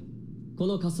本来こ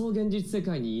の仮想現実世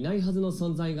界にいないはずの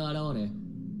存在が現れ、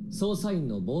捜査員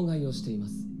の妨害をしていま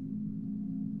す。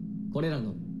これら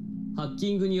のハッ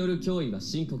キングによる脅威は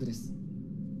深刻です。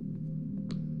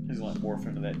 He's gonna like morph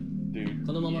into that dude.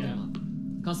 このままでは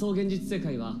仮想現実世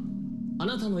界はあ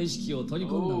なたの意識を取り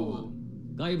込んだまま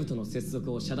外部との接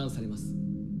続を遮断されます。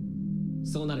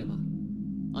そうなれば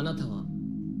あなたは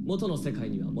元の世界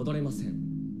には戻れません。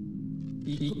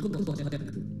一刻も早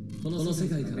くこの世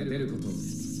界から出ることを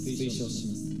推奨し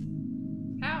ます。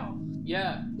 How?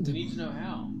 Yeah, we need to know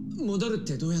how. 戻るっ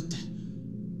てどうやって？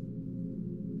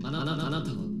あなたは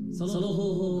その方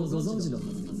法をご存知のは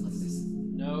ずです。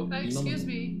 No. Excuse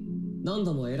me. 何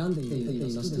度も選んでい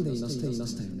ましたよ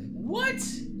ね。 What?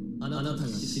 あなたが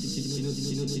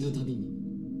死ぬたびに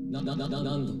何度も。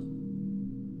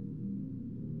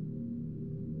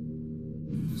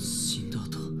死んだ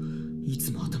後い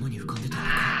つも頭に浮かんでたの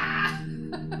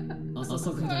か。あ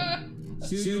そこで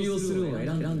終了するを選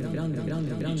んで You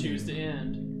choose to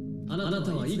end. あな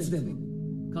たはいつでも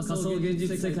仮想現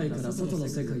実世界から外の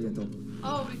世界へと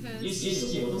Oh, because 意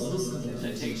識を戻すことが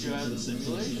That takes you out of the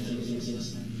simulation.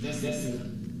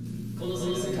 この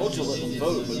世 I 界 told you to let them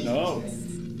vote, but no.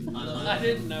 I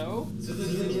didn't know. 続け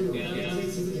てい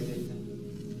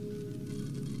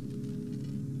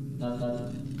た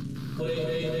これ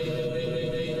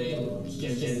危険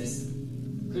です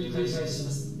繰り返しま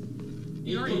す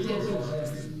一刻も早く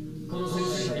この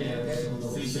世界へ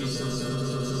推奨します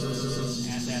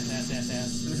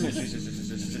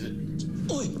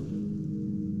おい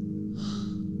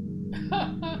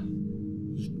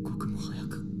一刻も早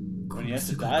く When he has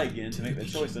to die again to make that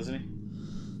choice, doesn't he?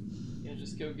 Yeah,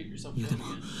 just go get yourself い dead やでも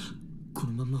again. こ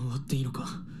のまま終わっていいのか。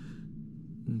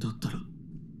だったら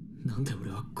なんで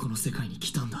俺はこの世界に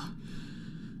来たんだ。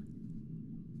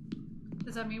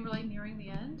 does that mean we're like nearing the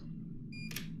end?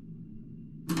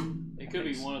 It could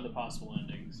be one of the possible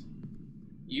endings.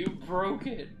 You broke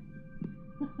it.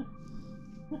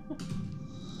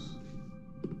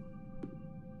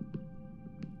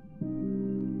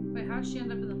 Wait, how'd she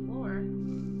end up in the floor?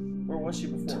 Where was she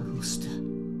ど before? うして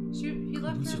He 彼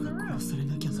left her 女 in the が room. 殺され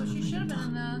なきゃな So らな she い should ん have だ。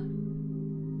 been in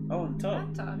Oh, in the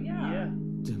tub. bathtub, Yeah. yeah.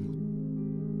 で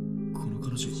もこの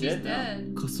彼女 She's Dead now.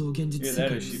 dead. 仮想現実 Yeah, 世 that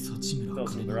界 is の she 幸村 fell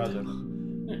茜 through な their んだ eyes よ open. な。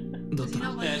だった You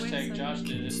ら know, like, wait a Hashtag second. Josh did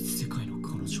現 it. 実世界の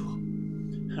彼女は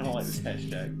I don't like this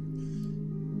hashtag.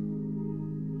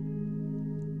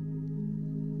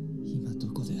 今ど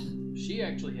こで She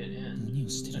actually hit end. 何を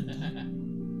してるんだ。ここ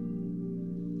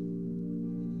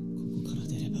から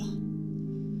出れば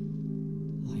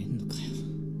会えんのかよ。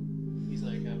 He's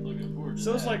like, I'm looking forward to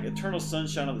So it's that. like Eternal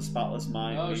Sunshine of the Spotless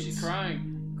Mind Oh, she's meets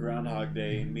crying. Groundhog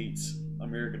Day meets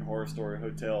American Horror Story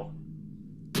Hotel.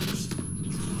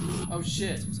 Oh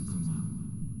shit. 捜査官は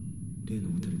例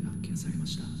のホテルで発見されま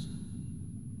した。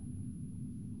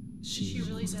 Is she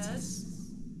really dead?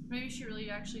 Maybe she really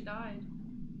actually died.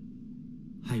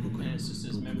 背後から And it's just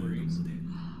his ロープのような memories. もので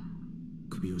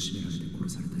首を絞められて殺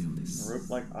されたようで A す。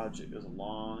 rope-like object is a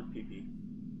long pee-pee.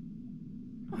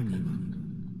 犯人は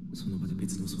その場で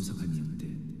別の捜査官によって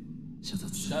射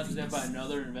殺さ Shot れ to てい death ま by す。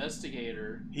 another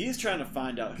investigator. He is trying to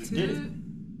find out who did it.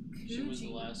 She was the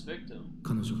last victim.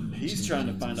 彼女が He's trying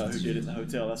to find out who did it in the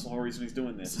hotel. That's the whole reason he's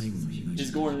doing this. 最後の被害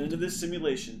He's 者 going into this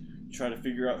simulation to try to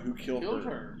figure out who killed Killed her.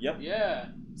 her. Yep. Yeah.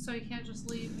 So he can't just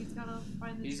leave. He's gotta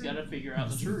find the He's truth. got to figure out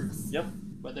the truth. Yep.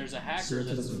 But there's a hacker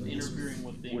that's interfering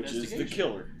with the Which is investigation. the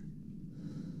killer.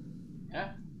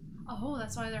 Yeah. Oh,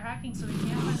 that's why they're hacking, so we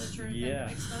can't find the truth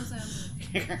and expose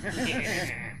him.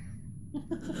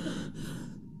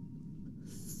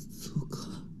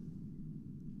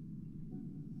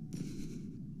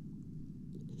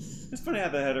 It's funny how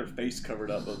they had her face covered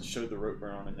up but showed the rope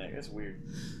burn on her neck. That's weird.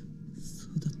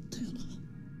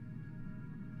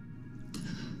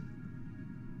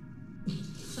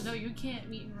 So no, you can't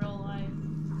meet in real life.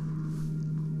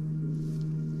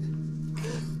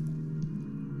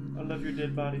 I love your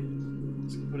dead body.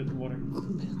 Let's put it in the water.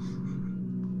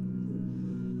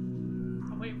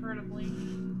 I'll wait for her to blink.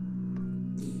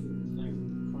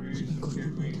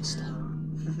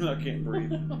 I can't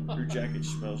breathe. Your jacket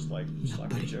smells like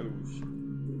sloppy joes.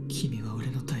 君は俺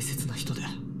の大切な人で。で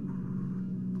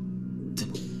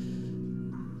も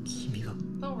君が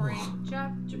Don't worry,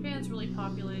 Japan's really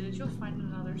populated. You'll find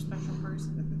another special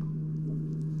person.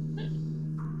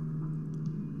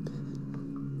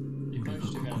 俺が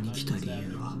ここに来た理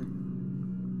由は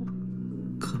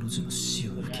彼女の死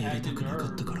を受け入れたくなか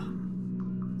ったから。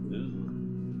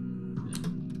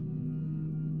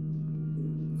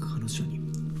彼女に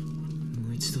も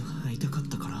う一度会いたかっ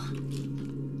たから。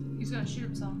He's gonna shoot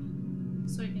himself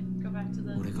so he can go back to the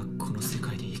俺がこの世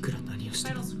界でいくら何をし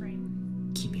ても title screen.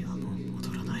 君はもう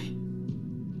戻らない。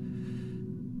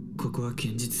ここは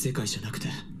現実世界じゃなくて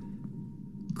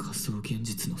仮想現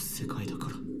実の世界だか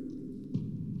ら。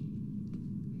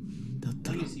だっ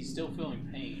たらこ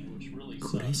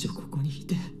れ以上ここにい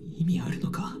て意味あるの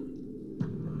か。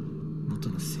元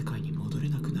の世界に戻れ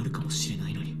なくなるかもしれな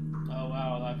いのに。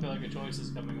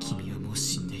君はもう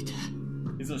死んでいて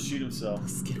He's gonna shoot himself.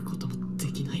 助けることもで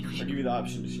きないのに。 I'll give you the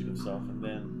option to shoot himself and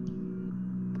then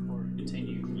Or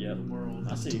continue yeah. the world.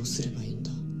 I see. どうすればいいん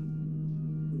だ。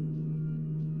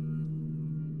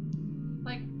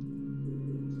 Like,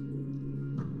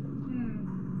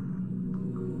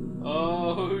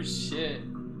 Oh shit.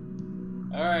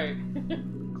 Alright.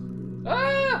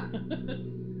 Ah!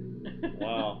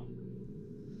 Wow.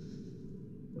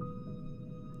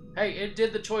 Hey, it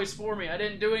did the choice for me. I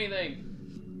didn't do anything.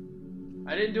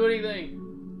 I didn't do anything.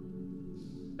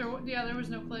 there was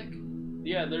no click.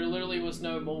 Yeah, there literally was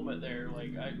no moment there.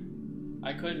 Like,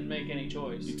 I couldn't make any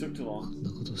choice. You took too long. こん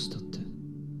なことしたって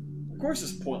Of course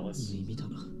it's pointless. 無意味だ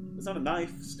な。 It's not a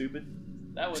knife, stupid.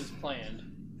 That was planned.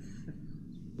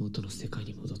 元の世界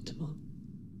に戻っても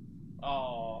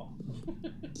Oh.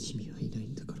 君はいない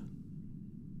んだから。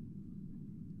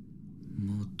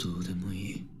もうどうでも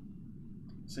いい。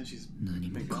 Since she's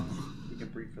何もかも you can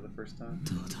breathe for the first time.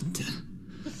 どうだって。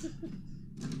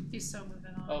 He's so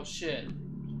moving on. Oh shit.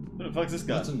 Who the fuck's this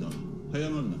guy? Is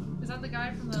that the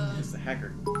guy from the... It's the hacker.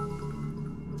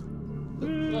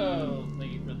 Whoa.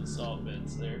 Thank you for the salt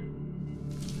bits there.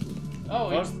 Oh,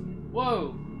 he's...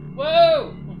 Whoa.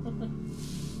 Whoa!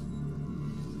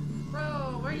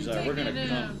 Bro, where are you He's like, taking we're gonna him?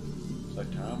 come. It's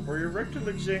like time for your rectal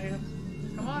exam.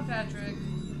 Come on, Patrick.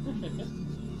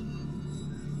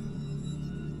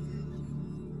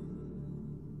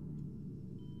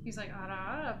 He's like, ara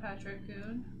ara,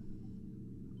 Patrick-kun.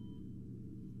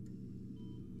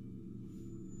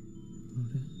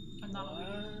 あれ I'm not a weed.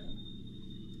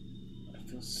 I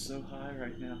feel so high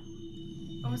right now.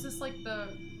 Oh, is this like the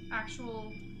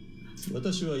actual...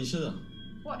 私は医者だ。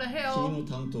 What the 君 hell? の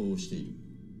担当をしている。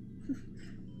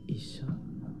医者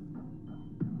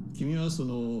君はそ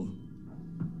の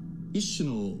一種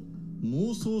の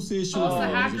妄想性障 Oh,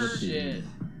 害を it's the 患っている shit. んだ。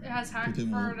 It has hacked とて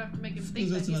も far enough to make him 複 think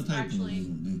that 雑な he's タイプのもの actually...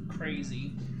 ね。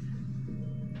 Crazy.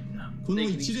 この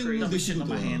一連の Don't 出 be 来 shitting 事 on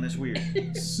my hand. は That's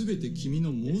weird. すべて君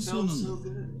の妄 It 想 felt なん so だ。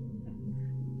 good.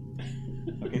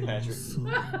 Okay,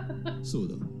 Patrick. そう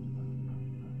だ。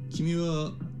君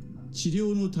は治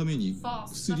療のために False.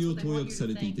 薬 That's を what 投 they want 薬 you さ to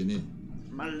れていて think. ね。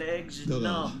 My legs だ are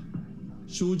が numb.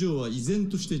 症状は依然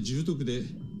として重篤で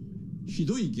ひ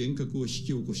どい幻覚を引き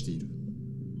起こしている。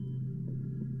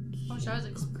 I wish I was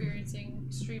experiencing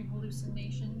extreme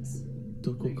hallucinations.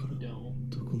 どこから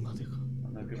どこまでか。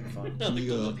 I'm not good for fun. 君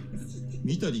が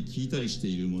見たり聞いたりして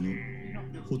いるもの、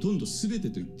ほとんどすべて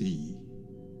と言っていい。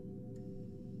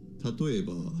例え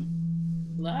ば、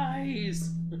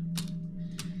 Lies.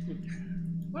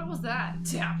 What was that?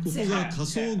 Tap, ここが tap. 仮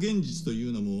想現実とい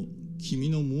うのも君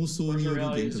の妄想によ Virtual る reality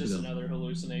幻 is 覚 just だ。 another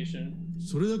hallucination.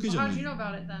 それだけ Well, じゃ how な did い you。know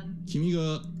about it then? 君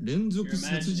が連 You're 続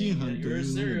殺人 imagining 犯 that と you're a いう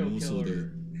serial のも妄想で、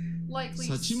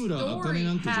 Likely 幸村茜 story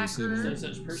なんて女性も hacker. No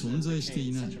such person 存 as 在してい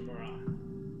Kane, ない。 such a moron.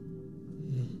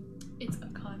 It's a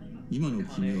cunning. 今の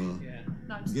君は Yeah.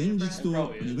 Not just 現 a 実と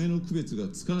brag. 夢の区別が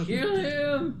つかなくな Kill っている。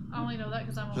 him! I only know that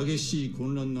because I'm a 激しい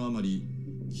混乱のあまり、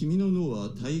君の脳は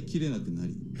耐えきれなくな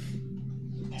り、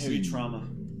 Heavy trauma.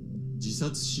 自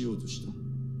殺しようとした。そ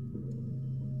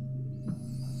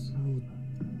う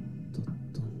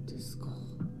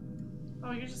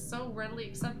Oh, you just so readily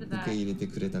accepted 受 that. け入れて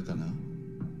くれたかな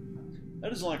That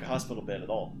doesn't look like a hospital bed at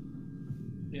all.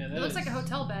 Yeah, that It looks is- like a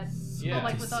hotel bed. Yeah. But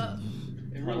like with a...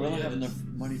 It Well, we really don't have is. enough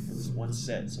money for this one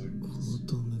set, so we... 相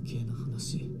当無形な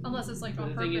話 Unless it's like But on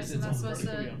the thing purpose, is, and it's that's on, supposed it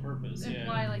could be to on purpose.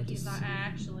 imply Yeah. like he's not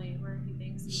actually where he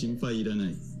thinks he 心 is. 配いらな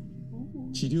い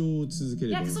治療を続け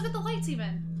れ Yeah, ば because look at the lights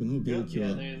even. この病気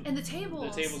Yeah, は they, And the the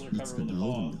tables. tables are いつ covered か治る with a ん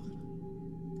ball. だか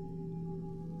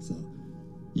らさあ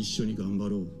一緒に頑張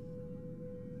ろう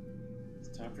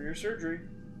It's time for your surgery.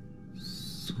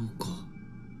 そうか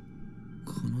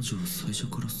彼女は最初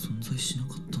から存在しな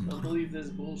かったんだ Don't ろ believe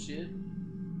this bullshit.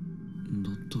 だ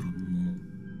ったらも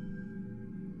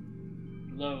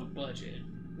Low budget.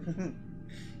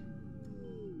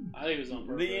 I think it was on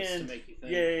The purpose to end. make you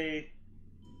think. Yay.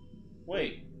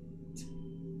 Wait.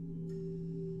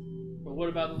 But what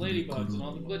about the ladybugs and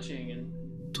all the glitching and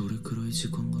うどれくらい時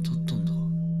間が経ったんだ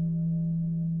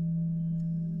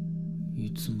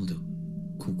いつまで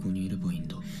ここにいればいいん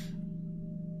だ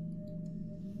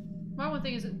My one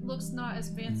thing is it looks not as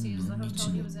fancy as the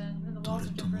hotel he was in, and the walls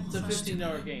are different. it's a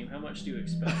 $15 game. How much do you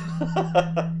expect?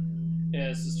 Yeah,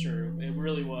 this is true. It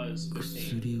really was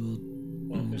 15. 薬は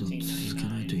Well, まだ続け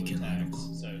ないとい $15.99 け with ないの tax, か so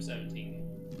 $17 先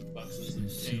and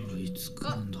生 some はいつ来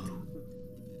るんだろう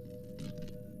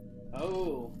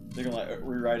Oh, They're gonna like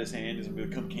rewrite his hand. He's gonna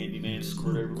become Candyman and いつ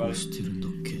screw から everybody. してるんだ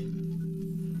っけ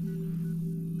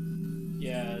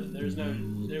yeah. There's no.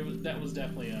 There was that was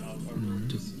definitely on なん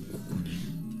で purpose. ここに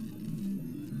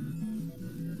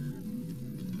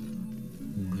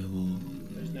俺は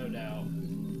There's no doubt.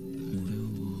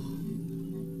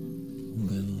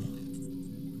 俺は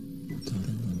誰な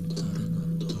んだ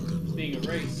It's being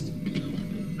erased.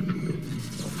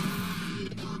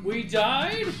 We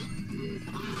died?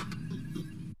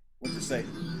 What'd it say?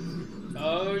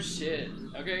 Oh shit.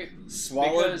 Okay.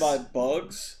 Swallowed Because- by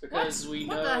bugs? Because we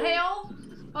know What the hell?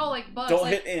 Oh, like bugs. Don't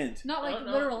like, hit end. Not like No,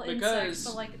 no, literal because insects,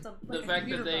 but like it's a the like fact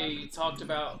a that they talked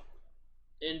about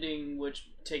ending, which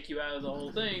take you out of the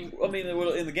whole thing. I mean,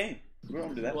 it'll in the game. We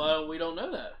don't do that. Well, we don't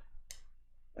know that.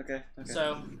 Okay. Okay.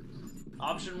 So,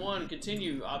 option 1,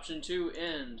 continue. Option 2,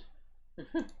 end.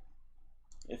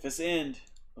 If it's end,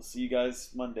 we'll see you guys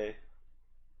Monday.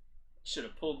 Should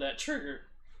have pulled that trigger.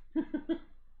 Pull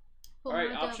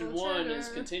Alright, my option double 1 is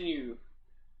trigger. continue.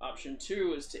 Option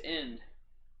 2 is to end.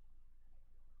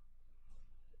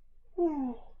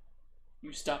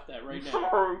 You stop that right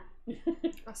now.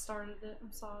 I started it.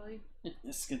 I'm sorry.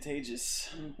 It's contagious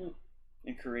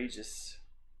and courageous.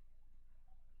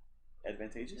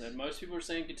 Advantageous? And most people are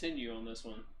saying continue on this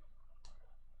one.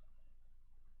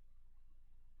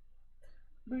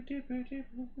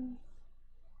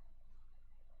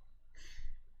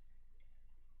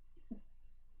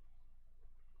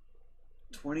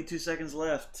 $22 seconds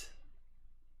left.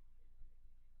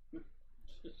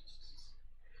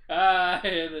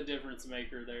 The difference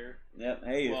maker there. Yep.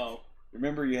 Hey, Whoa.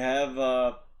 remember you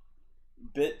have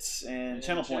bits and And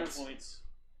channel channel points.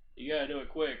 You gotta do it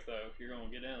quick though if you're gonna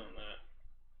get in on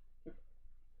that.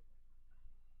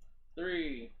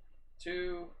 3,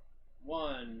 2,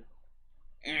 1.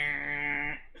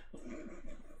 Can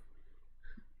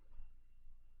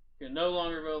no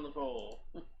longer vote on the poll.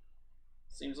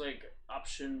 Seems like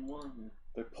option 1.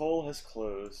 The poll has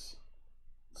closed.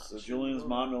 So Option Julian's 1.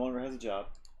 mom no longer has a job.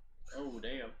 Oh,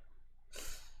 damn.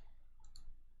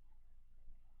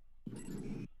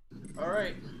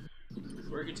 Alright.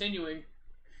 We're continuing.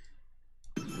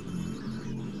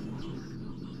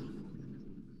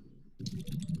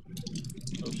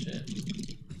 Oh, shit.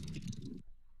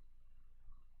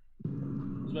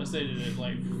 I was about to say, did it,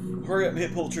 like... Hurry up and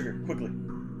hit pull the trigger, quickly.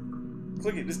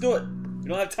 Click it, just do it. You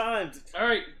don't have time.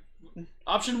 Alright.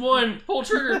 Option 1, pull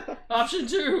trigger. Option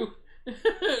 2,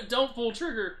 don't pull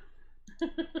trigger.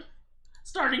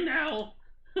 Starting now.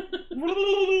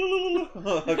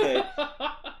 Okay.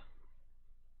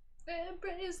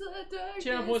 Embrace the darkness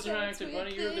Channel points are not that's acting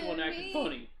funny. You're the one acting within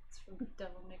funny. me. It's from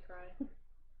Devil May Cry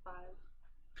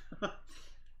 5.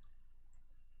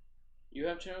 You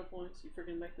have channel points. You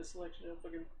freaking make the selection. I'll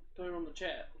freaking put it on the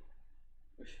chat.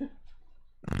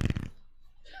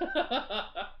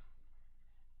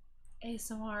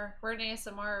 ASMR. We're an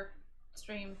ASMR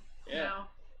stream Yeah. now.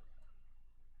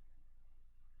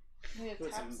 We need to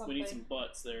tap something. We need some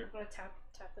butts there. I'm gonna tap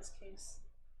this case.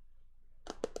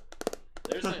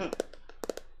 There's a.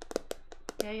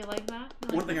 Yeah, you like that? You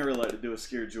One like thing I that? really like to do is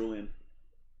scare Julian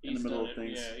in the He's middle done of it.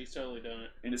 things. Yeah, he's totally done it.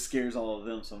 And it scares all of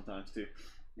them sometimes too.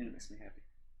 And it makes me happy.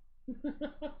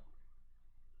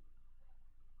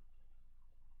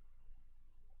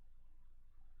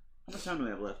 How much time do we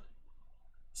have left?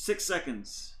 6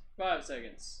 seconds. 5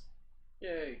 seconds.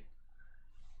 Yay.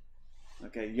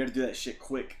 Okay, you gotta do that shit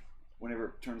quick whenever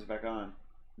it turns back on,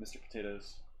 Mr.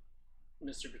 Potatoes.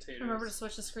 Mr. Potatoes. Remember to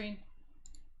switch the screen.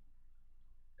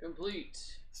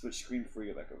 Complete. Switch screen before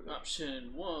you go back over there.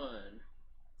 Option 1.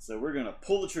 So we're gonna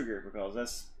pull the trigger because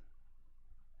that's...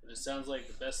 It sounds like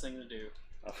the best thing to do.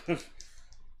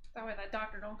 That way that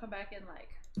doctor don't come back in like,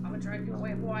 I'm gonna drag you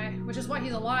away, boy. Which is why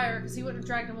he's a liar, because he wouldn't have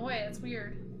dragged him away. That's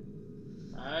weird.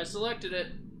 I selected it.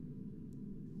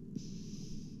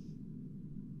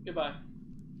 Goodbye.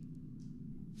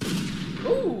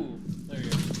 Ooh! There you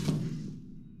go.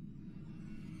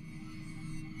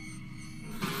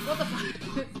 What the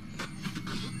fuck?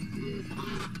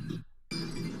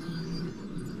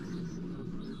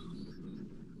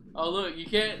 Oh look, you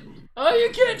can't... Oh, you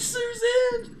can't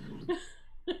Susan!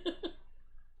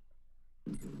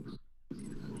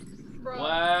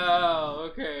 Wow,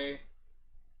 okay.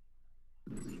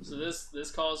 So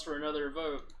this calls for another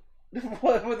vote.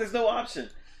 What? There's no option.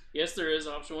 Yes, there is.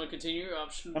 Option 1, continue.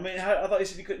 Option... I mean, I thought you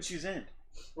said you couldn't choose end.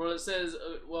 Well, it says...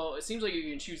 well, it seems like you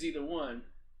can choose either one.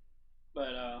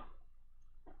 But,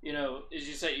 you know, as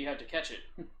you say, you have to catch it.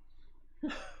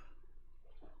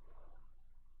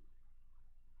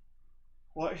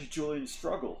 Why should Julian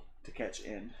struggle to catch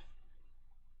end?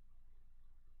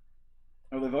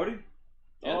 Are they voting?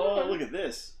 Yeah, oh, look at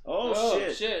this. Oh,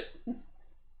 shit.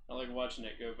 I like watching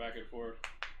it go back and forth.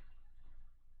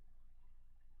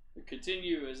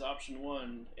 Continue is option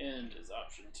 1, end is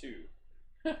option 2.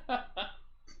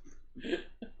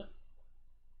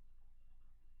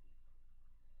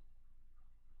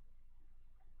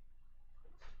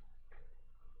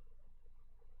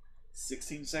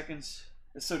 16 seconds?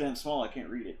 It's so damn small I can't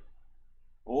read it.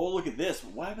 Oh, look at this.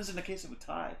 What happens in the case of a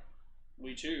tie?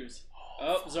 We choose.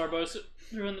 Oh, Zarbosa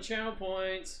doing the channel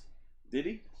points. Did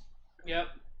he? Yep.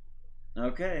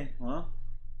 Okay, well.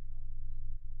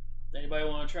 Anybody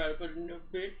want to try to put it in a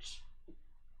bitch?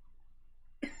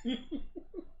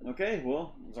 Okay,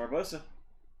 well, Zarbosa.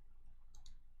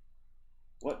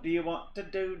 What do you want to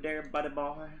do there, buddy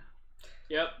boy?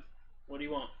 Yep. What do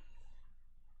you want?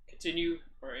 Continue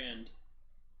or end?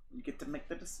 You get to make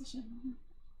the decision.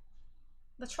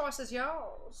 The choice is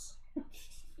yours.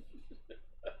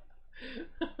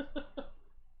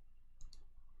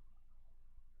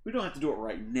 We don't have to do it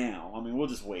right now. I mean, we'll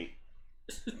just wait.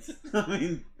 I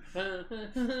mean, we'll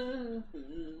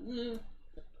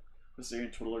sit here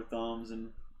and twiddle our thumbs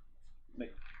and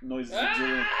make noises at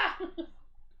Julian.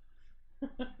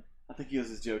 I think he was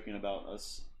just joking about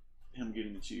him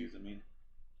getting to choose. I mean,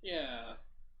 yeah,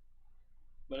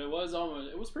 but it was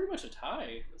pretty much a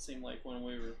tie. It seemed like when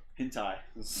we were hentai.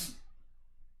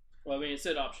 Well, I mean, it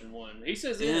said option 1. He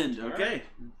says end. end. Okay. Right.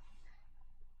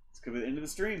 It's gonna be the end of the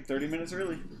stream. 30 minutes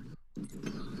early.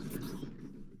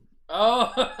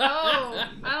 Oh. Oh,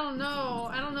 I don't know.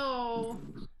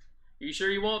 Are you sure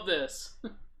you want this?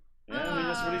 Yeah, I mean,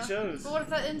 that's what he chose. But what if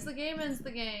that ends the game,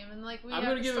 and like we I'm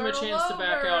have gonna give him a chance to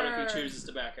back out if he chooses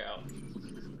to back out.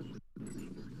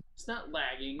 It's not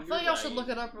lagging. I feel like y'all should look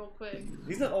it up real quick.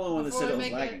 He's not the only one that said it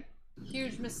was lagging. A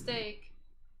huge mistake.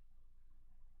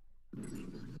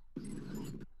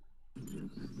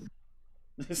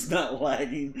 It's not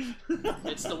lagging.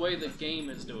 It's the way the game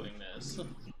is doing this.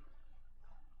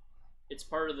 It's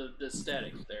part of the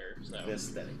aesthetic there. So. The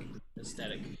aesthetic.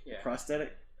 Aesthetic, yeah.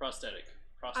 Prosthetic? Prosthetic.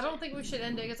 I don't think we should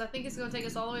end it because I think it's going to take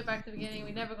us all the way back to the beginning.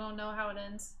 We're never going to know how it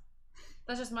ends.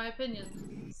 That's just my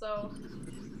opinion. So.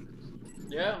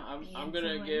 Yeah, I'm going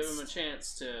to give him a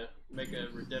chance to make a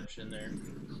redemption there.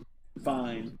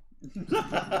 Fine. It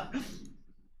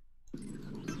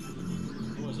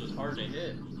was hard to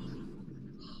hit.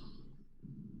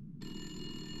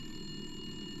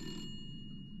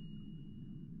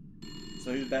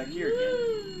 So he's back here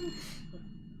again.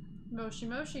 Moshi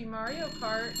Moshi Mario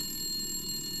Kart.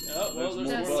 Oh, well,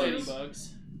 there's more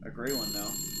ladybugs. A gray one now.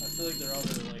 I feel like they're all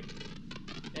gonna like.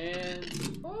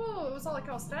 And. Oh, it was all like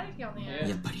all staticky on the end.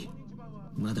 Yeah.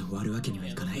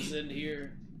 This end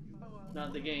here.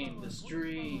 Not the game, the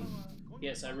stream.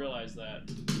 Yes, I realize that.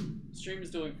 The stream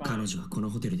is doing fine. You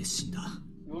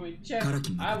want me to check? I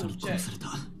will check.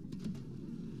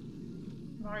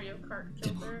 Mario Kart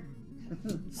killed her.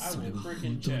 I will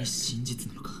freaking check. If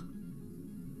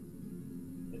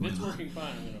it's working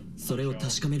fine, I'm gonna.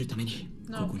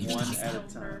 No, 1 at a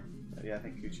time. Yeah, I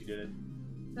think Gucci did it.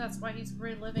 That's why he's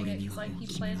reliving it. It's like he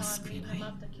planned on being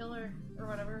enough to kill her or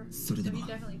whatever. So he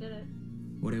definitely did it.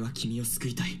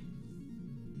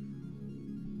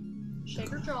 Shake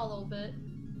her jaw a little bit.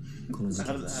 How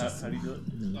do you do it? I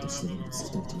can't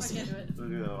do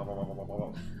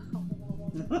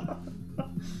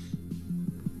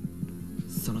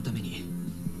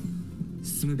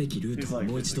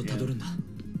it.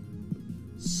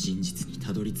 真実に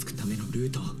たどり着くためのル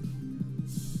ートを。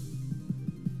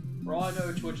 For all I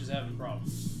know, Twitch is having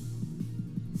problems.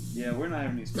 Yeah, we're not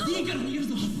having these problems. いいから逃げる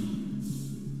ぞ。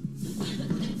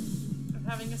 I'm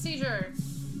having a seizure.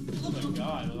 Oh my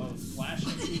god, with all the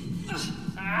flashing.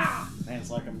 Ah! Man, it's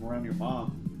like I'm around your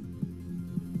mom.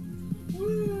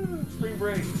 Woo! Spring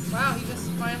break. Wow, he just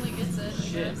finally gets it, I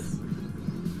Shit. guess.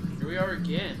 Here we are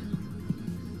again.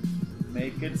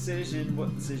 Make a decision.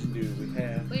 What decision do we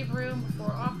have? Leave room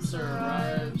before officer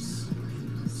arrives.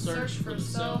 Search for the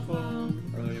cell phone.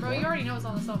 Bro, you already know it's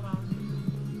on the cell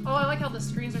phone. Oh, I like how the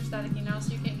screens are staticky now,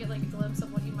 so you can't get like a glimpse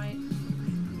of what you might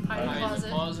hide in the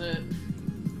closet.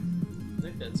 I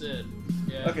think that's it.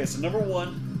 Yeah. Okay, so number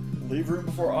 1, leave room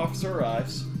before officer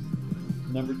arrives.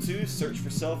 Number 2, search for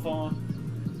cell phone.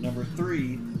 Number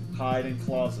 3, hide in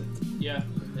closet. Yeah,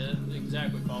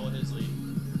 exactly. Follow his lead.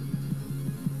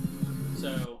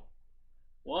 So,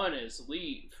 1 is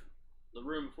leave the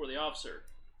room before the officer.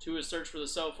 2 is search for the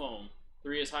cell phone.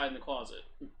 3 is hide in the closet.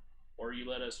 Or you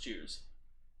let us choose.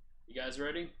 You guys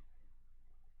ready?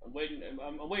 I'm waiting.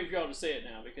 I'm waiting for y'all to say it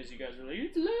now because you guys are like,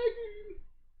 it's laggy.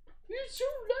 It's so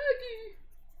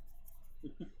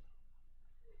laggy.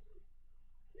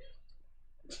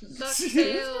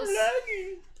 DuckTales.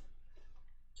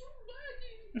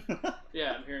 laggy.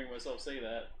 Yeah, I'm hearing myself say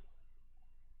that.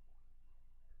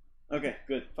 Okay,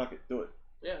 good. Fuck it. Do it.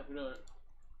 Yeah, we're doing it.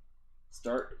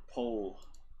 Start poll.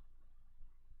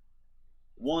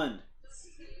 1,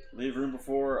 leave room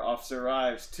before officer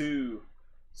arrives. 2,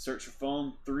 search for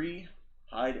phone. 3,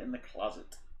 hide in the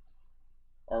closet.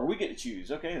 Or we get to choose.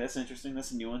 Okay, that's interesting.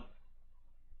 That's a new one.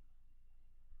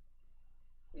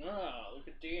 Oh, look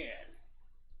at that.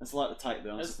 That's a lot to type,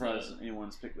 though. I'm That's surprised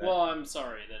anyone's picked that. Well, I'm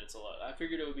sorry that it's a lot. I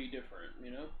figured it would be different,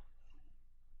 you know?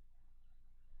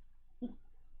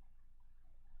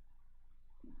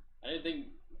 I didn't think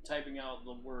typing out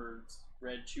the words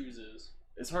red chooses.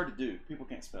 It's hard to do. People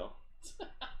can't spell.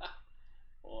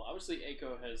 Well, obviously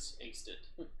Aiko has aced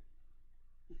it.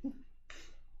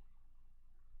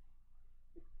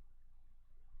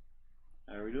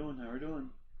 How are we doing? How are we doing?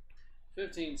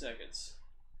 15 seconds.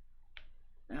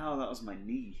 Ow, that was my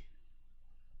knee.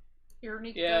 Your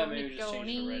Nico, Yeah, maybe just Nico,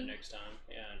 change to red knee. next time.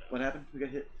 Yeah, I know. What happened? We got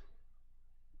hit.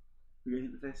 We got hit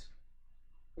in the face.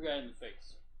 We got in the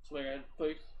face. So I got in the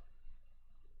face.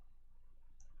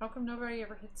 How come nobody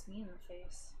ever hits me in the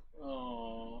face?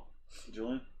 Oh.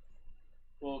 Julian?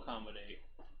 We'll accommodate.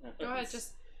 Go ahead,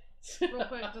 just real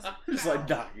quick, just. Just like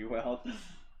knock you out.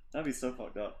 That'd be so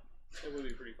fucked up. It would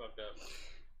be pretty fucked up.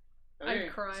 I'd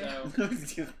cry. So,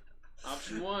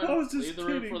 option 1, I was just leave the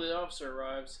room kidding. before the officer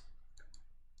arrives.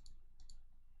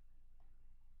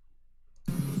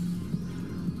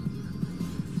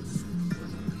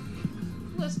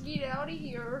 Let's get out of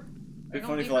here. It'd be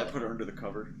funny if I like put her under the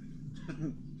cover.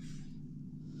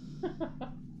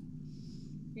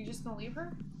 You just gonna leave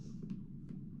her?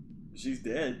 She's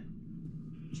dead.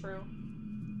 True.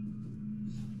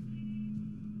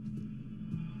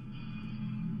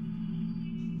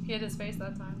 He hit his face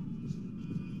that time.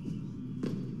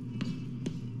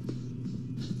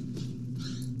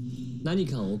 何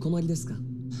かお困りですか？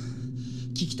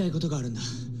聞きたいことがあるんだ。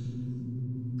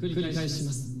繰り返し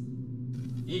ます。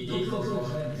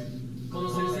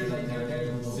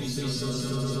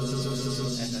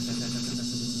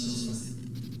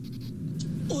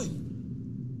おい。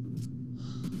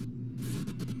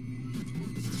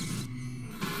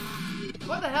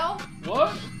What the hell?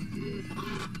 What?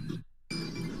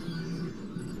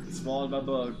 Swallowed by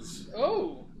bugs.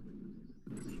 Oh!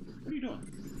 What are you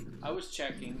doing? I was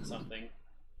checking something.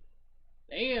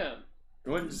 Damn!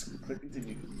 Go ahead and just click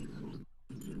continue.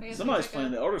 I guess Somebody's we pick playing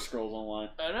up. the Elder Scrolls online.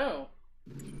 I know.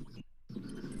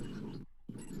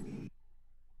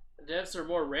 The deaths are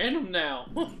more random now.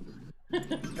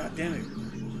 God damn it.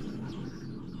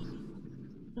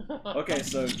 Okay,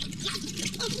 so Did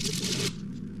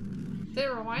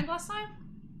it rewind last time?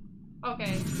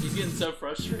 Okay. He's getting so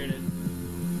frustrated.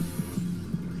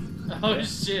 Oh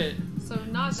shit. So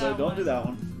not so that don't one. do that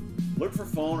one. Look for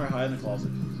phone or hide in the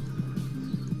closet.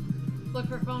 Look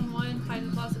for phone 1, hide in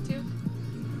the closet 2.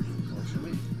 Works for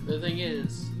me. The thing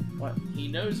is, What? he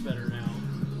knows better now.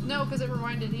 No, because it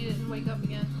rewinded. He didn't wake up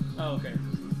again. Oh, okay.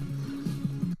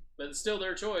 But it's still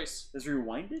their choice. Is it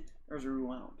rewinded or is it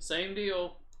rewound? Same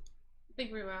deal. I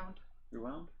think rewound.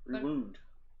 Rewound? But- Rewound.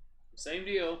 Same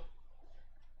deal.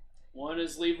 1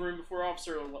 is leave room before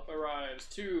officer arrives.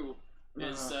 2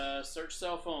 is search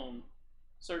cell phone.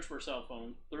 Search for cell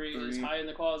phone. 3 is hide in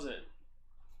the closet.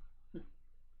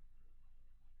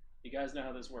 You guys know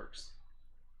how this works.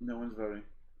 No one's voting.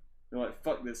 They're like,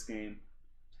 fuck this game.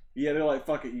 Yeah, they're like,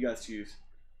 fuck it, you guys choose.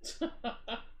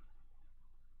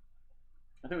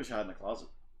 I think we should hide in the closet.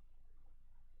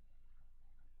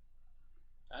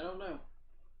 I don't know.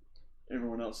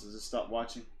 Everyone else has just stopped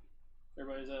watching.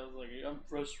 Everybody's out like, I'm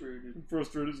frustrated. I'm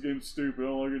frustrated. This game's stupid. I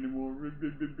don't like it anymore.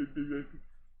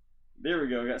 There we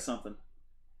go. Got something.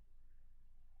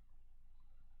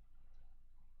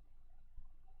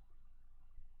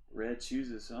 Red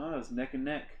chooses. Oh, it's neck and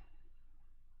neck.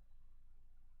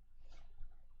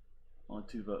 Only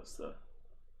 2 votes though.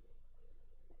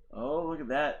 Oh, look at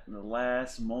that. In the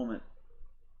last moment.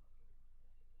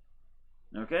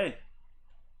 Okay.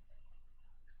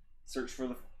 Search for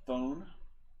the phone.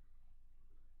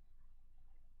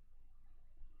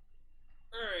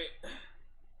 Alright.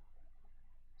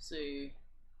 See.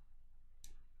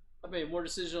 I made more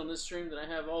decisions on this stream than I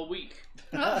have all week.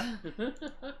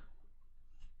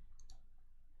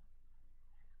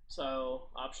 So,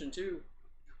 option 2.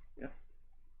 Yep.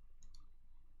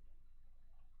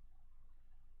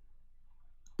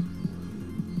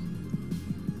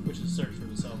 Which is search for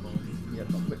the cell phone. Yep,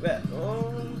 don't click that.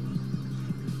 Oh.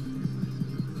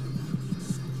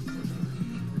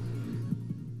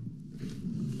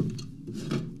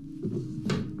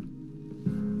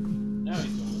 Now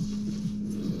he's going.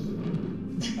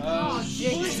 Oh,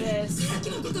 Jesus.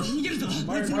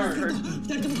 Martin.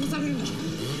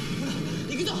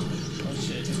 Oh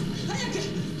shit.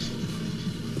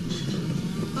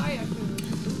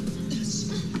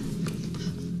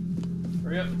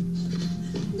 Hurry up.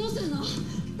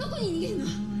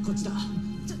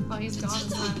 Oh, he's gone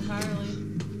this time entirely.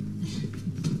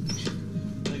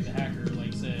 Like the hacker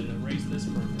said, erase this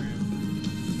program.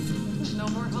 No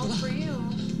more help for you.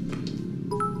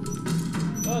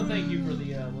 Oh, thank you for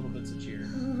the little bits of cheer.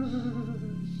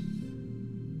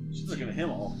 She's looking at him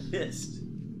all pissed.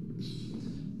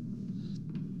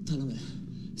 頼む、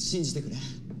信じてくれ。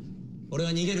俺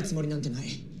は逃げるつもりなんてない。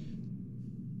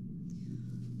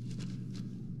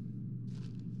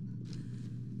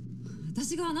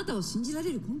私があなたを信じら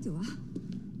れる根拠は？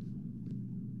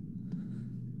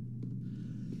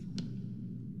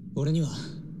俺には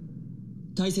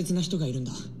大切な人がいるん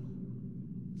だ。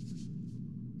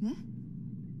え？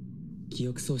記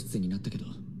憶喪失になったけど、不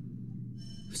思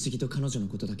議と彼女の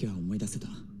ことだけは思い出せた。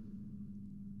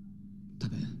多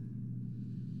分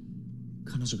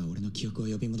彼女が俺の記憶を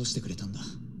呼び戻してくれたんだ。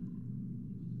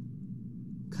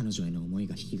彼女への思い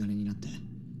が引き金になって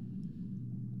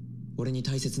俺に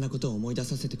大切なことを思い出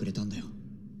させてくれたんだよ。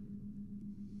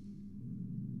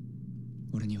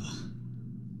俺には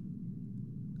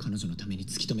彼女のために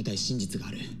突き止めたい真実が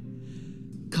ある。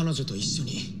彼女と一緒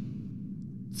に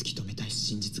突き止めたい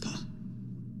真実が。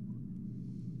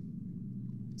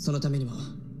そのためにも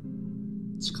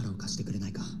力を貸してくれな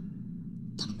いか。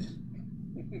頼む。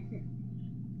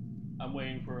I'm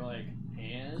waiting for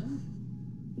hand,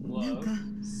 なん glove, か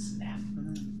snap.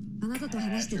 あなたと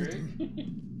話してると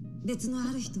別の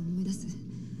ある人を思い出す。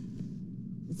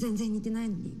全然似てない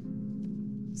のに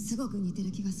すごく似て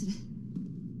る気がする。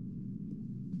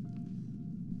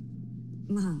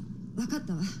まあ分かっ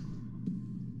たわ。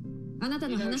あなた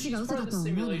の話が嘘だとは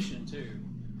思わない。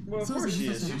Well, of そう course じ she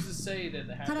ゃなか is. った Used to say that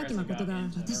the ら hacker 唐木 hasn't 誠 got が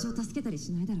into 私を her 助けたり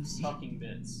しないだろうし。 talking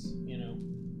bits, you know,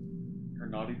 Her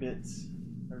naughty bits.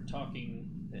 her talking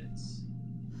bits,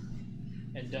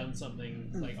 and done something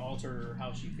like alter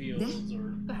how she feels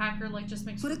or The hacker just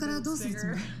makes これからどう boobs するつ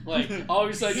も bigger. り？ like all of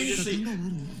a sudden 何 you か just 考 see えはある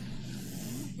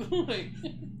の？ like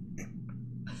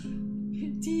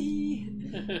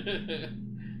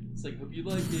it's like hope you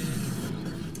like it.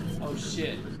 Oh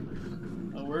shit.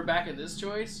 Oh, we're back at this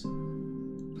choice.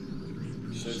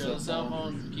 Show cell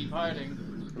phone, keep hiding.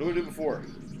 What did we do before?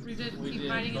 We did We keep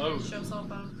did hiding and then both. show cell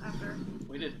phone after.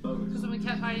 We did both. Because when we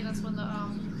kept hiding, that's when the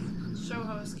show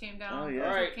host came down. Oh, yeah. with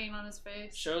Alright. cocaine on his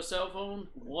face. Show cell phone,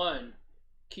 1.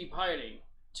 Keep hiding,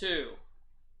 2.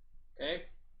 Okay?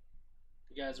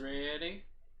 You guys ready?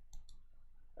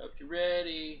 Hope you're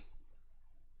ready.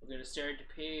 We're gonna start to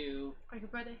poo. Are you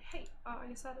ready? Hey, are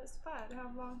you satisfied? How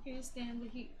long can you stand the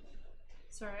heat?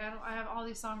 Sorry, I have all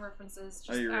these song references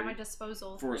just you at my ready?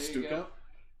 disposal. For a There you Stuka? go.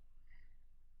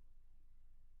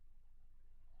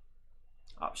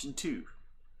 Option 2.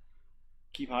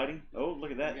 Keep hiding. Oh,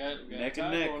 look at that. We got Neck a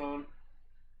and tie neck. going on.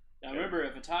 Now remember,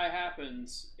 if a tie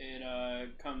happens, they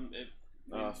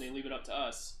leave it up to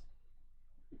us.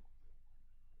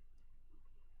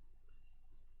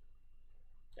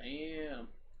 Damn.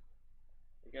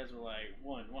 You guys were like,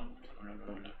 one.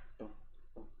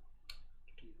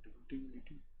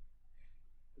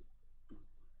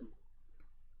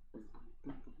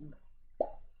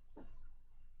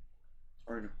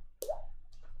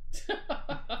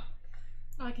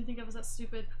 All I can think of is that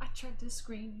stupid, I tried to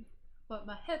scream but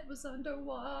my head was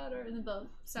underwater. And then the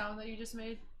sound that you just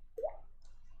made.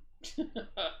 It's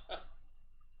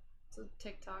a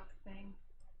TikTok thing.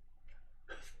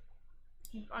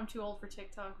 I'm too old for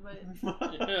TikTok, but.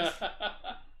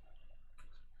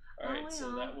 Alright,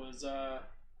 so that was, there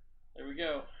we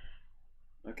go.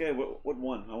 Okay, what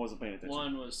one? I wasn't paying attention.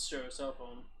 One was show a cell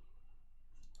phone.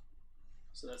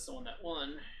 So that's the one that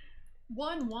won.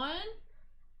 1-1?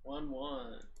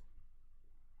 1-1.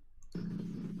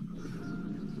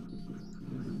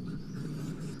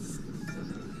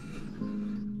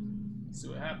 Let's see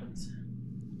what happens.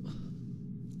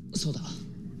 そうだ。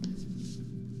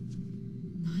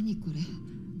何これ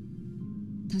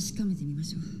確かめてみま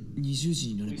しょう。20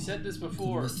時になれば We said this この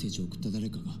before. メッセージを送った誰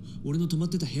かが俺の泊まっ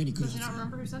てた部屋に来る Does は he ず not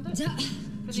remember who sent it? じゃあ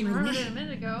Because he remembered it a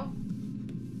minute ago.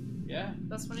 Yeah,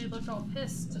 That's when he looked all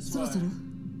pissed. that's そろ why. そろ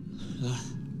ああ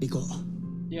行こ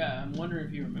う Yeah, I'm wondering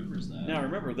if he remembers that. Now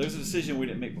remember, there's a decision we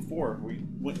didn't make before. We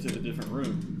went to the different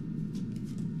room.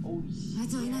 Oh, あい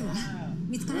つはいないわ yeah.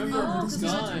 見つからない Remember わ Oh, 私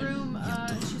because we went to Gone. room,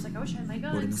 she's like, I wish I had my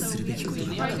gun, What so must we be could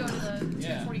the probably go to the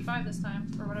Yeah. 245 this time,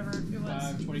 or whatever it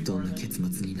was. 524. どんな then. 結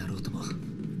末になろうとも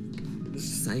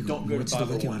This 最後 don't に go もう to 一度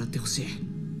だけ笑 501. ってほしい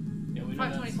Yeah, we know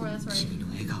that's, 524, that's right. 君の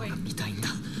笑顔が見たいんだ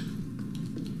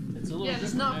it's a little Yeah,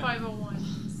 it's different not now. 501.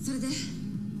 それで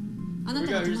あな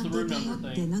たが泊まっていた部屋 Here's the room っ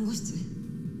number て何号室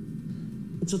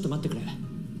ちょっと待ってくれ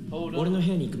Hold 俺 on. の部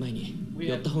屋に行く前に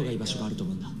寄った方がいい場所があると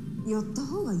思うんだ寄った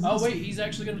方がいい Oh, wait, he's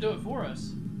actually gonna do it for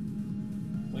us.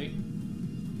 Wait.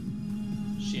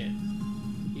 Shit.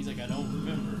 He's like, I don't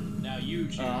remember. Now you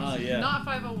choose. Yeah. Not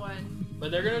 501. But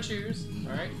they're gonna choose,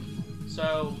 alright?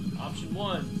 So, option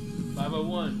 1,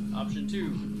 501. Option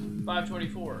 2,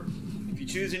 524. If you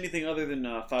choose anything other than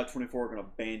 524, we're gonna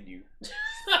ban you.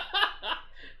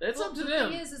 That's Well, up to the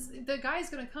them. thing is the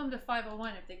guy's gonna come to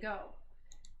 501 if they go.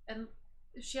 And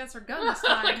she has her gun this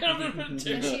time. And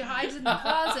she hides in the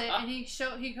closet, and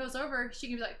he goes over. She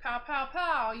can be like, "Pow, pow,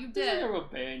 pow! You He's dead." not gonna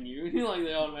ban you. You like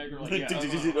they automatically like,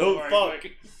 yeah. Oh, alright, fuck.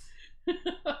 quick.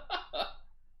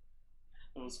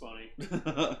 That was funny. It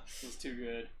was too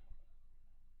good.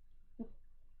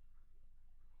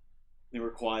 They were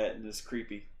quiet and just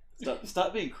creepy.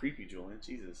 Stop being creepy, Julian.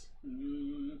 Jesus.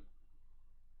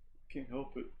 Can't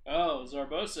help it. Oh,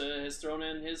 Zarbosa has thrown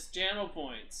in his channel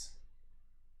points.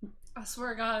 I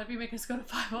swear to God, if you make us go to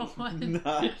 501.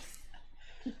 Nah.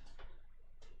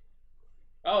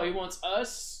 Oh, he wants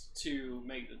us to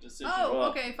make the decision. Oh, Well,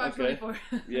 okay,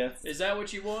 524. Yeah. Is that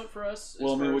what you want for us?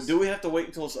 Well, I as mean, far as- do we have to wait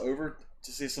until it's over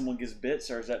to see if someone gets bits,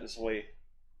 or is that just the way?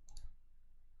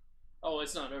 Oh,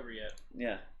 it's not over yet.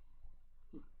 Yeah.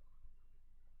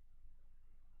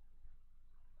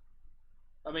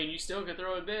 I mean, you still can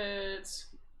throw in bits,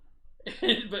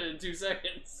 but in 2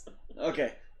 seconds.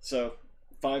 Okay, so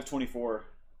 524.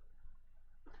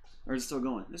 Or is it still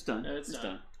going? It's done. No, it's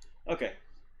done. Okay.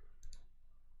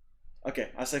 Okay,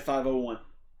 I say 501.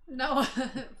 No.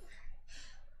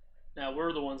 Now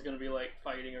we're the ones going to be like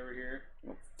fighting over here.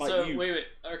 Fight So you. wait.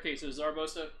 Okay, so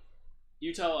Zarbosa,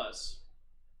 you tell us.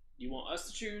 You want us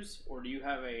to choose, or do you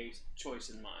have a choice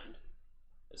in mind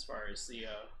as far as the?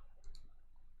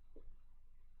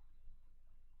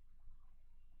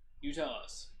 You tell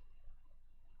us.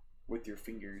 With your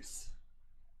fingers.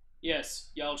 Yes,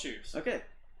 y'all choose. Okay.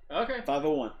 Okay.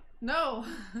 501. No.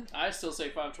 I still say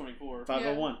 524.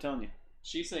 501, telling you.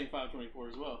 She's saying 524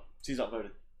 as well. She's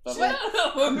outvoted. Shut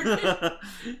up!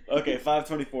 Okay,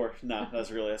 524. Nah, that's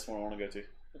what I want to go to.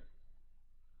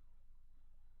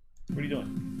 What are you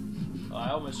doing? Oh, I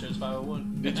almost chose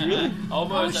 501. Did you really?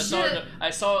 Almost. Oh, I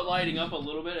saw it lighting up a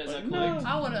little bit as I clicked.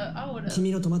 I would've.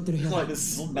 君の泊まってる部屋 Like だ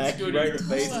this smack you right in the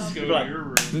face. Let's go You'd be to like, your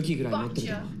room. 武器ぐらい持ってる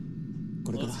けど Gotcha.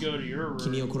 これから Let's go to your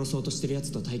君を room. 殺そうとしてる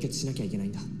奴と対決しなきゃいけない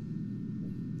んだ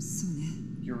そうね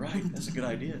You're right. That's a good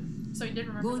idea. So he did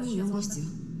remember that she 524 has a 号室よ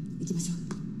weapon. 行きましょう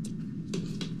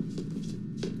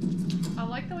I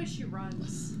like the way she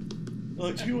runs.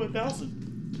 Like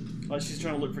T-1000. Like she's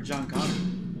trying to look for John Connor.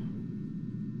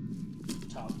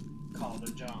 Call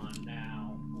to John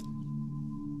now.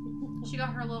 She got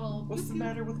her little. What's the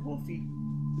matter with Wolfie?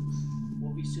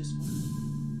 Well, he's just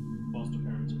foster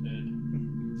parents are dead.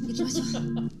 行きましょ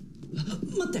う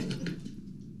待って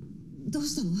どう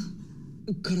したの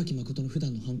唐木誠の普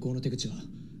段の犯行の手口は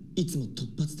いつも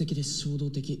突発的で衝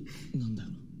動的なんだよ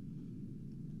な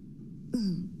う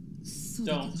んそう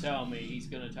だけ Don't ど tell me he's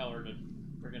gonna tell her to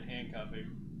friggin' handcuff him.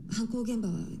 犯行現場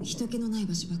は人気のない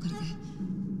場所ばかり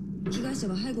で被害者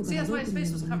は背後か See, ら that's ロ why ー his プのよ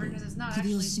face う was なも covered の because で it's not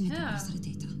首を actually 絞めて him. 殺されて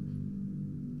いた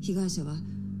被害者は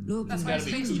ロープ That's の why よ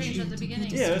his うな face changed at the beginning.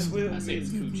 Yeah, that's what I say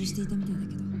it's 抵抗して Coochie. いたみたいだけ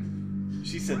ど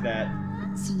She said that.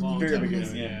 その Long Very time beginning,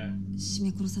 ago, yeah. 絞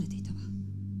め殺されていたわ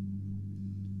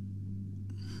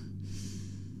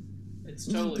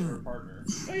it's totally her partner.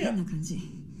 Oh yeah. 変な感じ。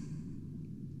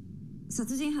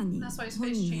殺人犯に That's why his 本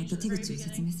face 人がやっ changed た at 手 the 口を very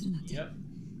説明するなんて。 Yep.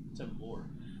 To more.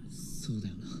 そうだ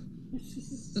よ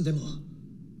な。でも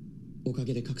おか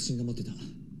げで確信が持ってた。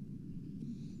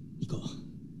行こう。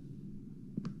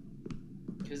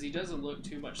 Because he doesn't look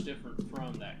too much different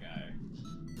from that guy.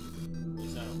 At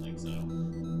least I don't think so.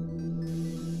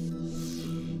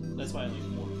 That's why I like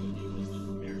more with you was the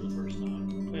premiere the first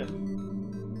time. Yeah.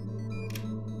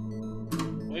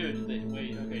 Wait, did they?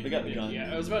 Wait, okay. They got the gun.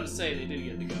 Yeah, I was about to say they did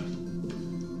get the gun.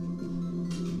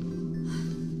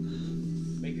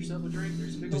 Make yourself a drink.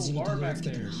 There's a big old bar back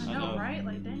there. I know, right?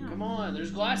 Like, damn. Come on,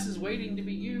 there's glasses waiting to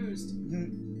be used.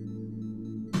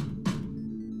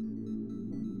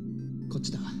 こっ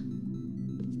ちだ。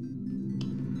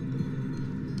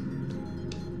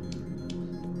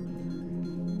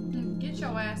 Get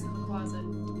your ass in the closet.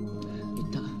 言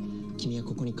った。君は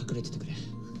ここに隠れててくれ。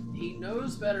 He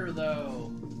knows better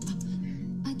though.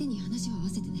 相手に話を合わ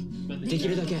せてね。 But でき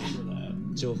るだけ remember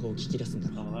that. 情報を聞き出すんだ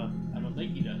I ろ。 don't know. I don't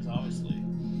think he does, obviously.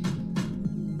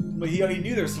 But he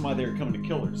knew there was somebody there coming to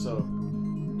kill her, so.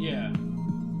 Yeah.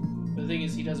 The thing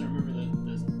is, he doesn't remember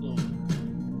this little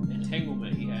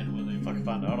entanglement he had with him. If I can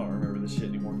find out, I don't remember this shit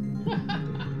anymore.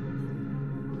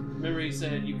 Remember he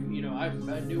said, you know, I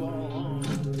knew all along.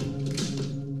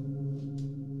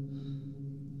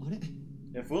 あれ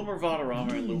If Wilmer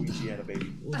Valderrama and Luigi had a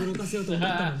baby. 驚かせようと思っ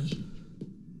たのに。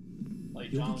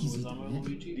 Like John Leguizamo and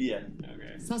Luigi? Yeah.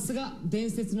 Okay. さすが伝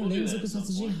説の連続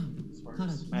殺人犯。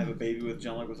 I have a baby with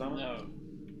John Leguizamo? No.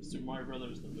 Super Mario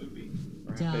Brothers the movie.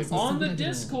 Yeah. On the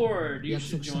Discord! You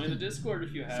should join the Discord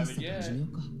if you haven't yet.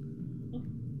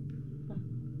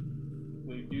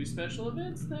 We do special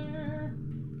events there.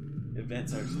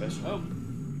 Events are special. Oh.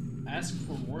 Ask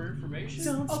for more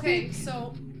information? Okay,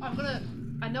 so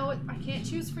I know I can't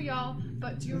choose for y'all,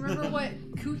 but do you remember what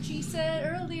Coochie said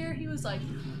earlier? He was like,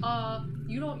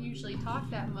 you don't usually talk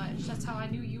that much. That's how I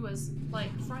knew you was,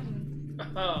 like, fronting.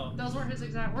 Oh. Those weren't his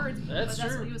exact words, but that's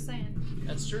true. what he was saying.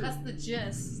 That's true. That's the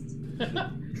gist.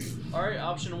 Alright,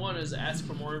 option 1 is ask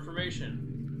for more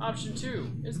information. Option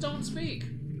 2 is don't speak.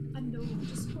 I know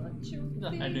just what you're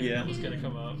I knew that was gonna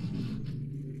come up.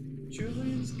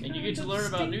 Julian's And you get to learn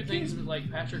about new things with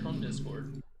like Patrick on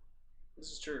Discord.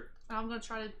 This is true. I'm gonna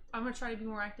try to be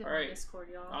more active on Discord,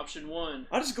 y'all. Option 1.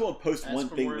 I'll just go and post Ask one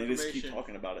for thing more and they just keep information.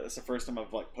 talking about it. That's the first time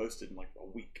I've like posted in like a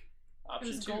week.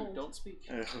 Option 2, gold. don't speak.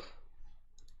 Ugh.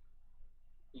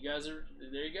 You guys are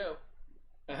there. You go.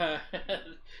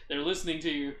 They're listening to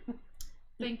you.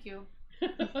 Thank you.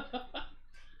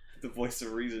 The voice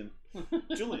of reason.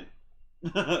 Julian.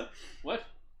 What?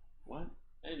 What?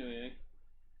 I didn't do anything.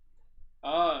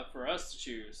 For us to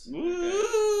choose. Okay.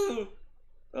 Woo!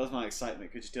 That was my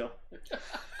excitement. Could you tell?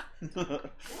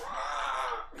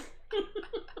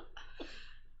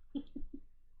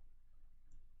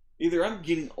 Either I'm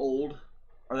getting old,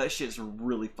 or that shit's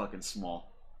really fucking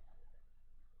small.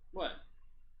 What?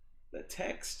 That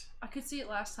text. I could see it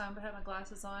last time, but I had my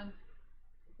glasses on.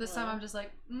 This time I'm just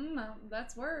like,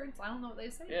 that's words. I don't know what they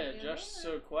say. Yeah, Josh is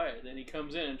so quiet. Then he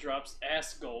comes in and drops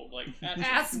ass gold. Like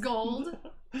ass gold.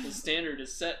 The standard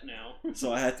is set now.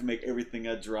 So I had to make everything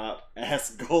I drop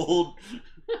ass gold.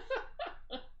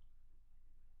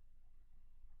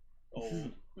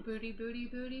 Old. Booty, booty,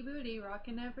 booty, booty,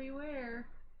 rocking everywhere.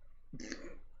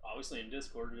 Obviously in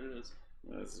Discord it is.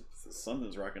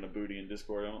 Something's rocking a booty in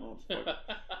Discord. I don't know what the fuck.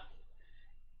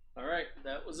 Alright,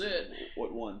 that was it.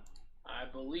 What one? I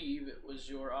believe it was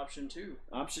your option 2.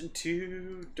 Option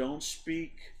 2, don't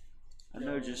speak. I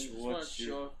know just what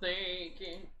you're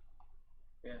thinking.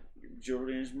 Yeah.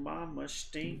 Jordan's mama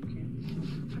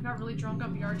stinking. I got really drunk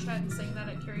on VR chat and sang that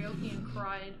at karaoke and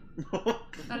cried.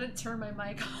 I didn't turn my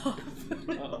mic off.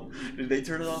 Uh-oh. Did they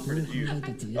turn it off or did you?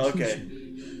 Okay.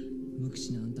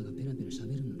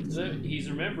 So he's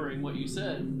remembering what you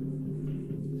said.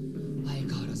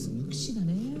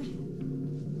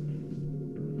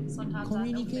 Sometimes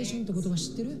Communication って言葉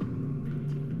知ってる?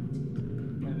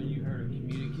 Haven't you heard of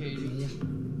communicating?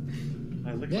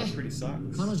 I look at pretty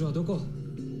socks. 彼女はどこ?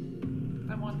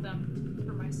 I want them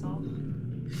for myself.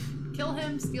 Kill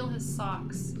him, steal his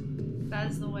socks. That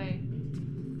is the way.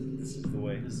 This is the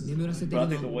way. But I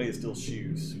think the way is still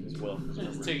shoes as well.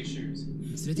 Take his shoes.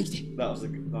 That was the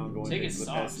ongoing Take thing his for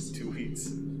the socks. past 2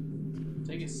 weeks.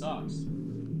 Take his socks.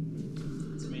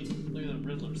 That's me. Look at the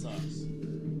Riddler socks.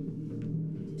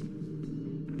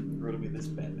 Riddle me this,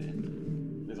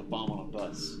 Batman. There's a bomb on a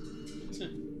bus.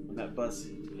 When that bus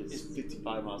hits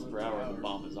 55 miles per hour, the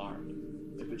bomb is armed.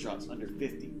 If it drops under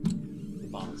 50, the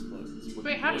bomb explodes.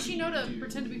 Wait, how does she know to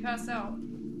pretend to be passed out?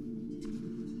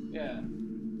 Yeah.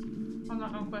 I'm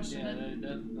not gonna question it.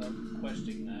 I'm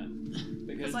questioning that.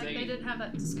 Because like they didn't have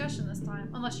that discussion this time,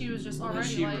 unless she was just already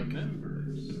she like. remembers.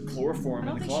 Chloroform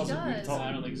in the closet.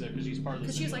 I don't think so, because she's part of the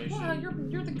Because she's like, wow,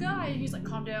 you're the guy, and he's like,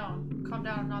 calm down,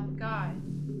 I'm not the guy.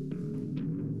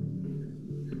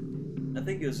 I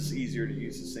think it was just easier to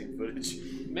use the same footage.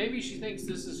 Maybe she thinks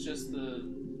this is just the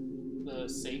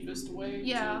safest way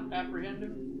to apprehend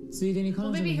him.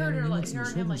 Well, maybe heard him like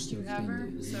you have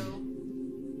her, so.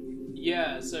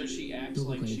 Yeah, so she acts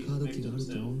like she picked up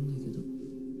still.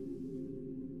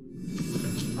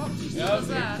 Oh, does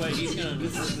that? Wait, he's gonna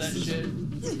reverse that shit.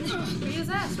 Beat his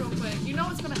ass real quick. You know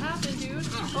what's gonna happen, dude.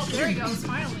 Oh, there he goes,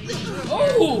 finally.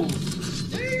 Oh!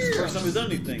 First time he's done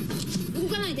anything.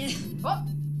 Oh!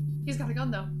 He's got a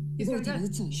gun, though. He's got a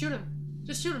gun. Shoot him.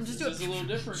 Just shoot him. Just do it. This is a little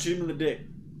different. Shoot him in the dick.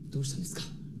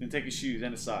 And take his shoes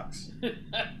and his socks.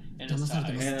 And his tie.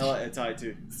 And a tie,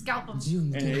 too. Scalp him.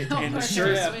 And his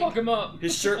shirt. Yeah, fuck him up.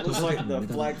 His shirt looks like the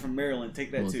flag from Maryland.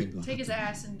 Take that, too. Take his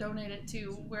ass and donate it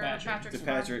to wherever Patrick's from.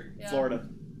 To Patrick, Florida.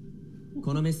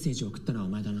 このメッセージを送ったのはお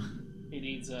前だな。 He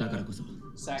needs, だからこそ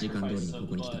時間通りにこ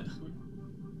こに来たんだ。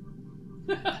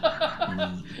お前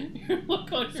は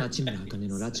幸村茜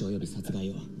の拉致及び殺害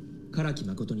を唐木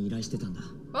誠に依頼してたんだ。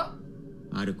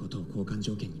あることを交換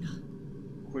条件にな。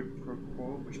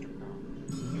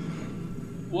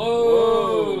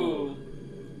Whoa!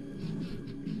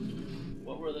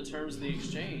 What were the terms of the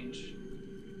exchange?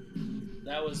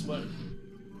 That was what?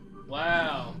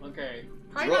 Wow. Okay.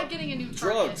 Probably not getting a new target.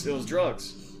 Drugs. It was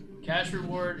drugs. Cash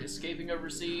reward, escaping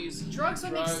overseas. Drugs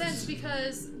would make sense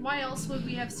because why else would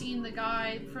we have seen the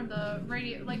guy from the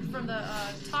radio, like from the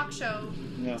talk show,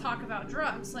 talk about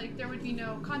drugs? Like there would be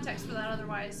no context for that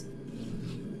otherwise.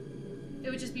 It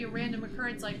would just be a random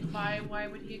occurrence. Like why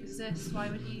would he exist? Why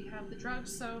would he have the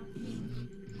drugs? So,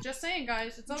 just saying,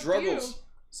 guys, it's up to you.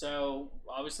 So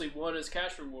obviously, 1 is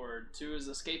cash reward, 2 is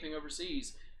escaping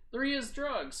overseas, 3 is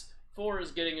drugs, 4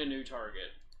 is getting a new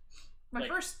target. My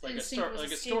first instinct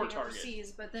was escaping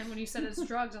overseas, but then when you said it's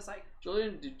drugs, I was like...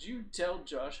 Julian, did you tell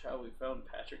Josh how we found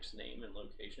Patrick's name and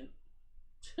location?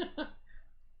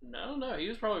 No, he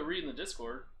was probably reading the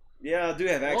Discord. Yeah, I do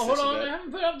have access to that. Hold on, I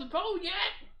haven't put up the poll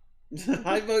yet!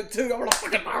 I vote too, I'm gonna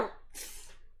fucking vote!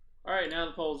 Alright, now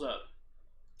the poll's up.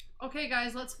 Okay,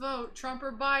 guys, let's vote. Trump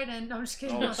or Biden? No, I'm just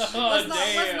kidding. Oh, let's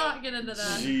not get into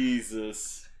that.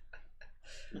 Jesus.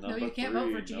 No, you can't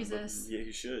vote for Jesus. Yeah,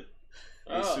 you should.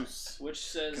 Oh, Jesus. which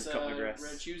says red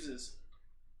chooses.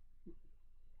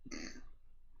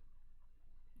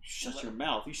 Shut your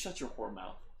mouth. You shut your whore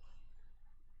mouth.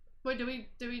 Wait, do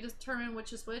we determine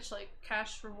which is which? Like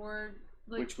cash reward?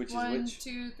 Like which is 1, which?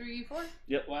 2, 3, 4?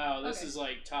 Yep. Wow, this is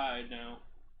like tied now.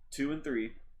 2 and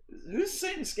 3. Who's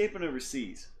saying escaping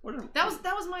overseas? That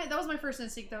was my first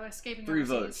instinct though, escaping 3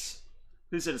 overseas. votes.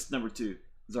 Who said it's number 2?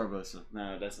 Zarbosa.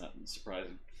 No, that's not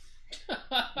surprising.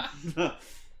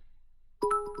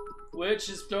 Which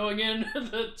is throwing in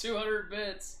the 200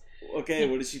 bits. Okay,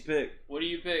 what did she pick? What do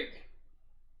you pick?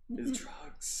 It's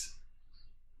drugs.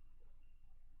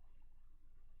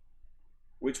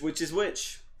 Which is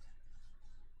which?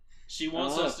 She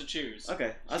wants us to choose.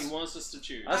 Okay. She wants us to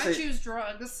choose. I choose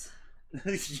drugs.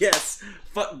 Yes.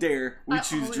 Fuck dare. We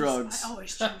choose drugs. I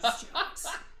always choose drugs.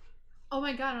 Oh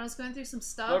my god, I was going through some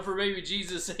stuff. Vote for baby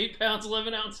Jesus, 8 pounds,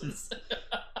 11 ounces.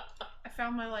 I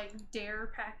found my like dare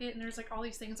packet and there's like all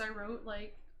these things I wrote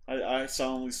like I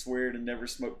solemnly swear to never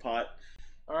smoke pot.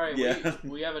 Alright, yeah.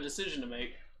 we have a decision to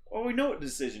make. Well, we know what the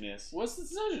decision is. What's the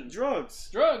decision? Drugs.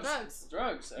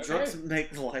 Okay. Drugs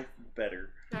make life better.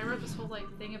 I wrote this whole like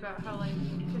thing about how like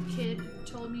a kid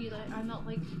told me that I'm not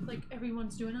like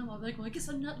everyone's doing it. I'm like, well, I guess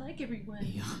I'm not like everyone.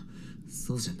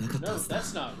 No,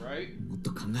 that's not right.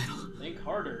 Think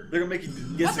harder. They're gonna make you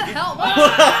guess again. What the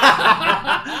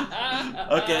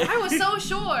hell? Okay. I was so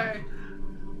sure.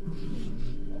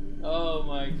 Oh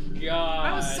my god.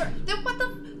 I was certain. Then what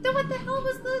the hell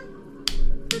was the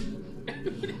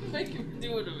what are you making me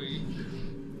do it to me?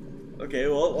 Okay,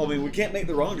 well, I mean, we can't make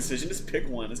the wrong decision. Just pick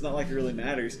one. It's not like it really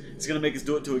matters. It's gonna make us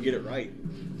do it till we get it right.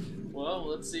 Well,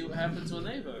 let's see what happens when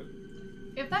they vote.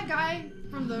 If that guy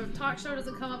from the talk show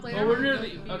doesn't come up later, oh, we're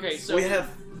nearly. Okay, so we have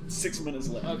 6 minutes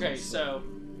left. Okay, so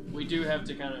we do have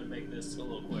to kind of make this a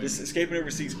little quick. Just escaping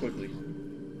overseas quickly.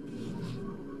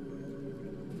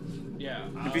 Yeah.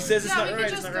 If he says it's not right, we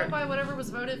could just go by whatever was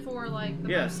voted for, like the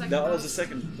most second that vote. was the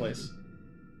second place.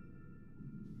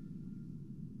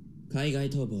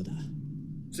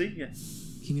 See, yeah.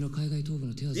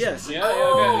 Yes.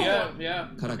 Yeah.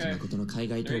 唐木誠の海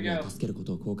外逃亡を助けるこ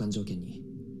とを交換条件に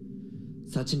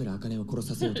幸村茜を殺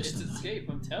させようとしたんだ。 It's escape,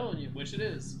 I'm telling you, which it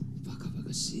is. バカバ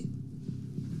カしい。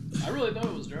 I really thought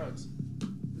it was drugs.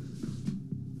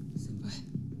 先輩、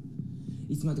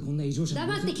いつまでこんな異常者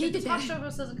黙って聞いて If て。 Tasha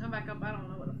doesn't come back up, I don't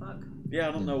know what the fuck. Yeah,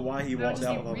 I don't know why he That would walked just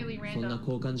out be with really そんな random.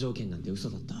 交換条件なんて嘘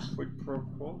だった。 Quid pro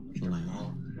quo. お前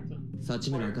は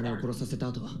幸村茜を殺させた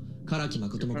後、唐木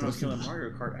誠も You're 殺すん killing だ。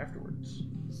 Mario Kart afterwards.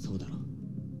 そうだろ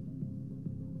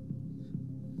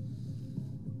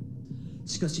う。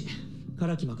しかし、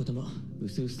唐木誠もう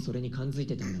すうすそれに感づい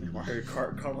てたんだろうな。 Mario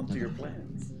Kart caught onto your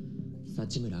plans.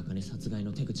 幸村茜殺害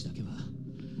の手口だけは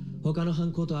他の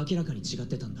犯行と明らかに違っ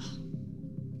てたんだ。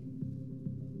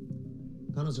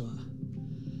彼女は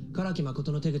唐木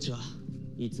誠の手口は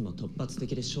いつも突発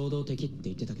的で衝動的って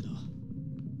言ってたけど、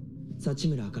幸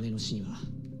村茜の死には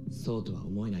そうとは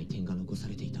思えない点が残さ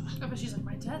れていた。 Oh, but she's like,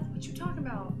 my death? What you talking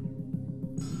about?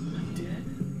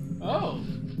 Oh,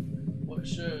 what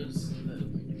shows that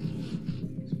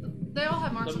They all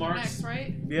have marks The on their marks. necks,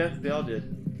 right? Yeah, they all did.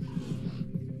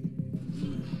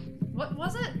 What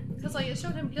was it? Because like it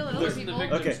showed him killing other What's the people.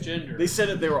 victim's Okay, gender? they said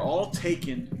that they were all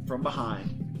taken from behind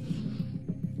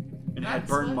and had That's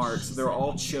burn what marks. she They were said.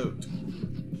 all choked.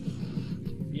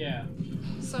 Yeah,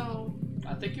 So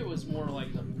I think it was more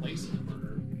like the place of the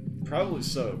murder. Probably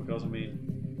so, because I mean,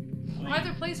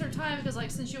 either place or time, because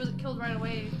like since she wasn't killed right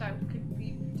away, that could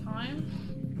be time.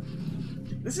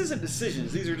 this isn't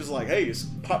decisions. These are just like, hey, it's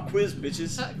pop quiz,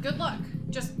 bitches. Good luck.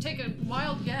 Just take a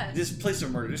wild guess. Just place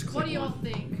of murder. Just click What do y'all one.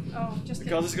 think? Oh, just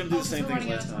Because it's gonna do the same thing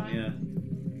thing as last time. Yeah.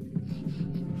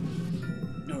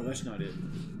 No, that's not it.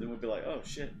 Then we'll be like, oh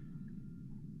shit.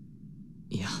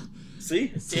 いや、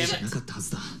 See? そうじゃなかったは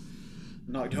ずだ。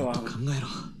 Knocked も her っと out. 考えろ。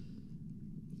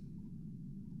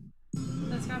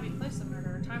That's gotta be place of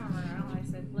murder or time of murder. I don't know why I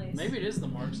said place. Maybe it is the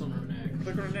marks on her neck.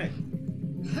 Click on her neck.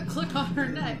 Click on her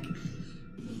neck.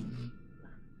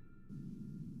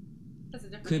 That's a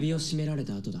different. 首を絞められ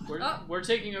た後だ。 We're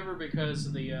taking over because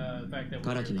of the fact that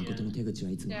唐 we're 木 in the 誠の end. 手口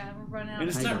はいつも Yeah, we're running out. And of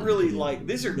it's time. not really like,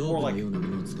 these are ロ more ープの like ようなも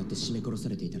のを使って絞め殺さ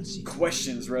れていたらしい。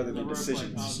 questions rather The than rope-like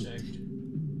decisions. object.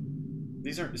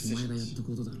 These aren't お前がやっ decisions. た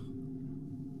ことだろ。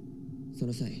そ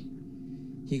の際、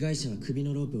被害者は首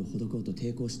のロープをほどこうと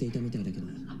抵抗していたみたいだけど、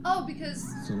 Oh, because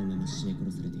そのまま絞め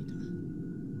殺されていた。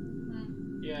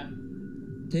 Yeah,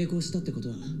 抵抗したってこと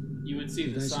は、 you would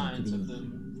see the signs of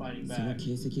them fighting その back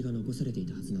形跡が残されてい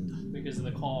たはずなんだ。 because of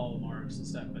the claw marks and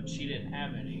stuff, but she didn't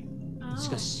have any. し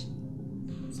かし、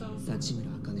 so 幸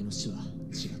村茜の死は違っ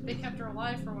they kept her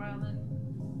alive for a while then.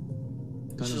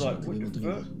 た。彼女の首元に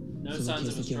は No その signs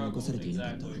of a 形跡が残 struggle. されていな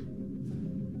かった。 Exactly.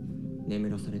 眠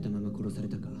らされたまま殺され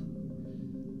たか、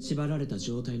縛られた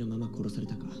状態のまま殺され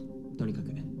たか、とにかく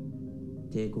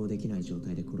抵抗できない状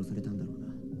態で殺されたんだろうな。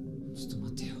ちょっと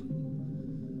待ってよ。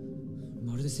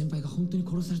まるで先輩が本当に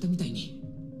殺されたみたいに。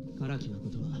唐木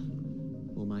誠は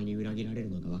お前に裏切られる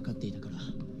のが分かっていたから、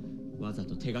わざ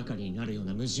と手がかりになるよう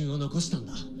な矛盾を残したん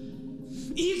だ。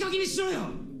いい加減にしろよ。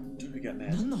 Dude, we got mad.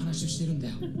 何の話をしてるんだ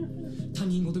よ。他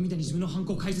人事みたいに自分の犯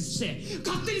行を解説して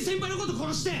勝手に先輩のこと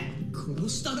殺して。殺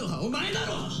したのはお前だ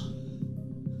ろ。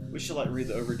 We should like read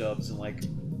the overdubs and like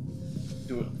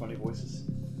do it in funny voices.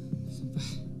 先輩、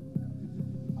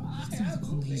いつまで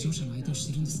こんな異常者の相手をし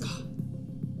てるんですか。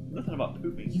 Nothing about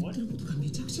pooping. 言っ What? てることがめ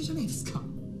ちゃくちゃじゃないですか。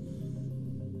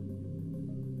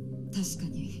確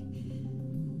かに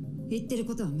言ってる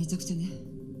ことはめちゃくちゃね。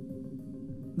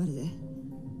まるで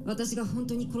私が本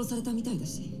当に殺されたみたいだ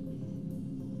し。で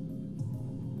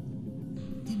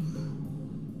も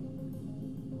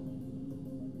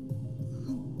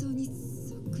本当に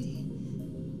そっくり。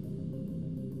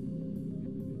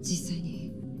実際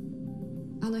に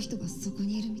あの人がそこ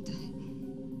にいるみたい。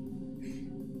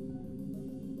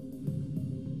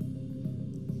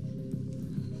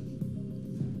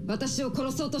私を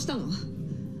殺そうとしたの？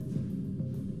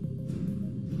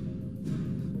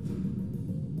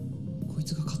こい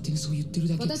つが勝手にそう言ってる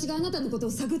だけ。私があなたのこと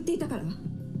を探っていたから。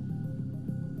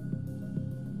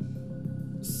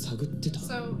探ってた。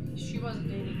 So she wasn't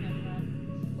dating him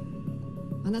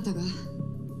then. あなたが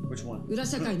Which one? 裏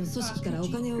社会の組織からお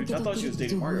金を受け I 取 thought って she る was って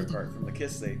情 dating 報を Mario 得た。 Kart from the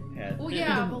kiss they had. Well,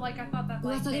 yeah, but like I thought that like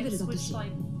Well, they I thought it was switched about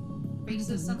like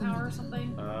faces somehow or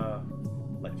something.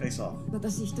 Like face off.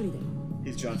 私一人で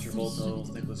He's John Travolta,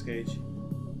 Nicolas Cage.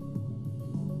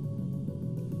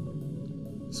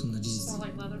 そんな事 More 実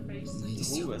like Leatherface. ないで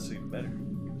すよ。 Ooh, that's even better.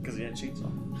 Because he had chainsaw.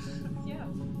 Yeah.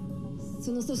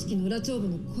 その組織の裏帳簿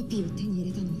のコピーを手に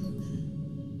入れたの。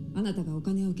あなたがお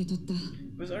金を受け取った。 If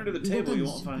it was under the table, you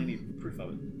won't find any proof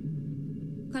of it.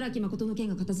 唐木誠の件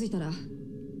が片付いたら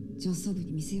上層部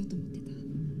に見せようと思ってた。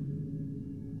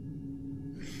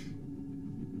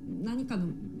何かの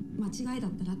間違いだ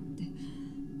ったらって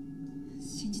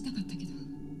信じたかったけど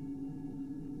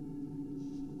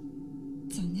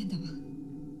残念だわ。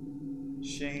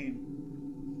 Shame.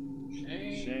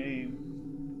 Shame. Shame.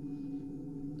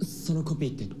 そのコピ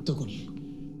ーってどこに？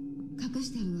隠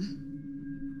してあるわ。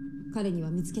彼に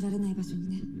は見つけられない場所に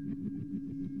ね。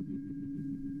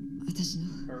私の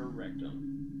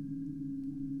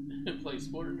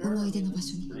思い出の場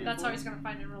所に。That's how he's gonna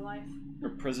find in real life. Her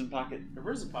prison pocket. Her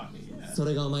prison pocket, yeah. そ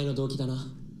れがお前の動機だな。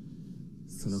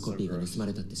そのコピーが盗ま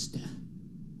れたって知って、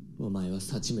お前は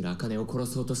幸村茜を殺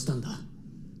そうとしたんだ。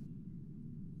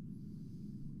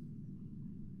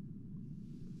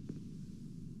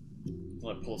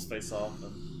Like pull his face off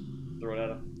and throw it at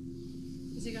him.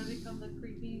 Is he gonna become the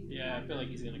creepy? Yeah, I feel like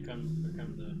he's gonna become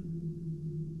the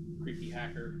creepy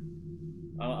hacker.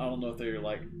 I don't know if they're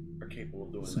like are capable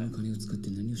of doing その that. 金を使って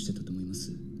何をしてたと思いま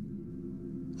す？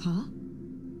は？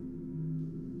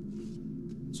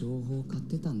情報を買っ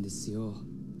てたんですよ。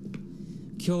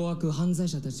凶悪犯罪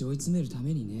者たちを追い詰めるた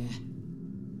めにね。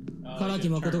唐木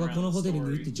誠がこのホテルに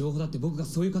いるって情報だって僕が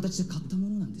そういう形で買ったも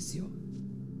のなんですよ。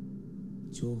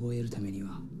情報を得るために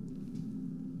は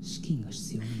資金が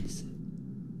必要なんです。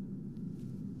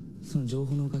その情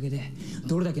報のおかげで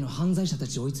どれだけの犯罪者た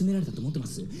ちを追い詰められたと思ってま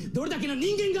す？どれだけの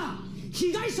人間が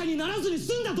被害者にならずに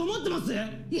済んだと思ってます？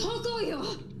違法行為よ。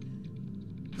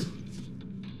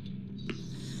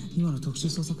今の特殊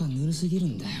捜査官ぬるすぎる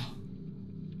んだよ。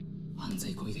犯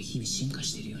罪行為が日々進化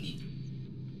しているように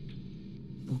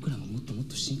僕らももっともっ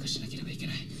と進化しなければいけ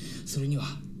ない。それには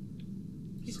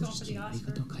組織のやり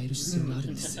方を変える必要があ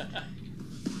るんです。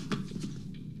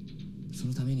そ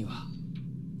のためには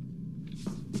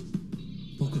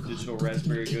僕が圧倒的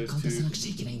な結果を出さなくち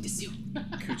ゃいけないんですよ。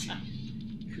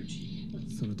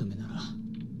そのためなら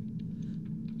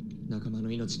仲間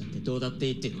の命なんてどうだって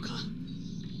いいっていうのか。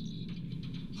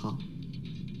は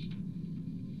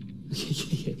いや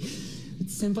いや、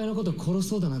先輩のことを殺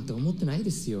そうだなんて思ってないで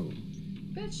すよ。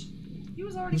む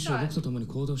しろ僕と共に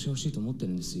行動してほしいと思って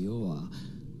るんです。要は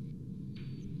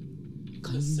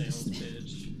勧誘ですね。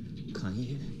勧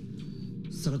誘？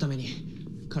そのため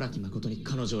に唐木誠に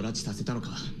彼女を拉致させたのか。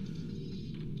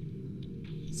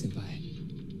先輩、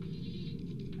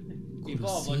これ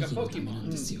は正義のためなん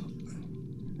ですよ。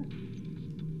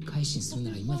改心する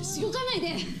なら今ですよ。動かないで。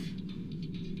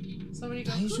大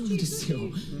丈夫ですよ。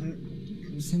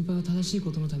先輩は正しい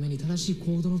ことのために正しい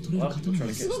行動の取れる方なん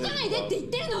です。動かないでって言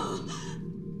ってるの。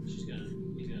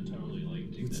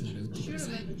撃つなら撃ってくだ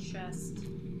さい。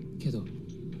けど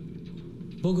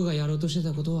僕がやろうとして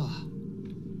たことは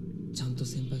ちゃんと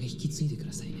先輩が引き継いでく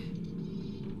ださいね。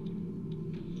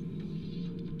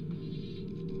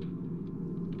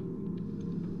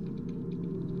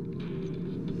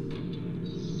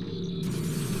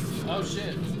Oh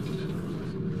shit.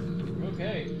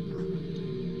 Okay.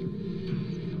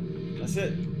 That's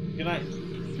it. Good night.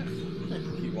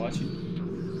 Keep watching.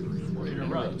 Or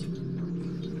interrupt.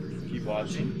 Keep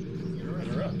watching.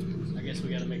 Interrupt. I guess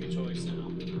we gotta make a choice now.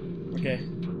 Okay.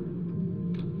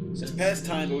 It's past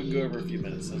time, but we can go over a few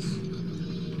minutes.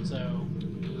 So,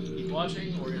 keep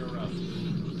watching or interrupt.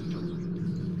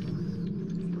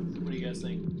 What do you guys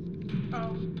think?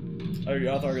 Oh, I thought you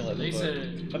were gonna let them vote.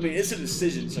 Said, I mean, it's a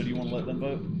decision, so do you want to let them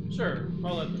vote? Sure,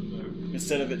 I'll let them vote.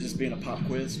 Instead of it just being a pop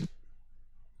quiz?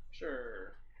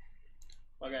 Sure.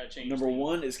 I gotta change. Number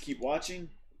 1 is keep watching.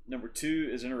 Number 2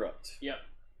 is interrupt. Yep.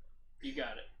 You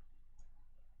got it.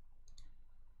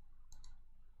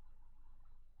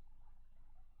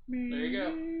 There you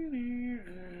go.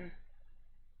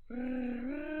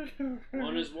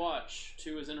 1 is watch,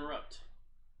 2 is interrupt.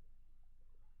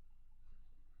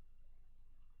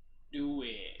 Do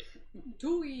it.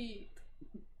 Do it.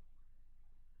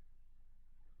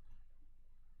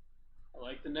 I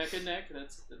like the neck and neck.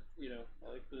 That's the, you know,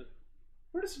 I like the.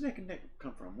 Where does neck and neck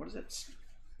come from? What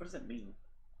does that mean?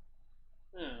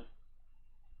 Yeah.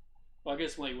 Well, I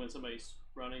guess like when somebody's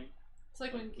running. It's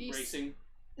like when geese racing.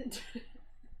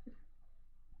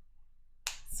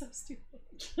 So stupid.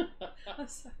 I'm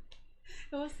sorry.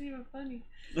 It wasn't even funny.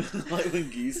 Like when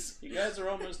geese. You guys are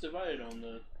almost divided on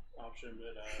the option,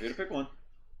 but you gotta pick one.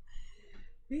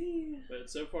 But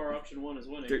so far, option 1 is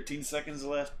winning. 13 seconds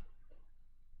left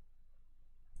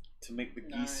to make the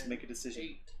geese 9, make a decision.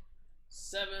 8,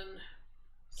 7.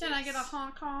 Can I get a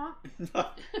honk honk?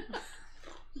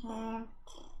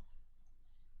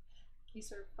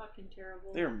 Geese are fucking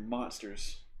terrible. They're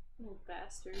monsters. Little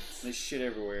bastards. They shit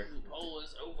everywhere. The poll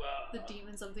is over. The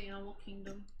demons of the animal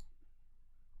kingdom.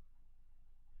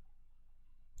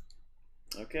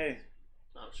 Okay.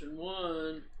 Option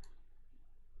 1.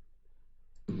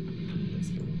 Let's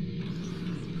go.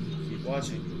 Keep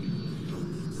watching.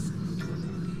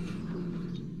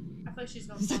 I feel like she's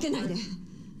going ふざけないで。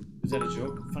 Is that a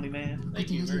joke, funny man? Thank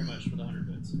you very much for the 100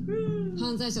 bits.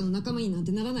 犯罪者の仲間になん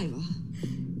てならないわ。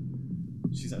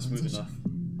 She's not smooth enough.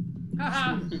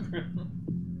 あ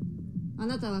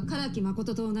なたは唐木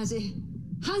誠と同じ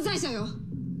犯罪者よ。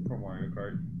Poor Mario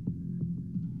Kart.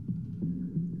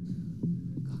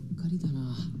 がっかりだ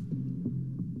な。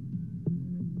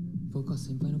僕は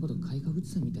先輩のこと買いかぶっ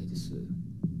てたみたいです。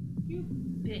You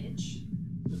bitch.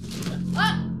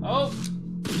 Oh!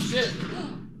 Shit!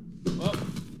 Well,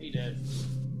 he dead.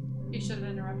 You should have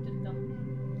interrupted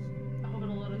them. I hope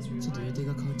it'll let us ちょっと予 rewind. 定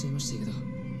が変わっちゃいましたけど、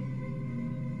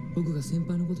僕が先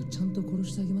輩のことちゃんと殺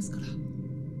してあげますから。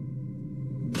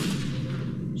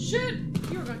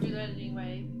Shit! You were gonna do that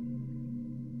anyway.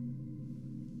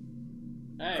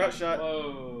 Hey, Crotch shot.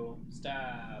 whoa,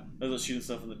 stop. Those are shooting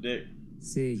stuff in the dick.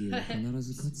 正義は必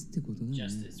ず勝つってことだね。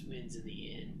 Justice wins in the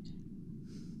end.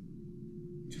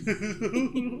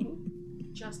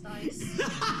 Just ice.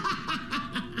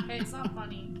 Hey, it's not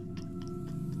funny.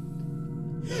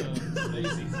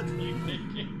 Stacy's really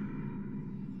thinking.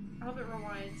 I hope it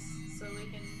rewinds so we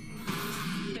can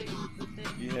pick the thing.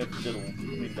 You have diddle.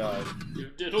 We died. You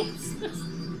diddles.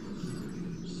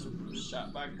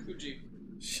 Shot by Coochie.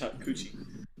 Shot Coochie.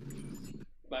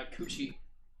 By Coochie.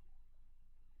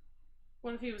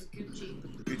 What if he was Gucci?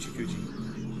 Coochie Coochie.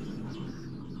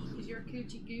 Is your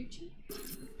Gucci Gucci?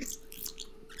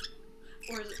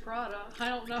 Or is it Prada? I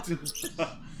don't know.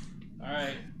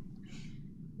 Alright.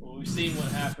 Well, we've seen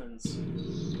what happens.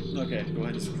 Okay, go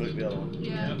ahead and just click the other one.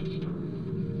 Yeah.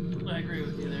 Yep. I agree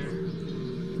with you there.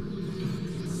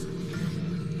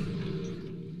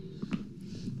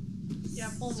 Yeah,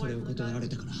 pull そ away れを from the 断られ gun.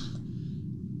 たから、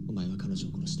お前は彼女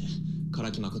を殺して唐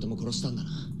木誠も殺したんだな。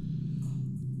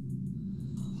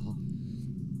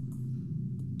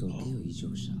どけよ異常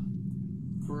者。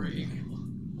Freak.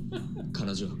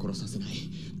 彼女は殺させない。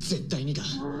絶対にだ。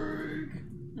 They're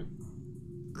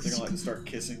gonna like start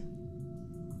kissing.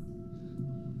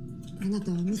 あな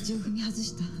たは道を踏み外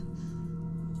した。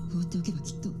放っておけば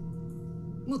きっと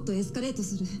もっとエスカレート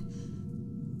する。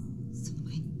その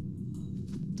前に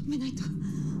止めないと。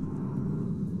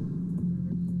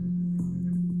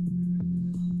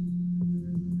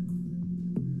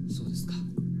そうですか。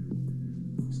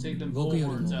 Let's take them 僕よ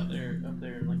り bullhorns も up there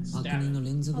and like 悪 stab 人の it.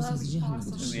 連続殺人犯の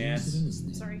ことを知りするんです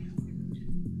ね。 Sorry.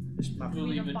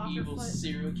 Believe an Bopper evil foot.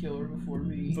 serial killer before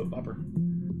me. Foot bopper.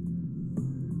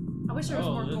 I wish there was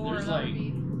more gore. There's That like would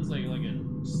be. there's like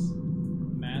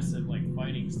a massive like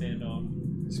fighting standoff.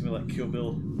 It's gonna be like Kill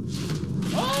Bill.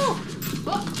 Oh!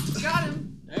 Oh, got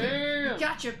him. Damn!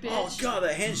 Gotcha, bitch. Oh god,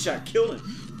 that hand shot killed him.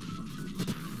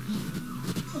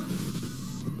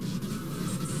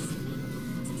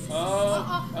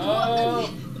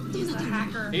 Oh! He's a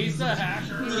hacker. He's a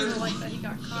hacker. He doesn't like that he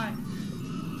got caught.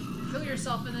 Kill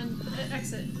yourself and then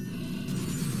exit.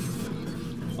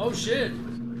 Oh shit!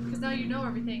 Because now you know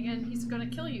everything and he's gonna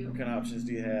kill you. What kind of options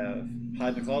do you have? Hide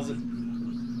in the closet.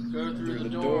 Go through the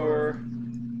door. door.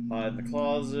 Hide in the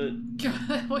closet.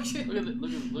 God,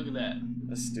 Look at that.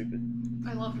 That's stupid.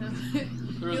 I love him.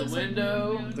 Through He the looks like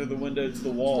window. Moon. Through the window to the To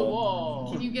the wall.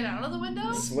 wall. Can you get out of the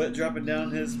window? Sweat dropping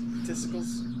down his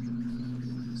testicles.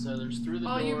 So there's through the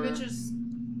Oh, door you bitches.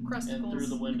 Crusticles. and through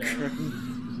the window.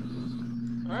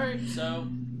 Alright, so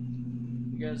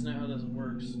you guys know how this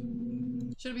works.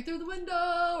 Should it be through the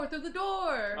window or through the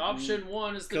door? Option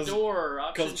 1 is the door.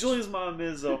 Because Julia's mom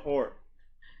is a whore.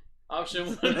 Option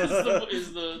 1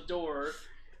 is the door.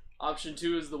 Option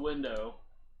 2 is the window.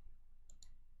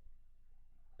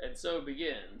 And so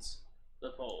begins the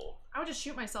poll. I would just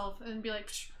shoot myself and be like,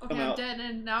 "Psh, okay, I'm I'm out." dead,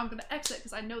 and now I'm gonna exit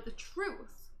because I know the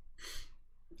truth.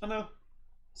 I know.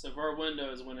 So far,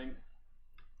 window is winning.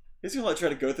 He's gonna like try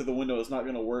to go through the window. It's not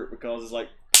gonna work because it's like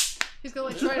He's gonna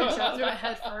like try to jump through it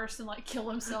head first and like kill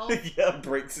himself. yeah,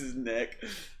 breaks his neck.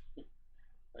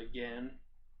 Again.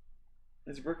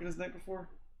 Has he broken his neck before?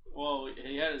 Well,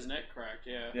 he had his neck cracked,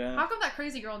 yeah. Yeah. How come that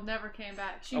crazy girl never came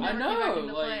back? She I never came back know,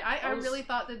 into like, play. I I was- really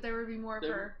thought that there would be more of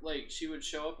her. Like, she would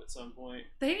show up at some point.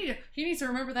 He needs to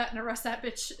remember that and arrest that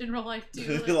bitch in real life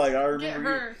too. Like, I get remember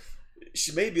her.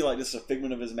 She may be like just a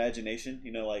figment of his imagination,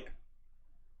 you know, like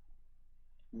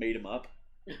made him up.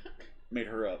 Made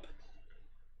her up.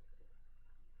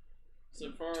 So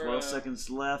far, 12 seconds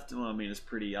left. Well, I mean, it's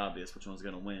pretty obvious which one's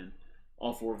gonna win.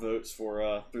 All 4 votes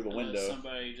for through the unless window.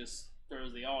 somebody just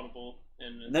throws the audible.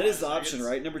 And that is the option,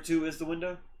 right? Number 2 is the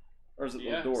window? Or is it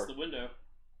Yeah, the door? it's the window.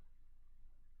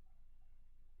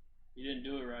 You didn't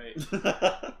do it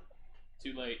right.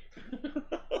 Too late.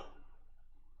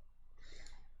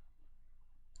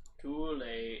 Too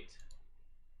late.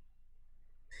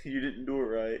 You didn't do it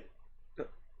right.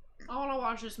 I want to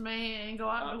watch this man go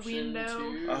out the Option window.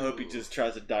 2. I hope he just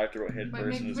tries to dive through it head Wait,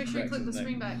 first and make just sure you cracks click the his neck.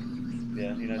 screen back.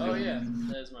 Yeah, you know. Oh yeah,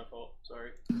 that is my fault.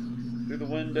 Sorry. Through the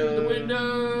window. Through the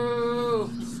window.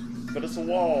 But it's a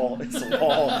wall. It's a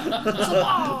wall. It's a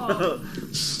wall.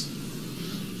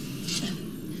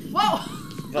 Whoa!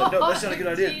 But no, that's not a good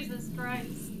idea. Jesus Christ.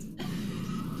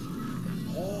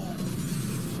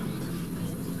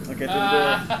 Okay, through the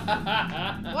door.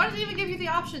 Why did it even give you the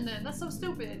option then? That's so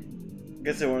stupid. I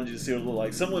guess they wanted you to see what it looked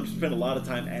like. Someone spent a lot of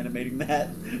time animating that,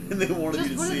 and they wanted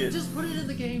you to see it. Just put it in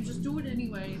the game. Just do it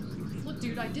anyway. Look,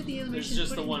 dude, I did the animation. There's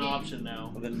just the one option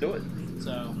now. Well, then do it.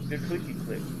 So. Good clicky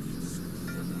click.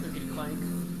 Clicky clank.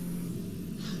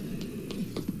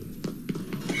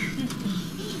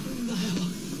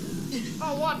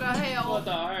 Oh, what the hell? What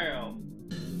the hell?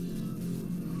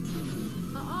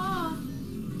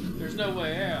 There's no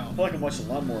way out. I feel like I'm watching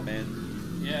Lawnmower Man.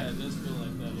 Yeah, it does feel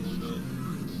like that a little bit.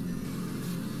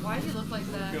 Why does he look like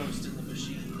that? Ghost in the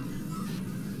machine.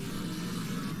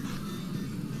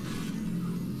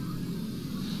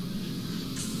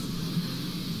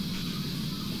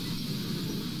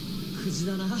 Kuji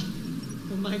だな。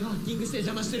お前がハッキングして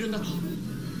邪魔してるんだろ。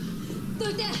ど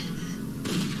いて。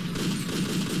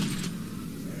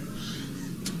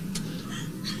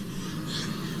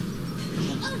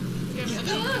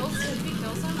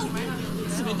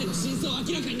全ての真相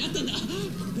明らかになったんだ。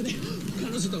で、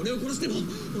彼女と俺を殺しても、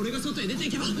俺が外へ出てい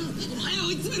けば、お前を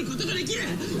追い詰めることができる。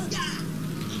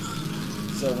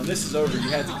So when this is over, you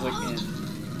have to click in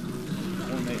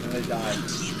when they die.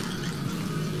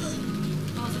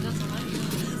 Oh, so that's what I do.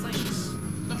 It's like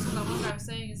that's what that one guy was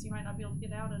saying is you might not be able to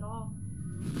get out at all.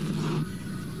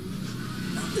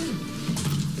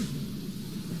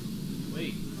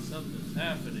 Wait, something's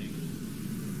happening.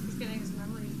 He's getting his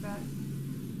memories back.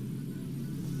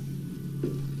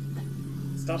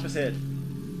 Stop his head.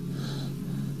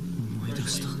 思い出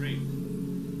した。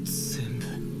全部。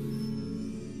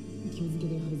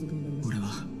俺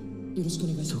は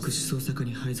特殊捜査課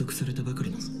に配属されたばかり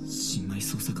の新米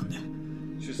捜査官で。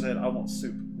She said, "I want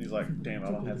soup." He's like, "Damn,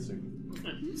 I don't have soup."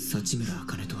 幸村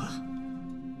茜とは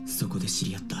そこで知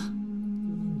り合った。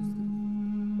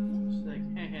She's like,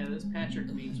 hey, this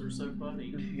Patrick memes were so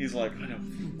funny. He's like, I know.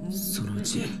 そのう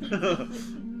ち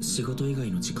仕事以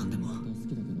外の時間でも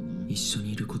一緒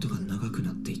にいることが長く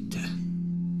なっていって。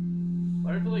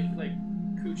Why do I feel like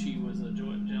Coochie was a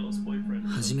jealous boyfriend?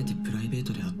 初めてプライベー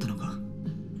トで会ったのが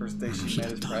First day she met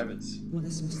his privates.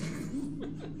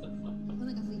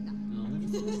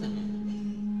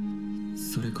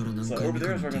 それから何 So 回 over 目 there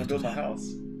か is where の we're デ gonna ート build で my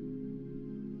house.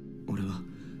 俺は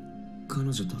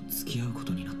彼女と付き合うこ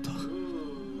とになった。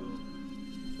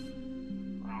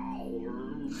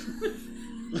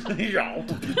I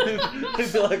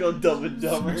feel like I'm Dumb and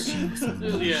Dumber.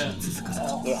 Yeah.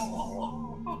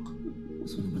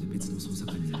 その場で別の捜査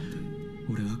官になって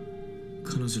俺は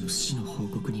彼女の死の報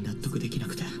告に納得できな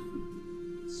くて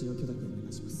死を許諾お願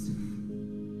いします。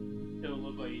 It'll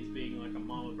look like he's being like a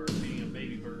mama bird being a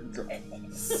baby bird.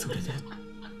 それで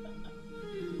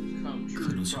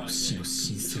彼女の死の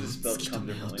真相を突き止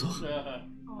めようと。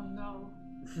 Oh no.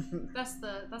 That's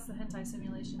the hentai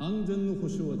simulation. 安全の保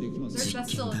証はできません。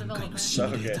実験段階のシミ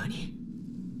ュレーターに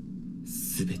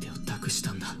全てを託し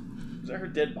たんだ。 Is that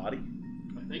her dead body?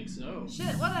 I think so.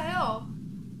 Shit, what the hell?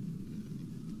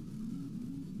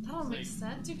 That don't make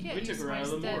sense. You can't use my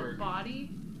dead body.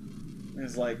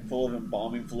 It's like full of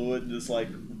embalming fluid, and just like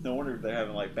no wonder they're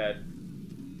having like bad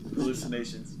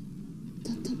hallucinations.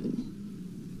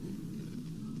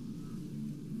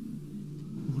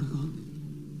 俺が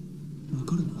わ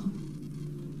かるの？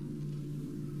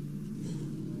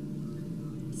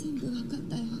全部わかっ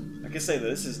たよ。 I can say that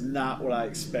this is not what I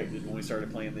expected when we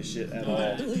started playing this shit at all.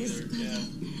 Yeah.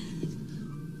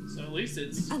 So at least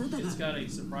it's got a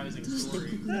surprising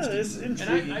story. Yeah, it's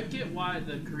intriguing. And I get why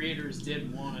the creators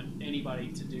didn't want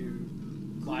anybody to do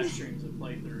live streams of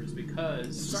playthroughs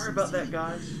because. Sorry about that,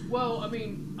 guys. Well, I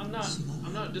mean, I'm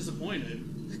not disappointed.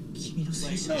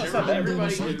 Like,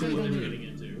 everybody knew what they were getting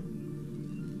into.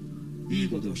 いい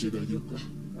ことを教えてあげようか。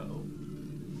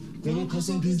この仮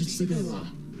想現実世界は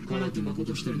唐木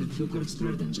誠一人の記憶から作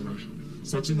られたんじゃない。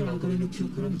幸村茜の記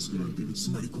憶からも作られている。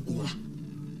つまりここは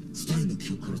二人の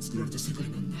記憶から作られた世界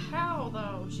なんだ。 How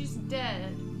though? She's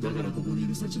dead. だからここにい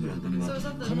る幸村茜は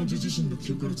彼女自身の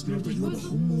記憶から作られたいわば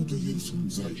本物と言える存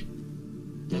在。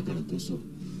だからこそ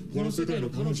この世界の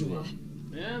彼女は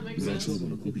裏帳簿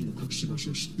のコピーの隠し場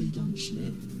所を知っていたんです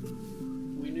ね。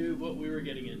 We knew what we were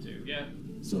getting into. Yeah.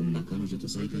 そんな彼女と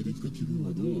再会できた気分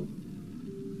はどう？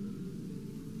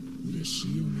嬉し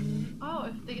いよね。 Oh,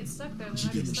 if they get stuck there, 事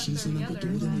they 件 might の get 真 stuck 相 there なんか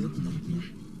together. どうでもよくなるくらい。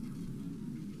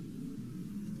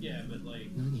 Yeah, but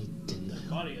like, 何言ってんだよ。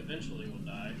 body eventually will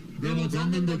die. でも残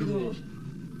念だけど、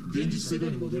現実世界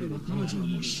に戻れば彼女は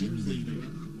もう死んでいる。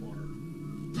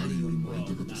誰よりも会い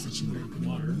たかった幸村茜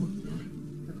はもういない。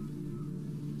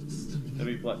That'd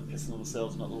be like pissing on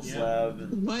themselves on that little slab.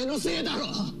 And... お前のせいだろ。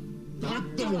だっ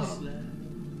たら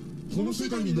この世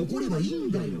界に残ればいい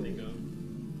んだよ。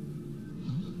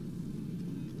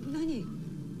何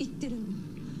言ってるの？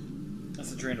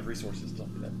 That's a drain of resources. Don't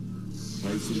do that.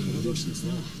 愛する者同士でさ、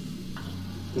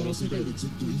この世界でずっ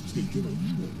と生きていけばいい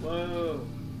んだよ。Whoa.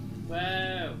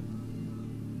 Wow.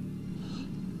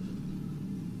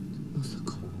 まさ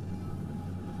か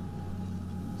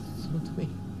そのために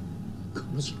彼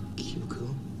女の記憶を。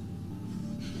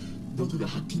僕が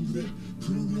ハッキングで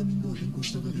プログラミングを変更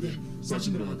しただけで幸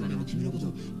村茜は君のこと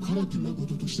を唐木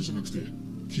誠としてじゃなくて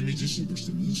君自身とし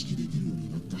て認識できるよう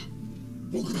になった。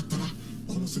僕だったら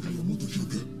この世界をもっと広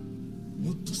く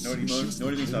もっと過ごしやすく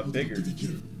変えることができ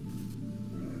る。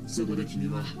そこで君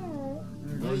は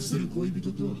愛する恋人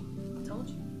と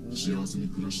幸せに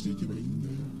暮らしていけばいいんだ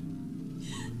よ。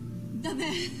ダメ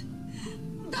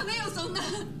ダメよ、そんな。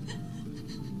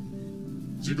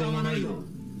時間はないよ。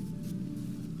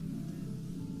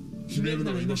決める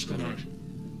なら今しかない。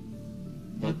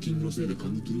ハッキングのせいでカ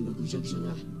ムトゥルーがぐちゃぐちゃ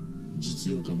だ。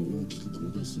実用化も大きく後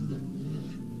退するだろうね。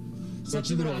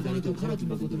幸村茜と唐木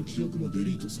誠の記憶もデ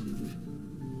リートされる。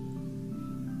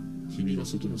君が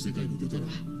外の世界に出たら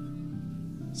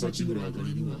幸村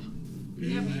茜には永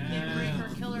遠 Yeah, に but you can't bring her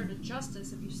killer to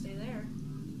justice if you stay there.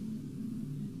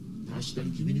 確か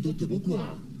に君にとって僕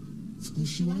は復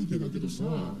讐相手だけどさ、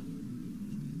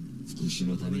復讐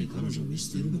のために彼女を見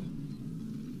捨てるの。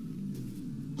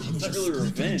彼女を救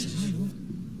いたいんじゃないの？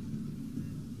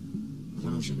彼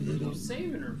女の笑 Where 顔 are you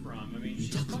saving her from? I mean,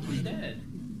 she's fucking dead.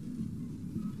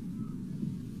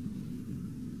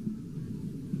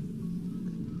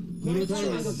 このタイ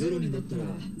マーがゼロになったら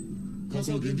仮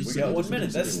想現実世界とその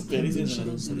世界は完全に遮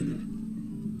断される。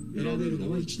選べる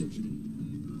のは一度きり。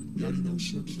やり直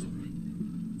しは効かな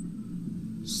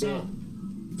い。さあ、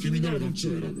君ならどっち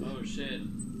を選ぶ？ Oh shit.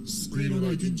 救いのな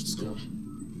い現実か、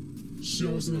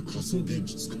幸せな仮想現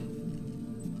実か。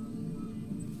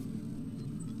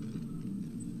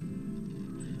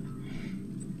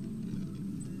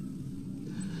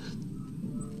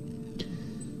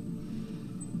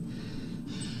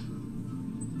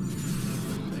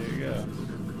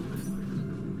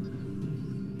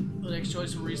The next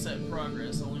choice will reset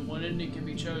progress. Only one ending can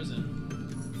be chosen.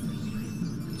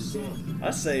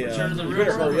 I say, Return to the you real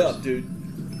better hurry world. up, dude.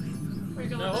 Are you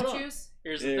gonna No, let hold them on. choose?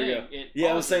 Here's There the you thing. go. It Yeah,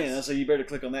 I was pauses. saying, so you better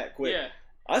click on that quick. Yeah.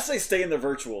 I say stay in the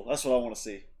virtual. That's what I want to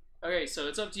see. Okay, so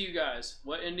it's up to you guys.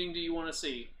 What ending do you want to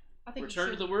see? I think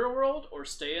Return to the real world or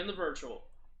stay in the virtual?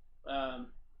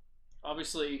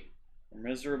 Obviously,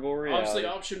 Miserable reality. obviously,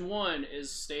 option one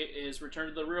is return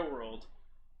to the real world.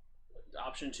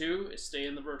 Option two is stay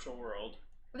in the virtual world.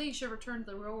 I think you should return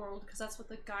to the real world because that's what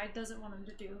the guide doesn't want him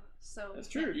to do. So That's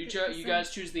true. You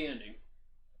guys choose the ending.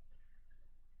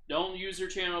 Don't use your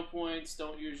channel points.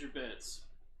 Don't use your bits.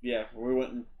 Yeah, we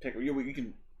wouldn't pick. You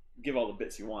can give all the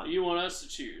bits you want. You want us to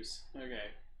choose.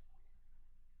 Okay.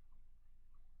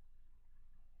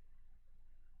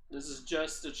 This is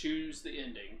just to choose the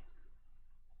ending.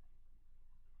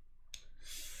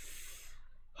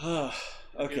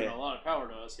 Okay. Giving a lot of power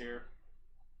to us here.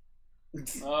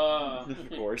 Of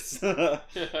course. I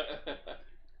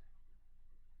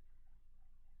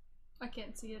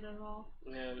can't see it at all.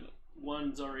 Yeah,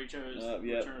 one's already chose Yep.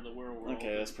 Return to the Real World.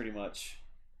 Okay, that's pretty much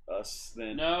us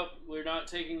then. No, we're not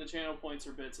taking the channel points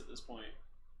or bits at this point.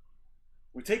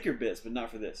 We take your bits, but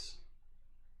not for this.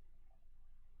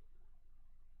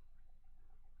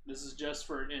 This is just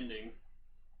for an ending,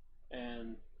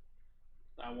 and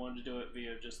I wanted to do it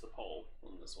via just the poll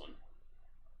on this one.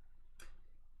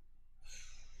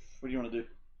 What do you want to do?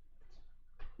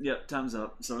 Yep, time's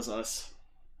up. So it's us.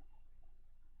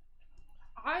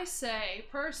 I say,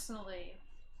 personally,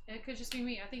 it could just be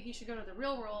me. I think he should go to the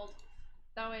real world.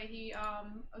 That way he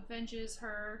avenges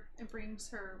her and brings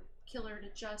her killer to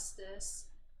justice.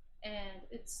 And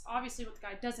it's obviously what the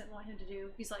guy doesn't want him to do.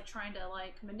 He's like trying to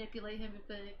like manipulate him and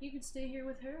be like, you can stay here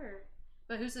with her.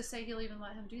 But who's to say he'll even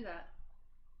let him do that?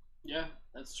 Yeah,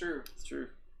 that's true. It's true.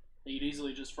 He'd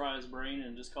easily just fry his brain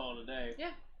and just call it a day.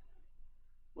 Yeah.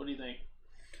 What do you think?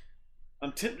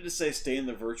 I'm tempted to say stay in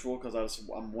the virtual because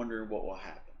I'm wondering what will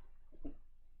happen.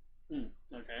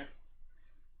 Okay.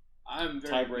 I'm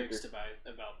very mixed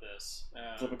about this.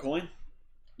 Flip a coin?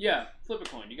 Yeah, flip a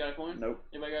coin. You got a coin? Nope.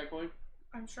 Anybody got a coin?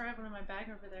 I'm sure I have one in my bag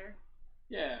over there.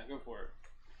 Yeah, go for it.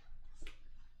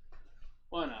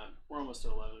 Why not? We're almost to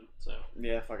 11, so.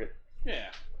 Yeah, fuck it.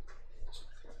 Yeah.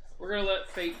 We're gonna let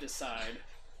fate decide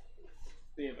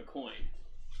via a coin.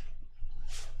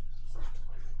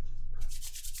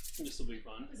 This will be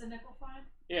fun. Is a nickel fine?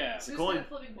 Yeah. It's a Who's coin. good at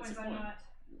flipping coins? I'm not.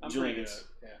 I'm Julian pretty good. is.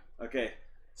 Yeah. Okay.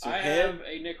 So I have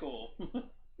a nickel.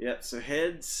 Yep. So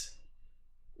heads,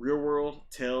 real world.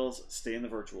 Tails, stay in the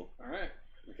virtual. All right.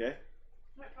 Okay. I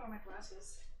might put on my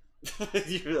glasses.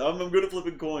 I'm good at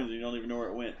flipping coins, and you don't even know where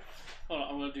it went. Hold on,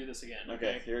 I'm gonna do this again.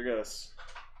 Okay. Here it goes.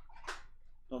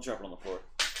 Don't drop it on the floor.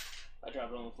 I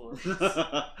drop it on the floor.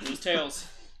 It was tails.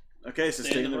 Okay, so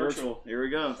stay in the virtual. Here we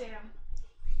go. Damn.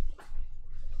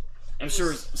 I'm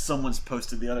sure someone's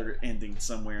posted the other ending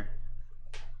somewhere.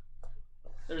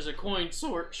 There's a coin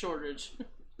shortage. Stay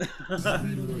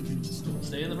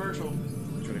in the virtual.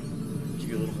 I'm trying to give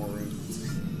you a little more room.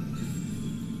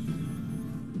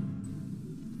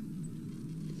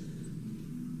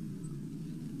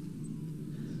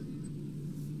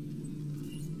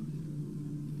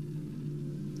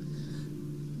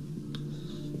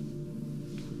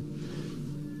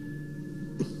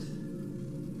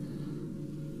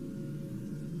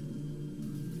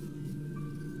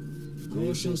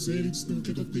 交渉成立で受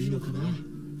け取っていいのかな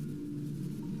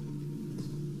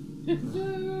I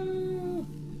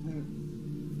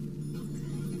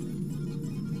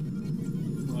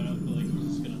don't feel like he's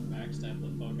just gonna backstab the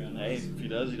fuck out of us. Hey, if he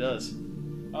does, he does.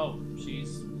 Oh,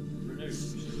 she's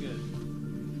reduced. She's good.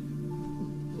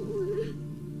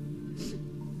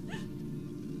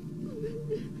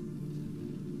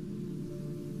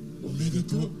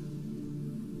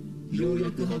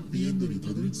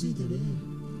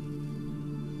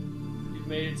 You've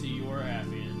made it to your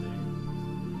happy ending.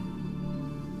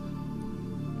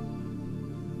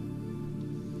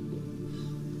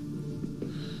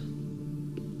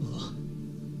 Oh,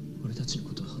 俺たちの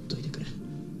ことはほっといてくれ。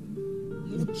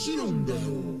もちろんだよ。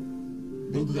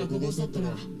僕がここを去った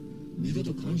ら二度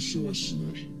と干渉はしな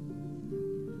い。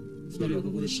二人は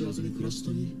ここで幸せに暮らす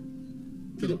といい。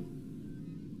けど、こ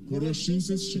れは親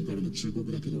切心からの忠告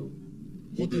だけど、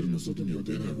ホテルの外には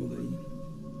出ない方がいい。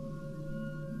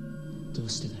どう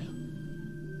してだよ。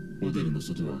ホテルの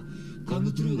外はカ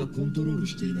ムトゥルーがコントロール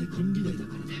していない管理外だ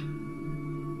からだ。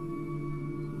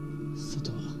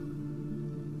外は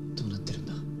どうなってるん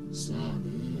だ。さあね。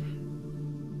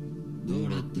どう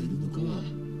なっているのかは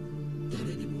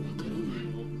誰にもわからない。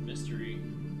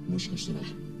もしかしたら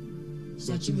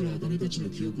幸村茜たちの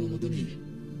記憶をもとに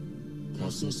仮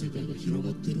想世界が広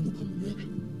がっているのかもね。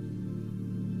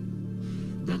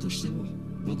だとしても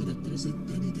僕だったら絶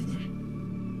対に出ない。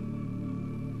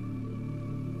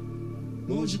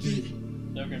もうじき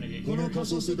この仮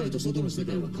想世界と外の世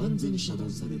界は完全に遮断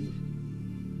される。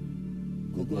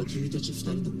ここは君たち二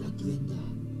人の楽園だ。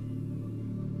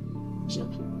じゃあ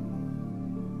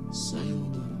さよう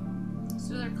なら。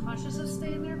 So their consciousness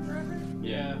staying there forever?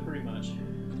 Yeah, pretty much.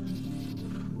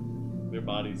 Their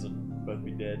bodies will both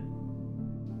be dead.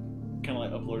 Kind of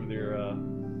like upload their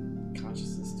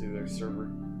consciousness to their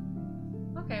server.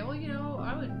 Okay, well, you know,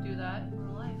 I would do that in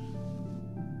real life.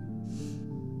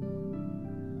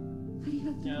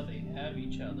 Now they have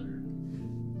each other.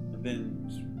 And then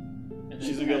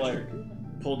she's gonna go like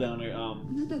pull down their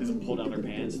doesn't pull down their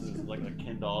pants. There's like a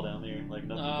Ken doll down there, like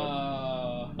nothing.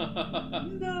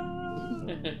 No.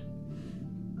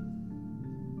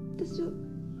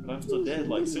 But I'm still dead.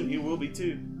 Like soon he will be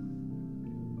too.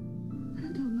 あ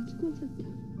なたを巻き込んじゃった。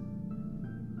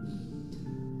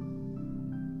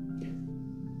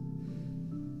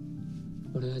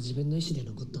俺は自分の意志で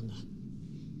残ったんだ。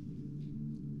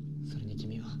それに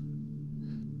君は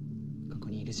ここ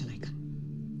にいるじゃないか。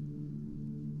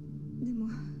でも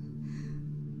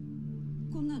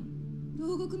こんな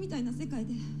牢獄みたいな世界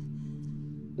で。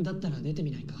だったら出て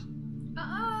みないか。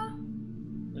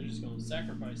They're just gonna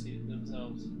sacrifice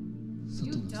themselves.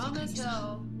 You dumb as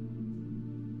hell.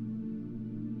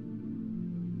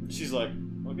 She's like,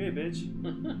 okay, bitch.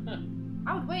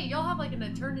 I would wait. Y'all have like an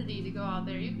eternity to go out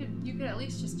there. You could at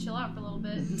least just chill out for a little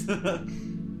bit.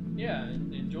 Yeah,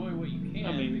 enjoy what you can.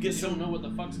 I mean, you don't know what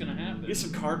the fuck's gonna happen. Get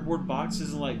some cardboard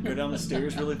boxes and like go down the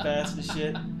stairs really fast and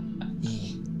shit. I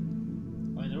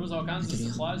mean, there was all kinds of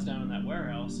supplies down in that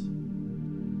warehouse.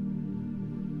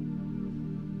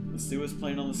 Let's see what's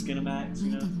playing on the Skinamax,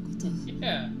 you know?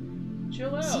 Yeah.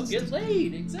 Chill out. Get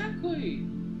laid. Exactly.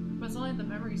 But it's only the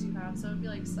memories you have, so it'd be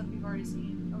like stuff you've already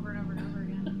seen over and over and over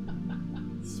again.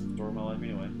 It's the story of my life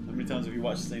anyway. How many times have you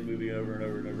watched the same movie over and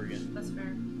over and over again? That's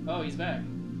fair. Oh, he's back.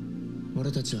 俺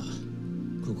たちは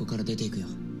ここから出ていくよ。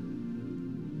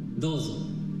どうぞ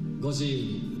ご自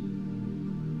由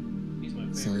に。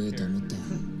そう言うと思ったよ。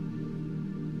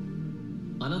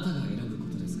あなたが選ぶこ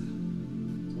とですから。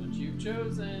It's what you've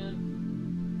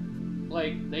chosen.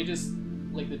 Like they just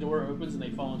like the door opens and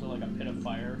they fall into like a pit of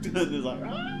fire. It's like,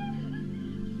 ah!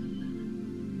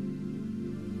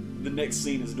 the next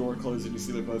scene is door closed and you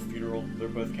see they're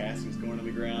both caskets going to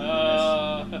the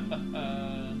ground.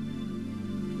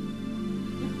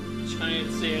 Giant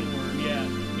sandworm, yeah,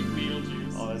 like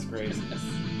Beetlejuice. Oh, that's crazy.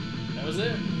 That was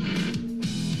it.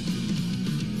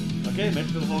 Okay, made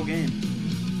it for the whole game.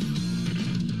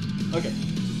 Okay.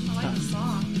 I like the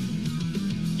song.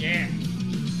 Yeah.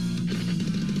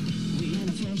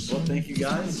 Well, thank you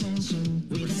guys for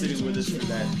sitting with us through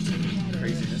that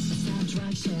craziness.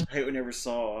 I hate we never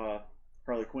saw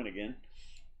Harley Quinn again.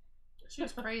 She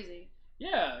was crazy.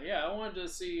 Yeah, I wanted to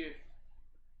see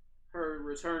her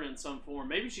return in some form.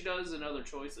 Maybe she does in other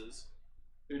choices.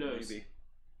 Who knows? Maybe.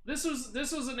 This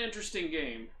was an interesting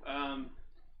game.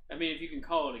 I mean, if you can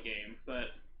call it a game, but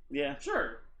yeah,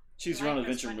 sure. Choose your own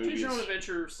adventure movies. Choose your own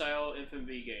adventure style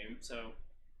FMV game. So,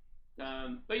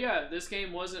 but yeah, this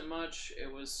game wasn't much.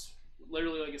 It was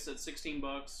literally, like I said,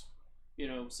 $16. You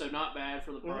know, so not bad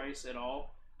for the price at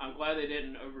all. I'm glad they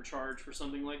didn't overcharge for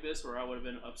something like this, or I would have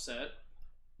been upset.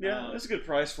 Yeah, that's a good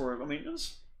price for it. I mean, it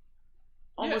was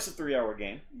almost a 3-hour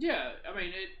game. Yeah, I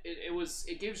mean,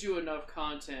 it gives you enough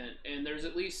content, and there's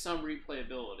at least some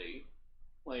replayability,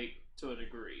 like, to a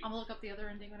degree. I'm gonna look up the other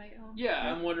ending when I get home.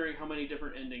 Yeah, I'm wondering how many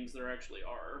different endings there actually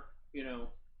are. You know,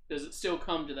 does it still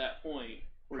come to that point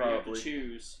where you have to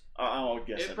choose? I'll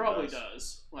guess it probably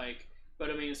does. Like, but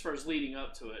I mean, as far as leading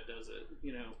up to it, does it?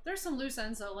 You know, there's some loose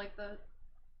ends though, like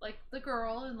the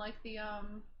girl and like the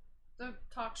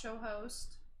talk show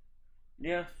host.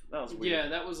 Yeah, that was weird. Yeah,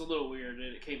 that was a little weird.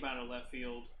 It came out of left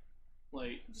field,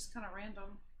 like just kind of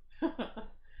random.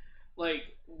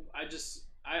 Like,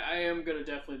 I am gonna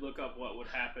definitely look up what would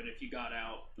happen if you got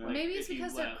out. Like, maybe it's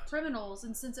because they're criminals,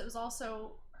 and since it was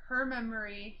also her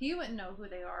memory, he wouldn't know who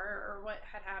they are or what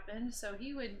had happened, so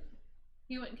he wouldn't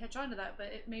catch on to that.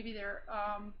 But maybe they're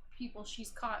people she's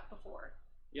caught before.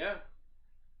 Yeah,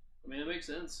 I mean, it makes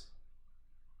sense.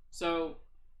 So,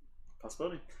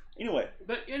 possibility. Anyway,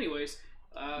 but anyways,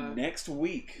 next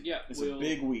week. Yeah, it's a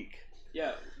big week.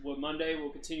 Yeah, well, Monday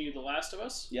we'll continue The Last of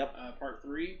Us. Yep. Part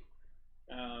 3.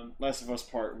 Last of Us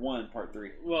Part 1, Part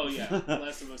 3. Well, yeah,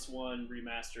 Last of Us 1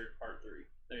 Remastered Part 3.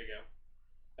 There you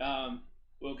go.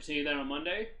 We'll continue that on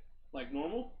Monday, like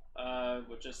normal,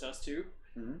 with just us two.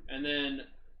 Mm-hmm. And then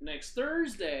next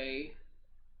Thursday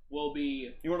will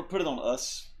be... You want to put it on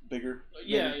us bigger?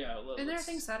 Yeah. Isn't there a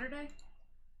thing Saturday?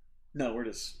 No, we're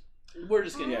just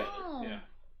getting it. Yeah.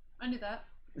 I knew that.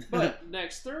 But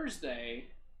next Thursday,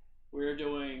 we're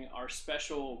doing our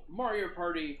special Mario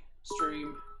Party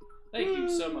stream. Thank you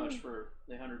so much for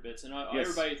the 100 bits. And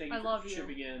everybody, thank you for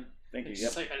shipping in. Thank you.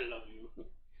 Just like, I love you.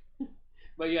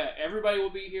 But yeah, everybody will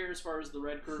be here as far as the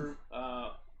Red Crew.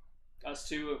 Us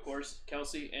two, of course,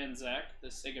 Kelsey and Zach, the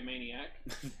Sega Maniac.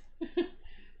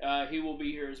 He will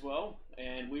be here as well.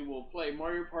 And we will play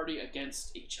Mario Party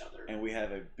against each other. And we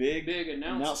have a big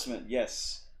announcement.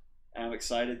 Yes. I'm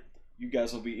excited. You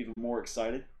guys will be even more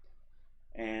excited.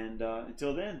 And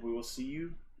until then, we will see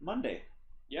you Monday.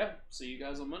 Yeah, see you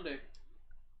guys on Monday.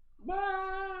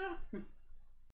 Bye!